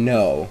even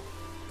know.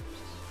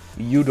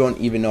 You don't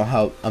even know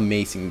how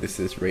amazing this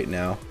is right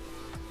now.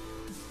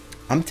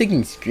 I'm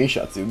taking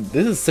screenshots, dude.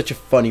 This is such a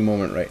funny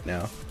moment right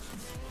now.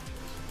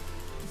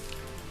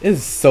 It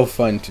is so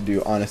fun to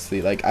do,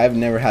 honestly. Like, I've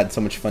never had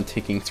so much fun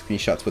taking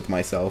screenshots with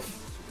myself.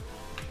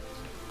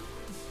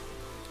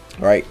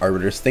 Alright,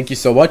 Arbiters. Thank you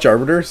so much,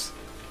 Arbiters.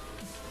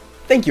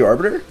 Thank you,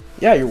 Arbiter.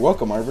 Yeah, you're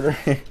welcome, Arbiter.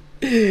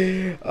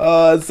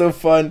 Oh, it's so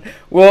fun.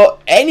 Well,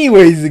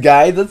 anyways,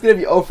 guys, that's gonna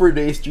be all for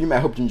today's stream. I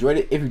hope you enjoyed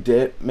it. If you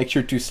did, make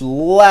sure to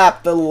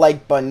slap the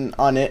like button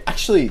on it.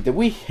 Actually, did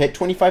we hit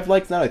 25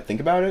 likes now that I think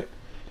about it?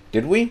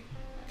 Did we?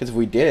 Because if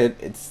we did,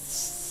 it's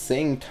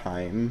sing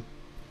time.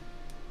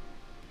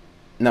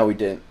 No, we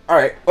didn't.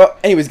 Alright, well,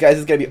 anyways, guys,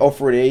 it's gonna be all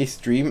for today's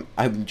stream.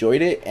 I hope you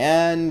enjoyed it,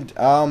 and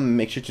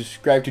make sure to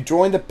subscribe to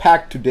join the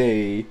pack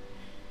today.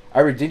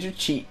 Arbiter, did you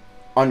cheat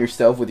on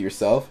yourself with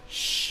yourself?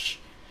 Shh.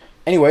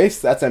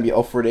 Anyways, that's gonna be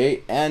all for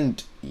today,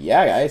 and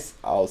yeah, guys,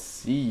 I'll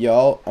see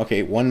y'all.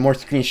 Okay, one more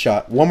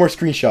screenshot.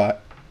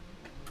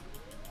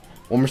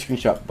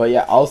 But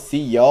yeah, I'll see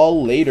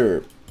y'all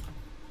later.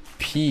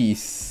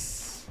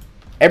 Peace.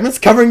 Everyone's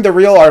covering the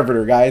real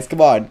Arbiter, guys.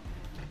 Come on.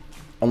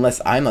 Unless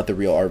I'm not the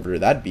real Arbiter,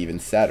 that'd be even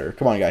sadder.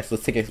 Come on, guys,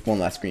 let's take one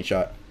last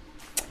screenshot.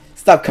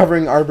 Stop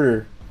covering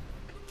Arbiter.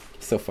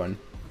 So fun.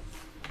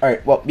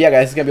 Alright, well, yeah,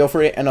 guys, it's gonna be all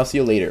for it, and I'll see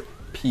you later.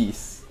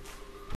 Peace.